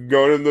 if they're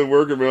going in the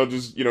worker mill,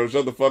 just, you know,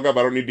 shut the fuck up.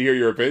 I don't need to hear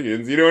your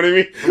opinions. You know what I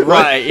mean?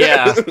 Right,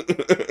 yeah.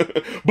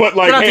 But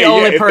like, they're not the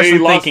only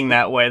person thinking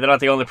that way. They're not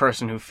the only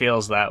person who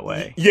feels that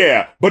way.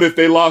 Yeah, but if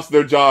they lost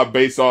their job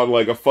based on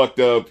like a fucked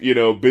up, you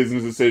know,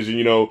 business decision,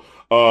 you know,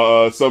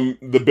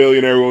 the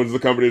billionaire who owns the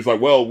company is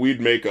like, well, we'd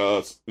make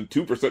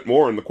 2%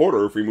 more in the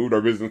quarter if we moved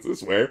our business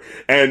this way,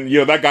 and you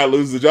know, that guy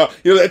loses the job.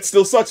 You know, that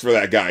still sucks for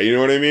that guy. You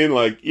know what I mean?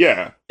 Like,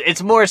 yeah,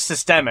 it's more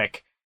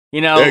systemic.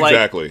 You know,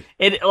 exactly.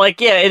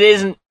 Like, it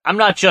isn't. I'm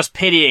not just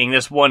pitying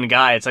this one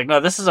guy. It's like, no,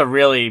 this is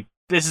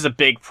a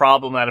big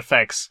problem that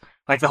affects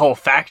like the whole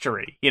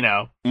factory. You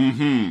know,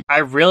 I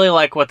really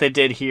like what they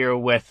did here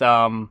with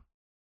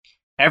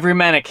Every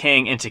Man a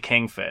King into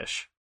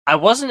Kingfish. I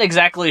wasn't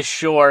exactly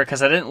sure,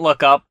 because I didn't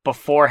look up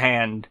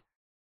beforehand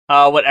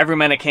what Every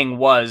Man a King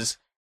was,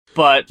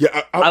 but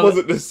yeah, I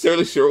wasn't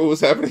necessarily sure what was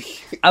happening.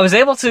 I was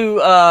able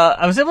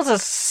to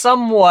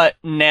somewhat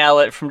nail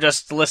it from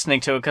just listening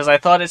to it, because I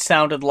thought it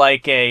sounded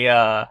like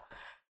a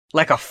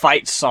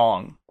fight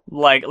song,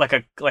 like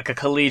a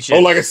collegiate.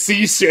 Oh, like a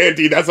sea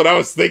shanty. That's what I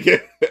was thinking.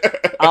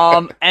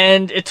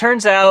 And it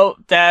turns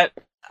out that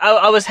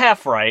I was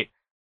half right.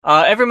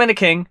 Every Man a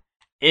King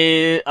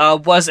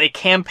was a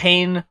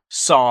campaign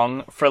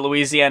song for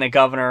Louisiana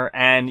Governor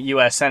and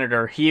U.S.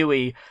 Senator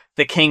Huey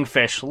the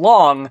Kingfish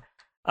Long,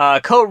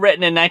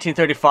 co-written in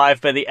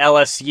 1935 by the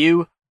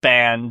LSU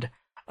band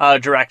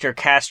director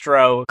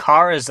Castro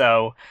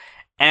Carrizo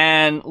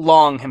and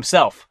Long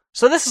himself.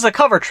 So this is a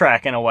cover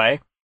track, in a way,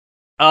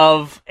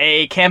 of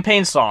a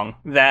campaign song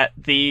that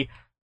the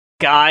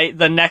guy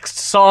the next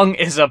song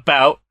is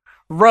about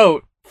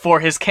wrote for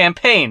his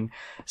campaign.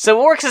 So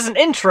it works as an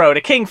intro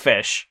to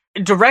Kingfish,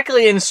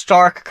 directly in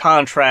stark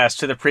contrast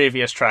to the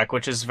previous track,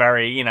 which is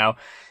very, you know,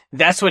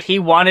 that's what he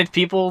wanted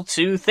people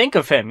to think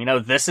of him. You know,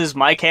 this is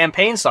my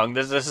campaign song.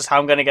 This is how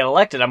I'm going to get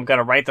elected. I'm going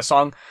to write the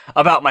song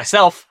about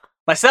myself.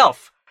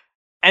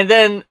 And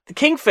then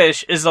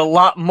Kingfish is a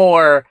lot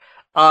more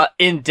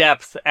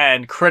in-depth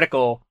and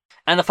critical.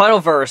 And the final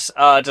verse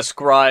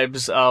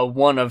describes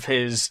one of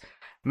his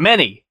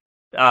many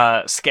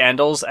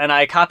scandals, and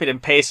I copied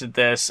and pasted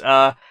this.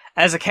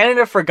 As a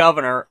candidate for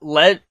governor,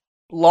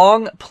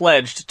 Long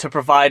pledged to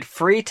provide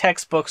free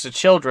textbooks to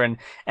children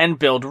and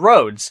build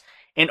roads.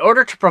 In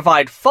order to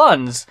provide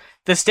funds,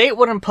 the state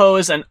would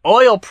impose an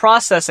oil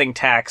processing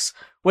tax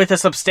with a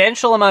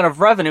substantial amount of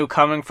revenue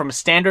coming from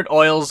Standard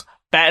Oil's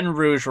Baton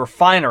Rouge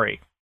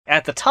refinery.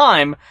 At the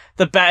time,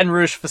 the Baton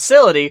Rouge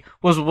facility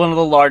was one of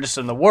the largest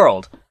in the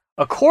world.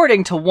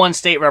 According to one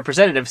state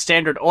representative,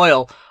 Standard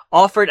Oil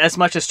offered as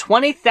much as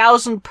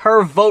 $20,000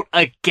 per vote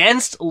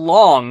against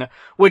Long,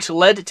 which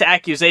led to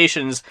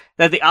accusations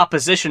that the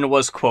opposition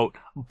was, quote,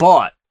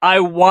 bought. I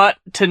want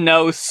to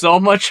know so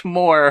much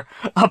more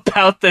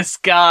about this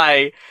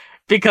guy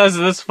because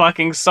of this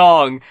fucking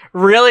song.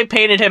 Really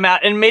painted him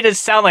out and made it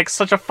sound like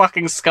such a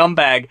fucking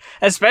scumbag,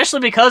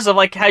 especially because of,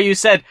 like, how you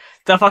said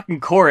the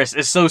fucking chorus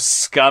is so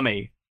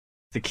scummy.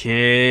 The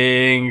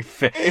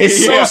Kingfish.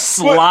 It's so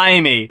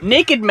slimy.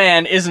 Naked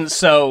Man isn't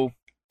so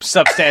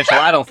substantial,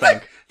 I don't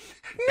think.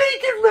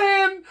 Naked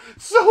Man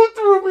so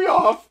threw me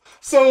off.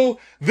 So,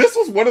 this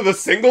was one of the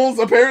singles,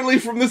 apparently,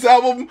 from this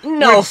album?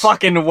 No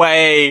fucking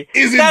way.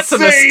 That's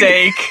insane. A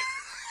mistake.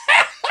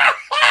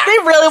 They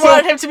really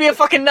wanted him to be a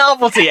fucking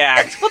novelty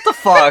act. What the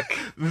fuck?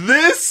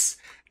 This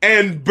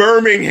and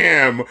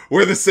Birmingham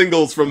were the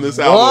singles from this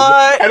album.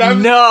 What?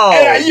 No.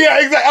 Yeah,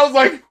 exactly. I was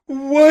like,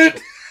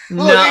 what?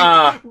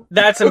 Nuh-uh.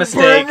 That's a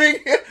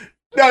mistake.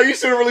 No, you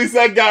should have released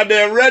that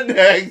goddamn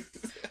Redneck.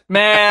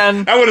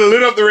 Man. I would have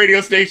lit up the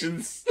radio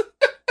stations.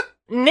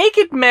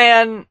 Naked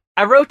Man,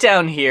 I wrote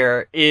down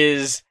here,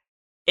 is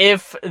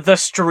if The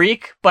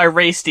Streak by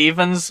Ray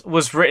Stevens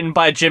was written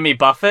by Jimmy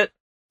Buffett.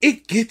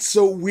 It gets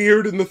so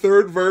weird in the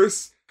third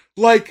verse.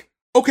 Like,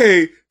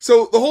 okay,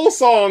 so the whole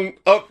song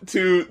up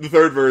to the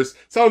third verse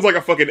sounds like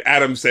a fucking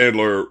Adam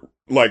Sandler,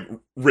 like,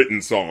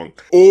 written song.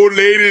 Old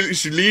lady,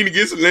 she leaned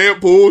against the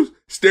lamppost,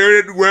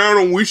 stared at the ground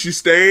on which she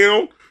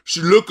stand. She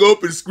looked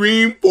up and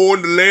screamed, for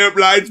in the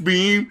lamplight's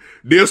beam,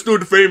 there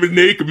stood the famous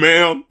naked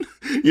man.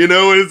 You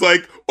know, and it's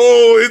like,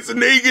 it's a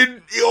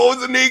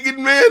naked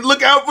man.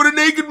 Look out for the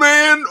naked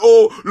man.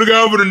 Oh, look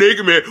out for the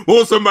naked man.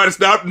 Won't somebody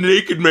stop the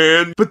naked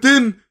man? But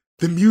then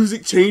the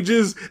music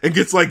changes and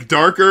gets like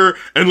darker,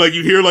 and like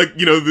you hear like,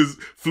 you know, this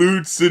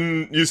flutes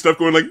and stuff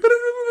going like,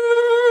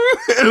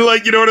 and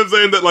like, you know what I'm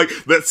saying? That like,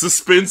 that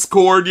suspense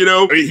chord, you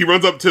know? He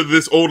runs up to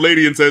this old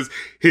lady and says,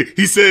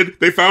 he said,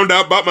 they found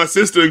out about my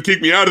sister and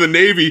kicked me out of the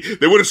Navy.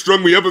 They would have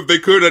strung me up if they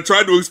could. I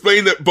tried to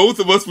explain that both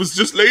of us was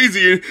just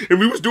lazy and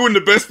we was doing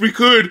the best we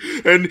could.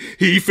 And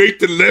he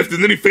faked to the left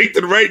and then he faked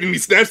to the right and he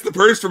snatched the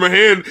purse from my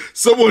hand.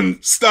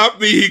 Someone stop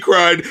me, he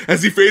cried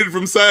as he faded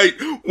from sight.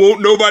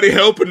 Won't nobody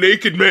help a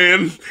naked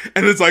man?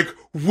 And it's like,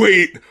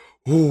 wait,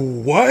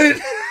 what?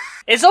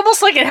 It's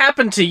almost like it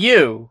happened to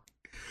you.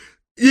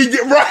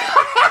 Right.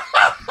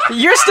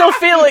 You're still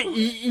feeling,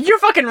 you're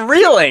fucking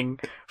reeling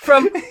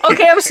from,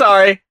 okay, I'm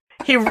sorry.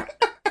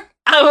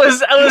 I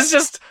was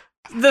just,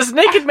 this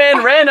naked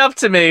man ran up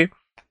to me,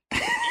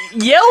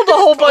 yelled a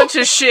whole bunch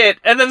of shit,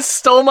 and then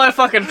stole my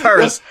fucking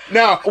purse.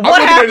 Now,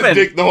 what happened? At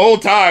his dick the whole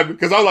time,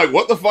 because I was like,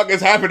 what the fuck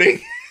is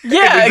happening?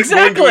 Yeah,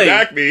 exactly.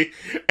 Attack me.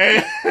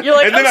 And, you're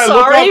like, and then I'm I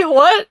sorry, look up,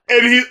 what?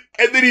 And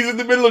then he's in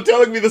the middle of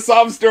telling me the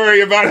sob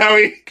story about how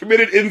he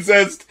committed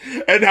incest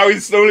and how he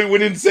slowly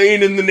went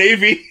insane in the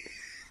Navy.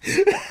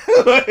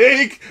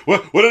 Like,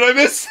 what did I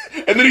miss?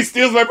 And then he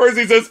steals my purse and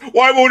he says,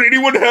 why won't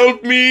anyone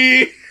help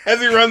me? As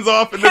he runs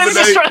off into the night.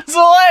 Just runs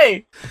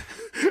away.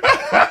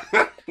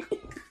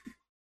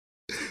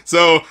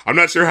 So, I'm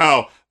not sure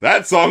how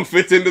that song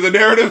fits into the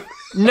narrative.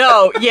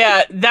 No,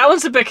 yeah, that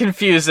one's a bit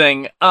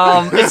confusing.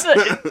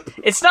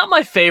 It's not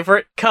my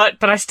favorite cut,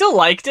 but I still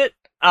liked it.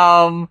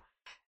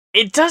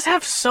 It does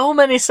have so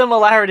many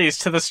similarities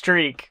to The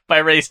Streak by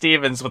Ray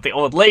Stevens with the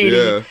old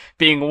lady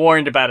being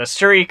warned about a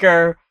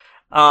streaker.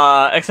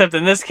 Except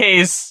in this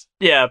case,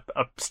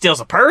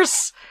 steals a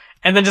purse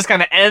and then just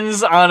kind of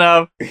ends on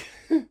a,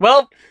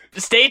 well,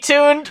 stay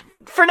tuned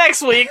for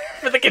next week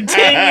for the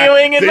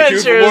continuing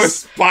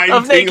adventures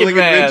of Naked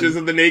Man. Adventures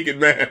of the Naked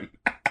Man.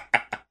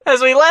 As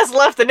we last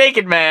left the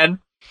Naked Man,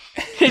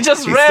 he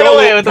just ran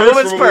away with a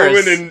woman's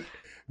purse. And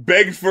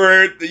begged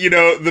for, you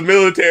know, the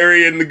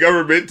military and the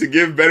government to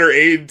give better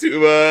aid to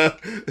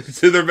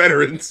their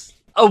veterans.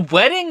 A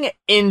Wedding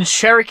in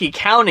Cherokee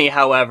County,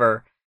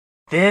 however,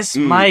 this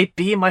might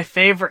be my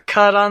favorite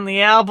cut on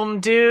the album,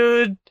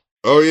 dude.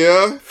 Oh,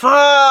 yeah?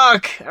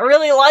 Fuck! I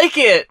really like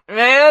it,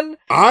 man.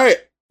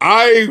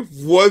 I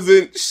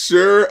wasn't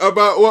sure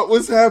about what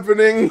was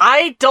happening.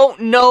 I don't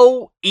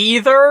know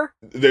either.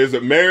 There's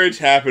a marriage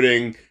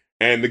happening,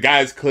 and the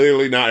guy's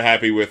clearly not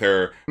happy with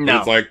her. No. And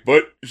it's like,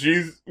 but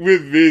she's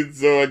with me,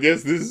 so I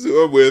guess this is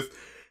who I'm with.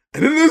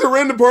 And then there's a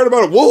random part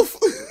about a wolf.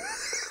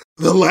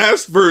 The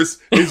last verse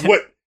is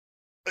what,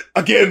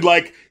 again,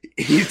 like,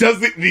 he does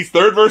these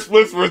third verse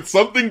flips where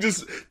something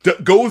just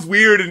goes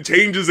weird and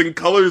changes and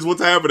colors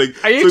what's happening.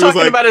 Are you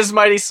talking about his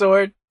mighty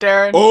sword,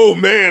 Darren? Oh,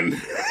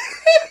 man.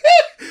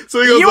 So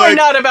he goes, you are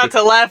not about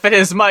to laugh at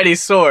his mighty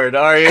sword,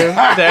 are you,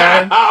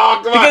 Darren?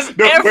 Oh, because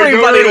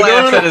everybody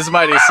laughed at his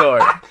mighty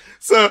sword.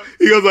 So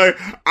he goes like,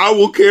 I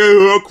will carry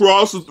her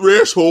across the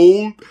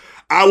threshold.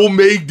 I will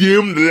make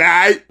dim the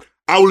light.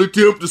 I will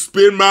attempt to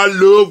spin my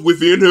love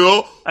within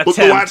her. But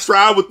though I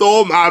try with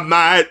all my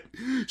might,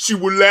 she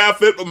will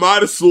laugh at my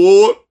mighty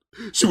sword.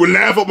 She will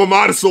laugh at my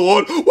mighty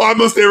sword. Why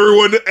must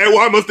everybody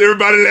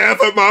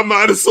laugh at my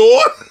mighty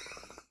sword?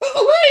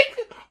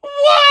 Like,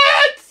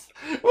 what?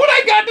 When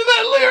I got to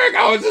that lyric,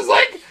 I was just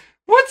like,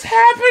 what's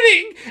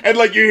happening? And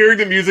like, you're hearing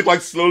the music like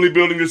slowly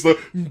building, just like,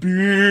 and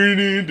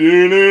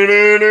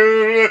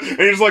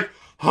you're just like,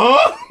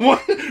 huh?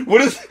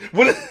 What is,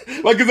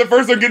 like, cause at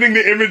first I'm getting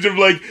the image of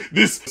like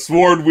this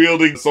sword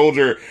wielding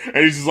soldier,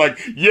 and he's just like,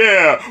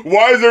 yeah,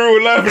 why is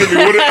everyone laughing at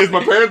me?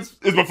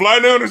 Is my fly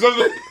down or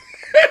something?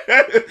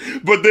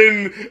 But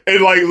then,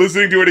 and like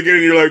listening to it again,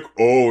 and you're like,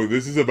 oh,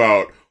 this is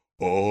about,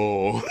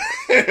 little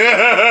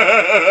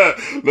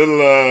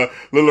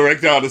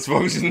erectile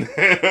dysfunction.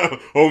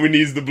 Homie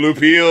needs the blue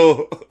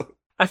pill.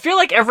 I feel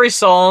like every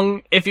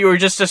song, if you were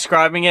just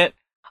describing it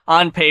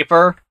on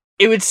paper,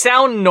 it would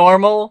sound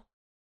normal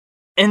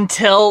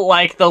until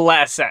like the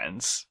last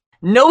sentence.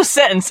 No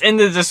sentence in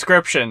the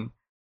description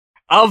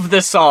of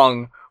the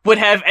song would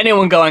have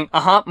anyone going,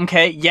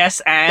 okay,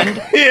 yes, and.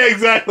 Yeah,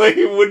 exactly.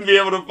 You wouldn't be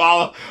able to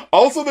follow.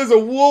 Also, there's a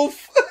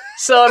wolf.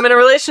 So I'm in a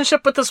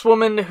relationship with this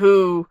woman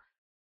who,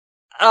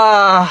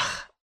 I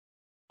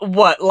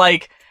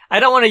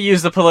don't want to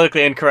use the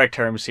politically incorrect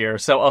terms here,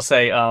 so I'll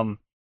say,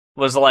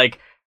 was like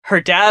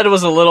her dad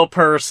was a little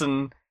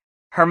person.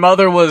 Her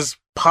mother was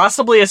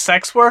possibly a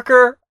sex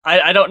worker.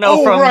 I don't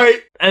know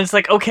right. And it's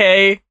like,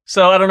 okay,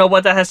 so I don't know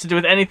what that has to do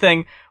with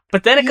anything.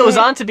 But then it goes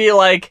on to be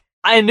like,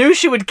 I knew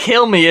she would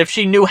kill me if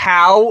she knew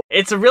how.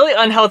 It's a really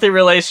unhealthy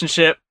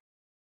relationship,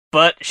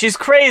 but she's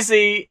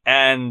crazy,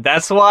 and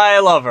that's why I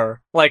love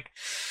her. Like,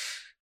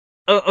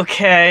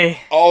 okay.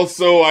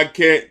 Also,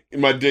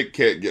 my dick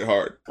can't get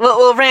hard.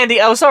 Well, Randy,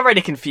 I was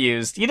already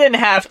confused. You didn't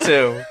have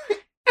to.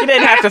 You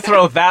didn't have to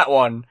throw that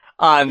one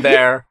on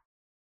there.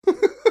 Can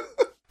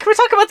we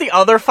talk about the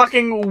other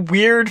fucking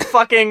weird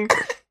fucking...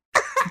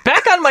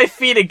 Back on My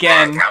Feet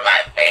Again. Back on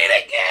My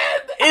Feet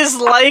Again! Is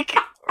like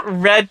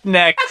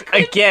redneck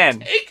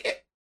again.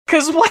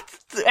 Cause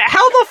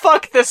how the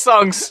fuck this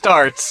song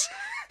starts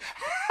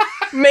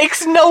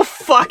makes no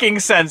fucking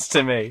sense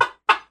to me.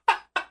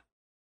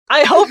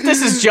 I hope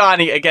this is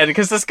Johnny again,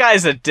 because this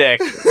guy's a dick.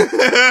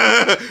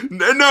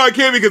 No, it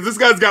can't be, because this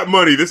guy's got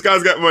money. This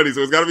guy's got money,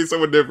 so it's gotta be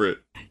someone different.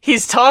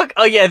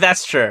 Oh yeah,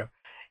 that's true.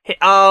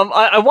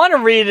 I want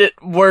to read it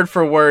word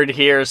for word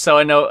here, so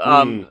I know,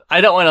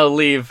 I don't want to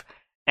leave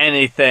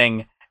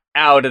anything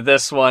out of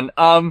this one.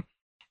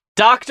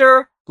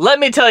 Doctor, let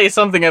me tell you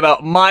something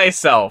about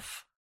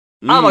myself.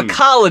 I'm a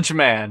college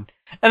man,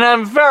 and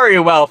I'm very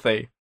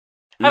wealthy.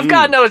 I've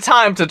got no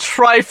time to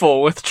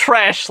trifle with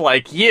trash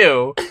like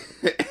you,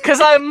 because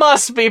I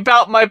must be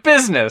about my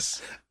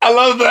business. I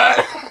love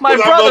that. My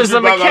brother's a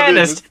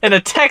machinist in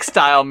a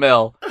textile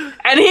mill,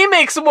 and he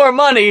makes more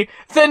money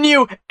than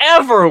you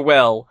ever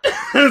will.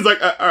 It's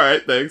like, all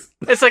right, thanks.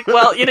 It's like,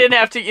 well, you didn't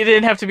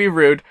have to be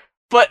rude,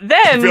 but then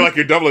I feel like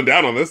you're doubling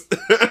down on this.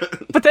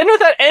 But then,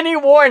 without any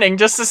warning,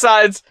 just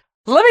decides,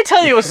 let me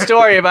tell you a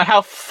story about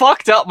how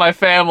fucked up my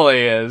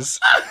family is.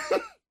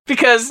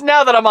 Because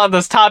now that I'm on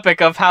this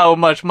topic of how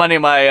much money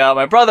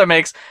my brother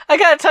makes, I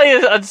gotta tell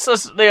you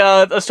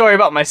a story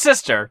about my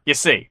sister. You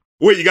see.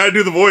 Wait, you gotta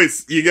do the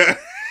voice. You got.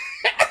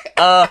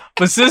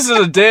 My sister's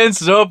a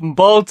dancer up in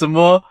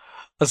Baltimore,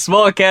 a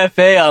small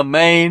cafe on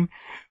Maine,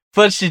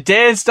 but she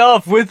danced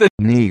off with a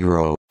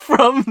Negro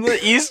from the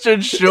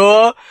Eastern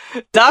Shore.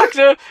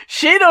 Doctor,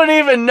 she don't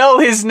even know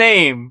his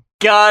name.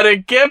 Gotta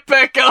get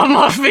back on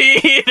my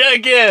feet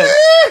again.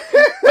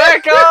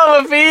 Back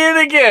on my feet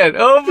again.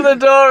 Open the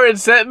door and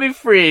set me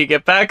free.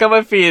 Get back on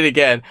my feet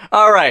again.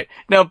 Alright,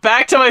 now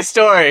back to my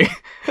story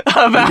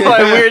about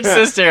my weird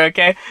sister,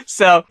 okay?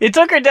 So, he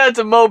took her down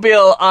to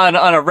Mobile on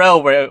a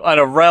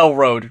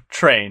railroad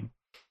train.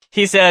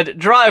 He said,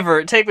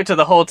 driver, take me to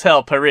the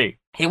Hotel Paris.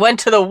 He went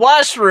to the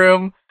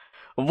washroom,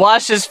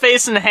 washed his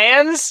face and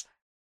hands.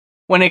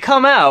 When he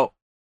come out,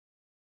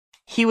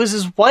 he was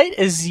as white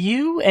as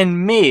you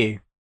and me.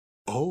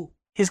 Oh.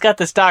 He's got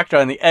this doctor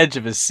on the edge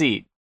of his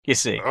seat, you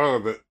see.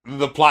 Oh,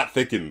 the plot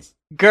thickens.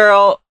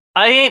 Girl,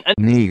 I ain't a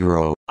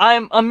Negro.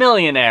 I'm a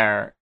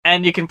millionaire,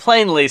 and you can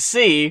plainly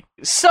see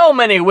so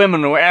many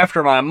women were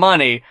after my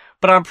money,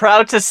 but I'm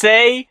proud to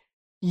say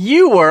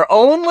you were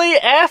only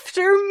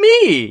after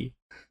me.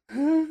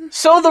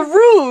 So the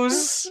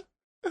ruse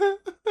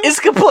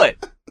is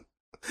kaput.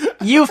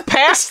 You've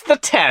passed the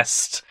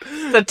test.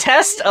 The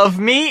test of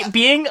me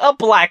being a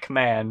black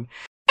man.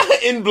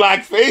 In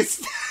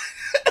blackface.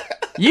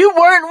 You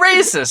weren't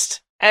racist.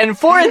 And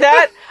for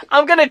that,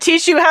 I'm gonna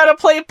teach you how to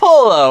play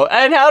polo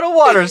and how to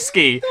water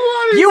ski.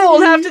 You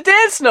won't have to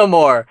dance no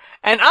more.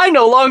 And I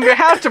no longer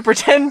have to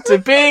pretend to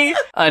be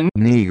a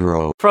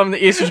Negro from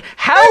the Eastern.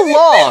 How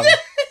long?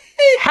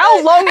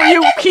 How long are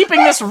you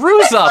keeping this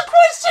ruse up?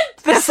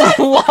 This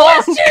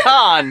long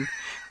con.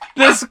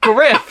 This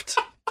grift.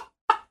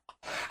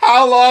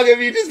 How long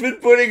have you just been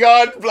putting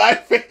on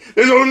blackface?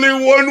 There's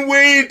only one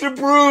way to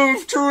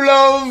prove true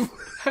love.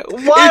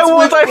 Why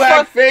would I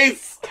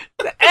blackface?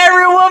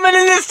 Every woman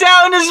in this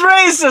town is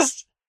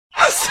racist.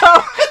 So,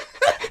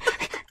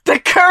 the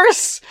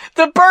curse,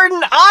 the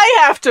burden I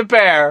have to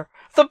bear,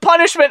 the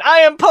punishment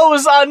I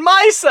impose on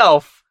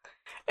myself,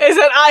 is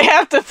that I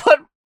have to put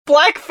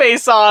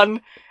blackface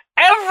on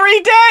every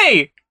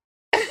day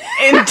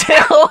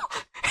until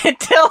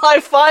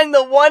I find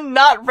the one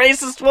not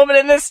racist woman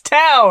in this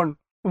town.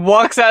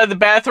 Walks out of the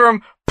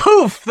bathroom,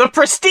 poof, the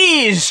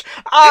prestige!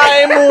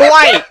 I'm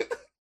white!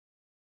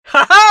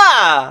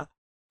 Ha-ha!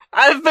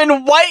 I've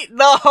been white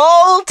the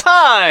whole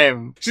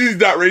time! She's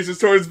not racist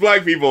towards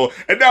black people,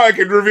 and now I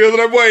can reveal that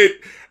I'm white,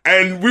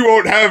 and we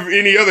won't have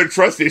any other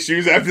trust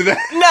issues after that.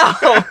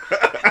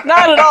 No!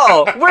 Not at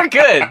all! We're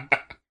good!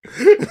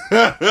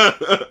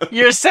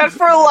 You're set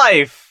for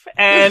life,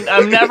 and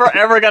I'm never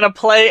ever gonna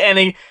play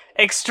any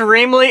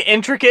extremely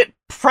intricate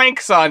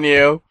pranks on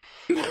you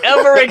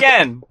ever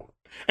again.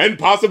 And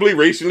possibly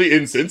racially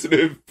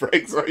insensitive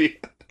pranks on you.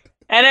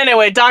 And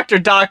anyway,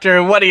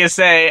 Doctor, what do you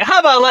say? How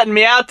about letting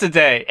me out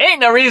today? Ain't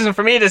no reason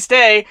for me to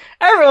stay.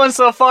 Everyone's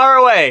so far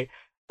away.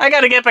 I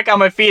gotta get back on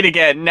my feet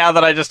again now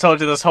that I just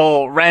told you this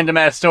whole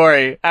random-ass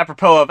story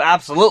apropos of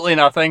absolutely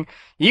nothing.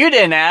 You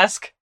didn't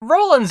ask.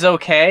 Roland's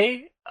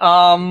okay.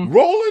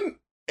 Roland?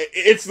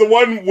 It's the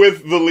one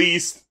with the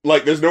least,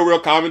 like, there's no real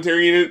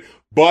commentary in it,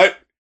 but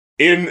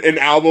in an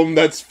album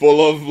that's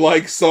full of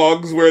like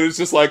songs where it's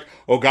just like,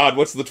 oh God,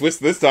 what's the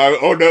twist this time?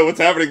 Oh no, what's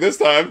happening this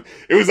time?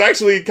 It was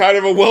actually kind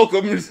of a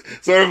welcome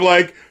sort of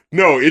like,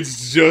 no,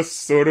 it's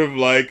just sort of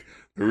like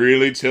a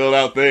really chilled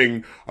out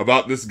thing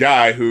about this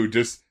guy who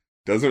just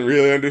doesn't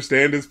really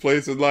understand his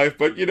place in life,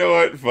 but you know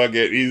what? Fuck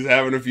it. He's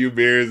having a few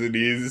beers and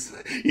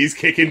he's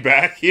kicking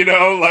back, you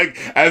know, like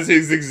as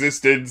his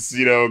existence,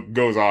 you know,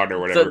 goes on or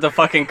whatever. The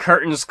fucking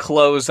curtains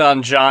close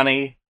on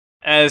Johnny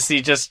as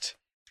he just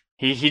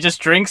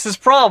drinks his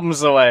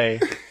problems away.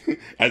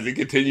 As he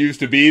continues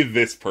to be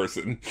this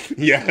person.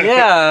 Yeah.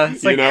 Yeah,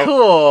 it's like, know?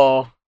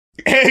 Cool.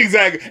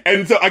 Exactly.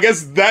 And so I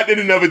guess that in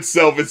and of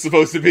itself is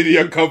supposed to be the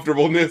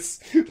uncomfortableness.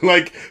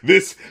 Like,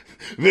 this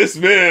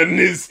man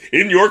is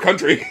in your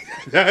country.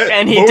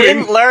 And he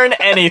didn't learn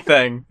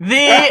anything. The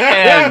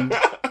end.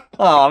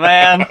 Oh,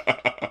 man.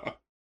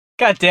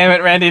 God damn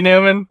it, Randy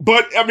Newman.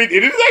 But, I mean,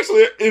 it is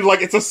actually,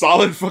 like, it's a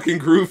solid fucking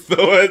groove,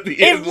 though, at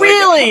the end. It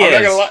really is. I'm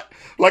not gonna lie.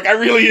 Like, I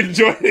really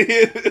enjoyed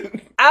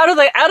it. Out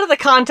of the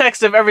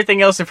context of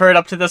everything else we've heard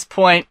up to this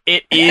point,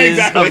 it is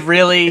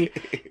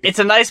it's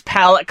a nice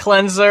palate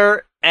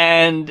cleanser,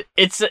 and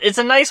it's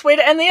a nice way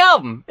to end the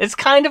album. It's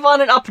kind of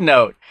on an up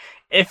note.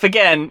 If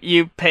again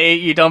you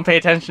don't pay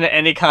attention to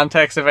any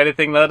context of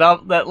anything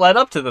that led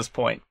up to this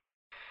point.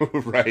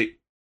 Right.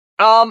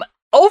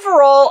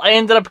 Overall, I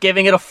ended up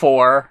giving it a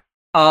 4.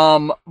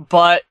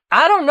 But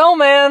I don't know,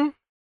 man.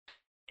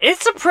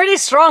 It's a pretty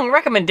strong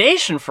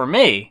recommendation for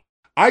me.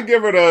 I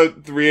give it a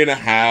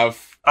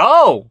 3.5.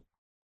 Oh.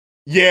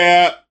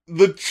 Yeah,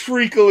 the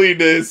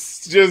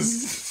treacliness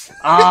just...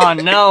 Oh,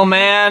 no,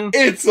 man.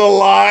 It's a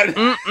lot.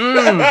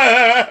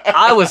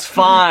 I was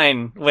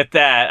fine with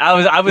that.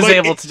 I was like,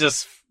 able to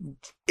just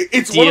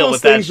it's deal one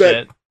of those with that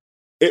shit.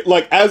 It,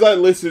 like, as I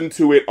listen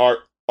to it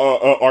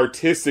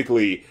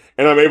artistically,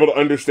 and I'm able to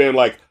understand,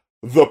 like,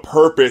 the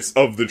purpose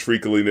of the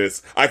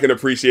treacliness, I can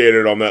appreciate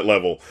it on that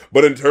level.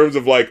 But in terms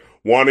of, like,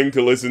 wanting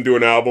to listen to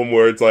an album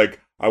where it's like,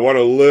 I want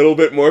a little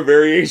bit more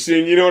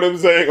variation, you know what I'm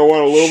saying? I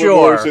want a little bit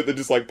more shit that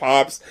just, like,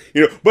 pops,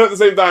 you know? But at the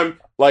same time,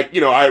 like,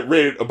 you know, I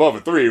rate it above a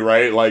 3,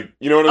 right? Like,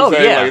 you know what I'm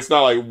saying? Yeah. Like, it's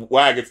not like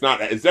whack, it's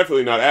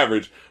definitely not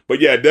average.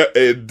 But yeah,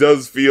 it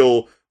does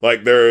feel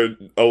like there are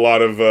a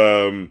lot of,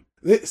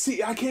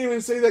 see, I can't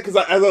even say that, because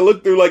as I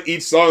look through, like,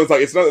 each song, it's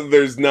like, it's not that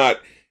there's not,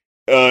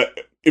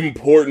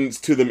 importance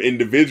to them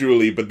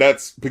individually, but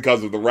that's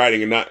because of the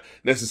writing and not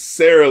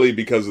necessarily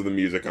because of the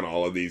music on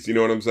all of these. You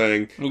know what I'm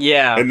saying?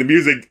 Yeah. And the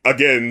music,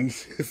 again,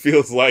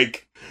 feels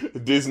like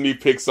Disney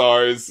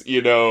Pixar's,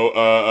 you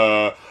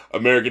know,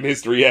 American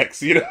History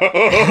X, you know?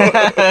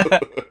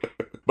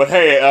 But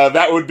hey,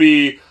 that would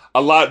be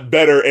a lot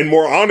better and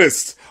more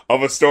honest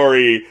of a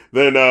story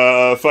than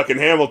fucking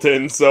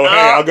Hamilton, so hey,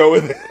 I'll go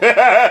with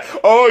it.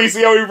 Oh, you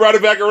see how we brought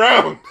it back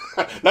around?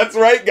 That's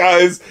right,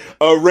 guys.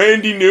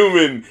 Randy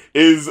Newman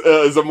is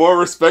a more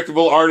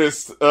respectable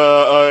artist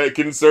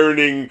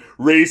concerning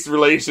race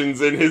relations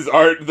in his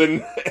art than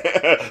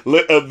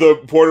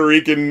the Puerto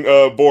Rican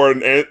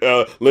born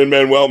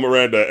Lin-Manuel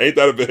Miranda. Ain't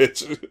that a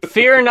bitch?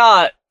 Fear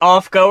not,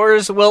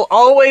 offgoers will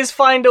always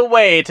find a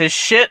way to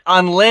shit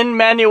on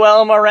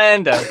Lin-Manuel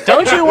Miranda.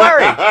 Don't you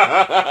worry.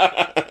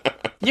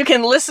 You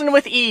can listen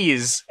with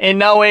ease in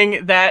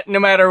knowing that no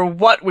matter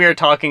what we're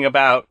talking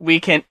about, we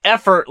can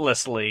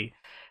effortlessly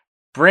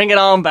bring it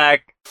on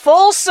back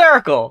full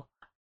circle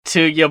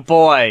to your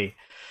boy,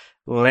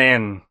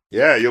 Lin.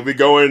 Yeah, you'll be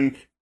going,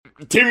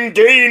 Tim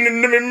Kaine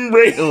in the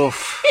membrane.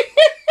 Oof.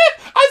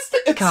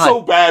 It's God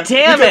so bad.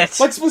 Damn because,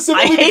 it. Like,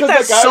 specifically I hate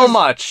that so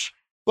much.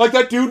 Like,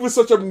 that dude was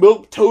such a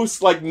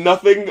milquetoast, like,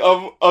 nothing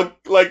of a,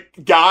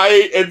 like,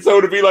 guy, and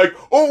so to be like,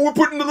 oh, we're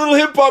putting a little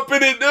hip-hop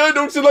in it,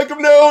 don't you like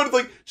him now? And it's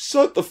like,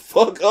 shut the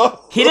fuck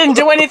up. He didn't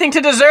do anything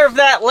to deserve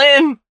that,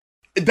 Lin.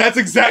 That's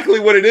exactly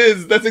what it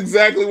is. That's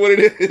exactly what it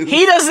is.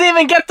 He doesn't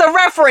even get the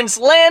reference,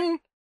 Lin.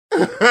 He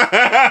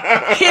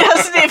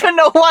doesn't even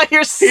know why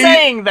you're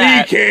saying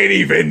that. He can't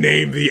even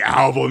name the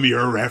album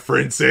you're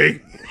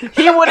referencing.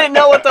 He wouldn't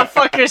know what the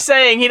fuck you're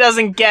saying. He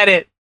doesn't get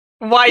it.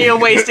 Why are you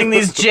wasting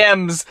these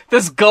gems,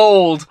 this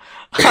gold,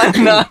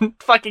 on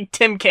fucking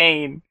Tim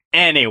Kaine?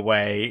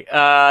 Anyway,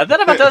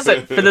 that about does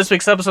it for this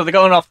week's episode of the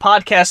Going Off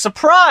Podcast.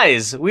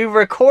 Surprise! We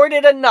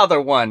recorded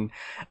another one.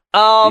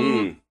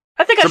 I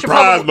think I should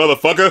Surprise,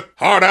 motherfucker!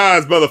 Hard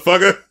eyes,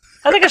 motherfucker!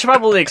 I think I should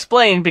probably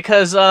explain,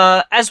 because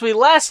as we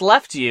last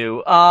left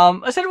you,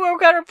 I said we were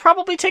going to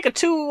probably take a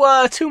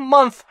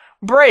 2-month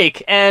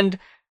break, and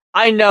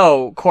I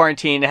know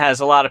quarantine has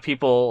a lot of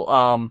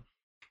people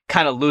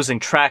kind of losing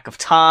track of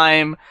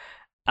time.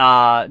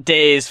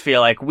 Days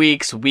feel like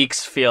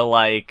weeks feel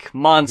like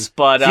months,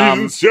 but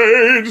seasons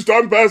change,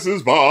 time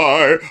passes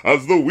by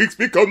as the weeks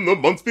become the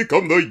months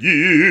become the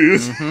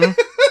years. Mm-hmm.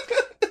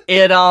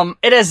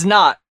 It has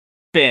not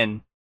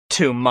been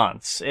 2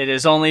 months. It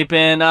has only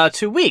been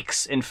 2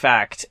 weeks, in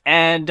fact.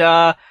 And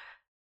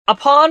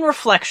upon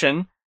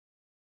reflection,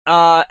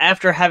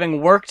 after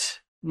having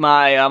worked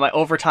my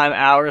overtime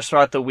hours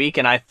throughout the week,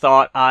 and I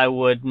thought I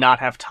would not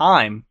have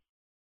time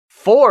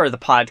for the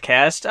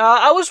podcast,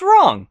 I was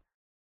wrong.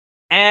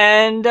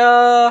 And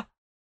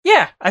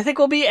yeah, I think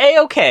we'll be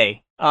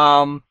A-okay.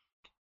 I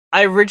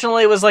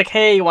originally was like,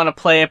 hey, you want to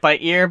play it by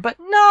ear? But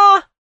nah,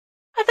 I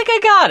think I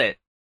got it.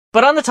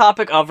 But on the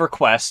topic of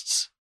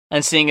requests,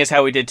 and seeing as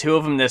how we did 2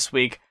 of them this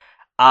week,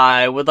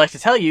 I would like to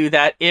tell you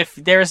that if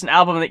there's an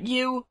album that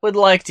you would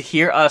like to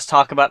hear us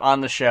talk about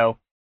on the show,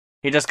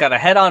 you just gotta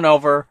head on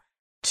over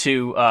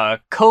to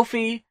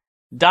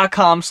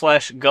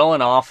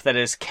Ko-fi.com/goingoff. That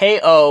is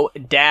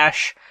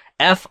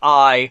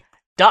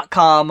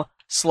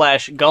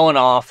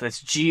ko-fi.com/goingoff.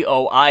 That's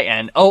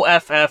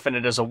GOINOFF, and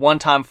it is a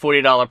one-time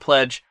 $40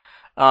 pledge.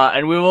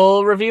 And we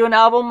will review an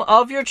album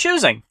of your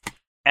choosing.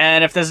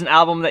 And if there's an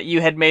album that you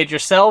had made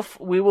yourself,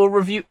 we will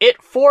review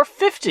it for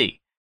 $50.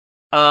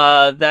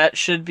 That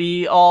should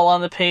be all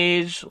on the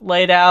page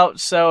laid out.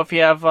 So if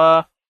you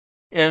have,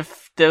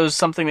 if there was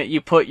something that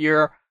you put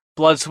your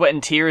blood, sweat,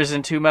 and tears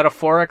into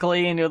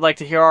metaphorically, and you'd like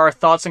to hear our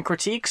thoughts and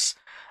critiques,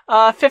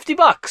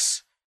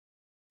 $50.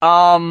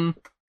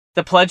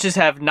 The pledges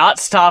have not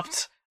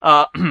stopped.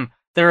 The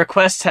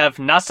requests have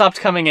not stopped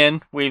coming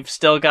in. We've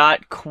still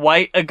got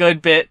quite a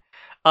good bit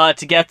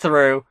to get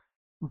through,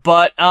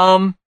 but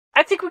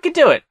I think we could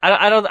do it.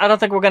 I don't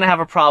think we're gonna have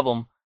a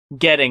problem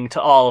getting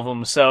to all of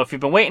them. So if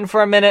you've been waiting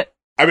for a minute,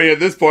 I mean, at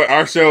this point,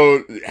 our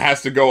show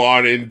has to go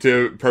on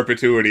into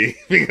perpetuity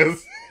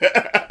because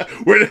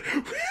we're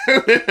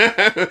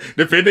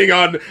depending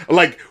on,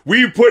 like,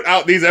 we put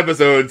out these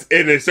episodes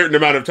in a certain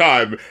amount of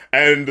time,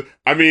 and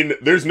I mean,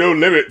 there's no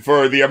limit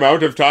for the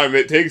amount of time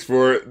it takes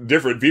for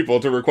different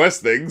people to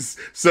request things.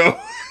 So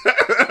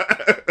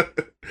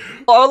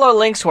all our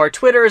links to our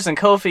Twitters and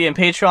Ko-fi and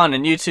Patreon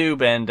and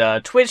YouTube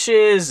and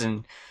Twitches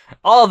and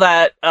all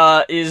that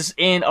is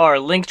in our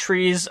link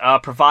trees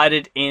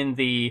provided in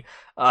the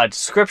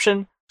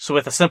description. So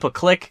with a simple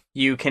click,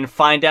 you can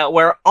find out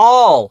where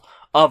all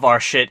of our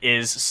shit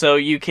is, so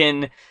you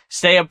can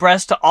stay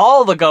abreast to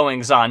all the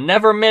goings on.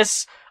 Never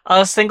miss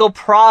a single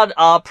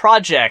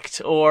project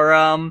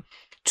or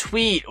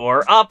tweet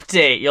or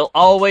update. You'll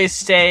always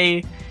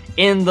stay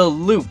in the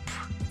loop.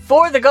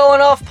 For the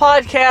Going Off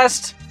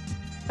podcast,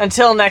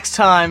 until next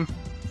time,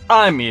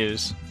 I'm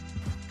Muse.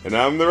 And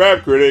I'm the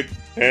Rap Critic,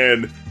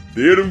 and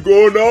there them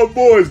Going Off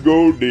boys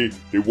go. They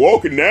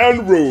walking down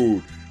the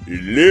road.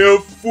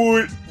 Left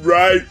foot,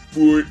 right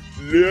foot,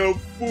 left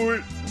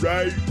foot,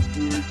 right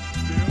foot.